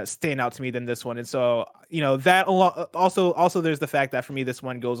stand out to me than this one. And so, that also there's the fact that for me, this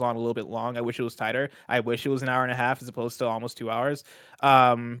one goes on a little bit long. I wish it was tighter. I wish it was an hour and a half as opposed to almost 2 hours.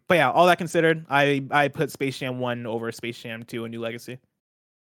 But yeah, all that considered, I put Space Jam 1 over Space Jam 2, A New Legacy.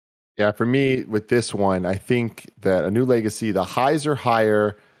 Yeah, for me with this one, I think that A New Legacy, the highs are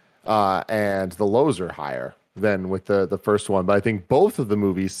higher and the lows are higher than with the first one. But I think both of the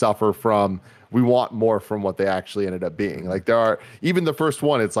movies suffer from, we want more from what they actually ended up being. Like there are, even the first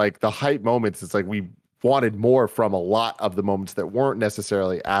one, it's like the hype moments, it's like we wanted more from a lot of the moments that weren't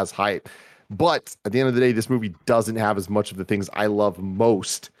necessarily as hype. But at the end of the day, this movie doesn't have as much of the things I love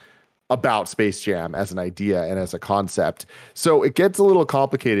most about Space Jam as an idea and as a concept. So it gets a little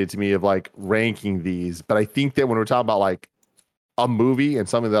complicated to me of like ranking these. But I think that when we're talking about like a movie and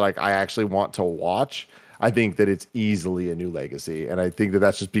something that like I actually want to watch, I think that it's easily A New Legacy. And I think that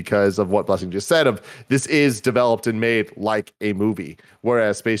that's just because of what Blessing just said of this is developed and made like a movie,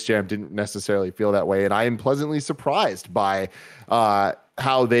 whereas Space Jam didn't necessarily feel that way. And I am pleasantly surprised by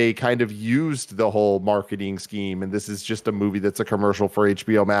how they kind of used the whole marketing scheme. And this is just a movie that's a commercial for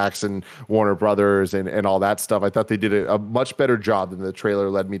HBO Max and Warner Brothers and all that stuff. I thought they did a much better job than the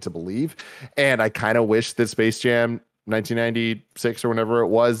trailer led me to believe. And I kind of wish that Space Jam 1996 or whenever it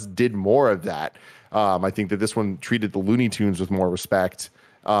was did more of that. I think that this one treated the Looney Tunes with more respect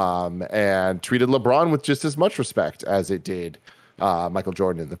and treated LeBron with just as much respect as it did Michael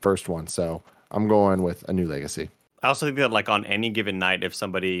Jordan in the first one. So I'm going with A New Legacy. I also think that like on any given night, if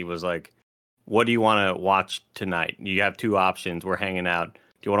somebody was like, what do you want to watch tonight? You have two options. We're hanging out. Do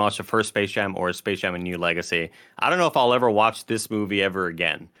you want to watch the first Space Jam or Space Jam A New Legacy? I don't know if I'll ever watch this movie ever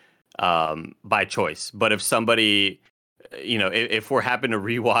again by choice. But if somebody... if we're happen to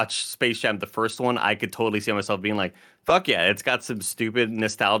rewatch Space Jam, the first one, I could totally see myself being like, fuck yeah, it's got some stupid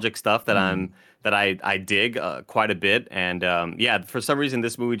nostalgic stuff that I dig quite a bit. And for some reason,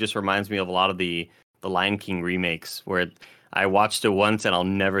 this movie just reminds me of a lot of the Lion King remakes where I watched it once and I'll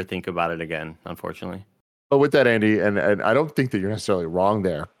never think about it again, unfortunately. But with that, Andy, and I don't think that you're necessarily wrong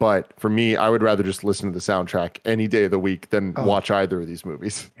there, but for me, I would rather just listen to the soundtrack any day of the week than watch either of these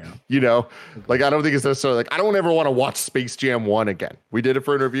movies. Yeah. Like I don't think it's necessarily like I don't ever want to watch Space Jam 1 again. We did it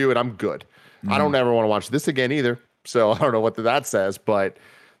for an review and I'm good. I don't ever want to watch this again either. So I don't know what that says, but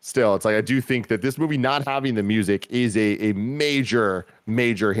still, it's like I do think that this movie not having the music is a major,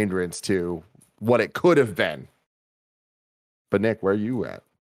 major hindrance to what it could have been. But Nick, where are you at?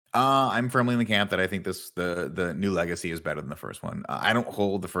 I'm firmly in the camp that I think the New Legacy is better than the first one. I don't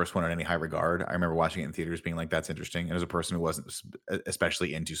hold the first one in any high regard. I remember watching it in theaters being like, that's interesting. And as a person who wasn't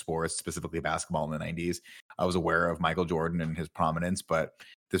especially into sports, specifically basketball in the 90s, I was aware of Michael Jordan and his prominence, but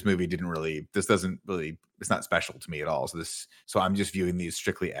this movie it's not special to me at all. So I'm just viewing these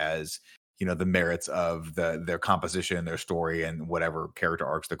strictly as, the merits of their composition, their story, and whatever character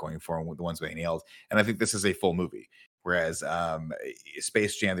arcs they're going for, and the ones they nailed. And I think this is a full movie. Whereas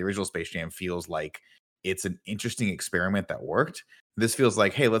Space Jam, the original Space Jam, feels like it's an interesting experiment that worked. This feels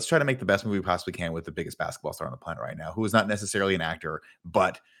like, hey, let's try to make the best movie we possibly can with the biggest basketball star on the planet right now, who is not necessarily an actor,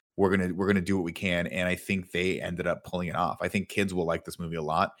 but we're gonna do what we can. And I think they ended up pulling it off. I think kids will like this movie a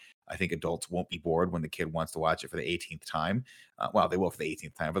lot. I think adults won't be bored when the kid wants to watch it for the 18th time. They will for the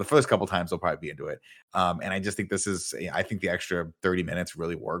 18th time, but the first couple times they'll probably be into it. And I just think I think the extra 30 minutes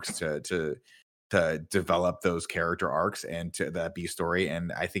really works to develop those character arcs and to that B story.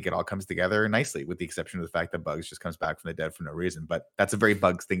 And I think it all comes together nicely, with the exception of the fact that Bugs just comes back from the dead for no reason. But that's a very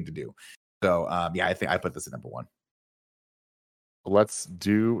Bugs thing to do. So I think I put this at number 1. Let's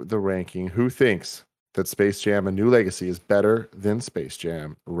do the ranking. Who thinks that Space Jam A New Legacy is better than Space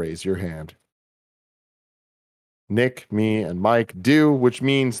Jam? Raise your hand. Nick, me, and Mike do, which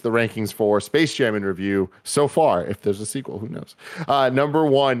means the rankings for Space Jam in review so far, if there's a sequel, who knows? Number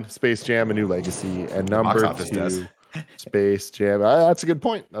 1, Space Jam: A New Legacy, and number 2, Space Jam. That's a good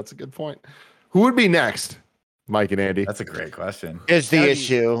point. Who would be next, Mike and Andy? That's a great question. Is the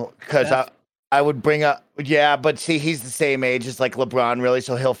issue because I would bring up, but see, he's the same age as like LeBron, really,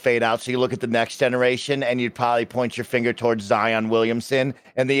 so he'll fade out. So you look at the next generation, and you'd probably point your finger towards Zion Williamson.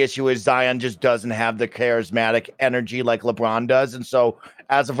 And the issue is Zion just doesn't have the charismatic energy like LeBron does. And so,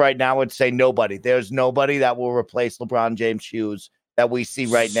 as of right now, I would say nobody. There's nobody that will replace LeBron James' shoes that we see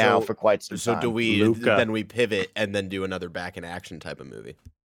right now for quite some time. So do we? Then we pivot and then do another Back in Action type of movie.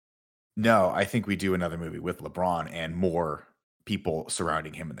 No, I think we do another movie with LeBron and more people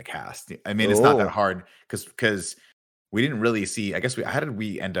surrounding him in the cast. I mean, it's not that hard because we didn't really see. I guess how did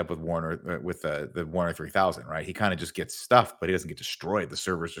we end up with Warner with the Warner 3000? Right, he kind of just gets stuffed, but he doesn't get destroyed. The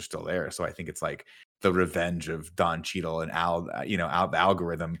servers are still there, so I think it's like the revenge of Don Cheadle and Al, the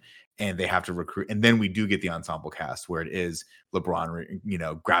algorithm, and they have to recruit. And then we do get the ensemble cast where it is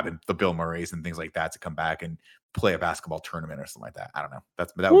LeBron, grabbing the Bill Murrays and things like that to come back and play a basketball tournament or something like that. I don't know.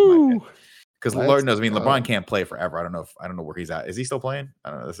 That was my opinion. Because Lord knows, LeBron can't play forever. I don't know where he's at. Is he still playing? I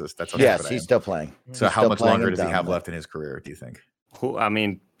don't know. That's yes, he's still playing. So how much longer does he have left in his career, do you think? I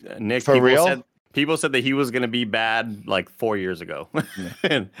mean, Nick, for real? People said that he was going to be bad like 4 years ago.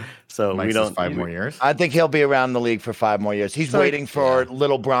 So Mike we don't 5 more years. I think he'll be around the league for 5 more years. He's waiting for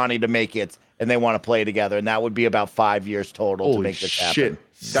little Bronny to make it, and they want to play together, and that would be about 5 years total to make this happen.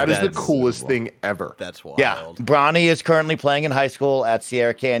 That is the coolest thing ever. That's wild. Yeah, Bronny is currently playing in high school at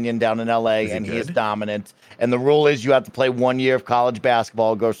Sierra Canyon down in LA, and he is dominant. And the rule is you have to play 1 year of college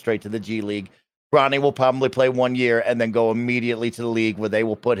basketball, go straight to the G League. Bronny will probably play 1 year and then go immediately to the league where they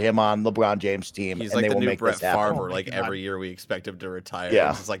will put him on LeBron James' team. He's and like they the will new make Brett this happen. Favre. Like every year we expect him to retire. Yeah.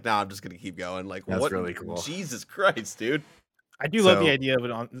 It's just like, I'm just going to keep going. Like, That's what? really cool. Jesus Christ, dude. I do love the idea of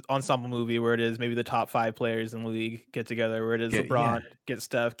an ensemble movie where it is maybe the top 5 players in the league get together, where it is LeBron, get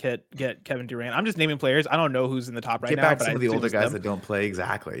Steph, get Kevin Durant. I'm just naming players. I don't know who's in the top right now. Get back but some of the older guys that don't play.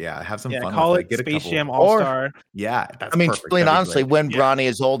 Exactly. Yeah. Have some fun. Call with it Space Jam All-Star. Yeah. That's perfect. Honestly, when Bronny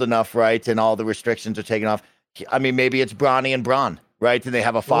is old enough, right, and all the restrictions are taken off, I mean, maybe it's Bronny and Bron, right? And they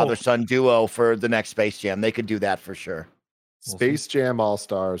have a father-son duo for the next Space Jam. They could do that for sure. Space Jam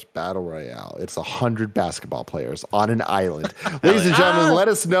All-Stars Battle Royale. It's 100 basketball players on an island. Ladies and gentlemen, let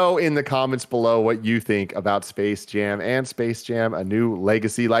us know in the comments below what you think about Space Jam and Space Jam: A New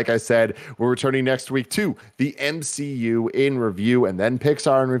Legacy. Like I said, we're returning next week to the MCU in review, and then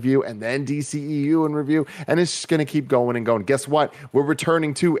Pixar in review, and then DCEU in review, and it's just going to keep going and going. Guess what? We're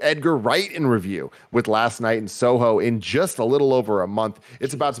returning to Edgar Wright in review with Last Night in Soho in just a little over a month.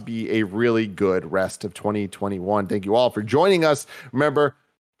 It's about to be a really good rest of 2021. Thank you all for joining us. Remember,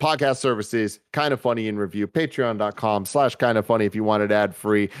 podcast services, Kind of Funny in review, patreon.com/kind of funny if you want it ad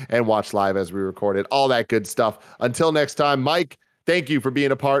free and watch live as we record it, all that good stuff. Until next time, Mike, thank you for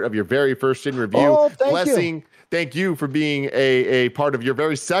being a part of your very first in review. Thank you for being a part of your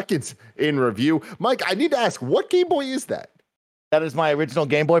very second in review. Mike, I need to ask, what Game Boy is that? That is my original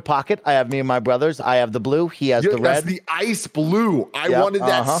Game Boy Pocket. I have me and my brothers. I have the blue. He has the red. That's the ice blue. I wanted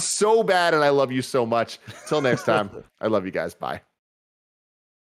that so bad, and I love you so much. Till next time, I love you guys. Bye.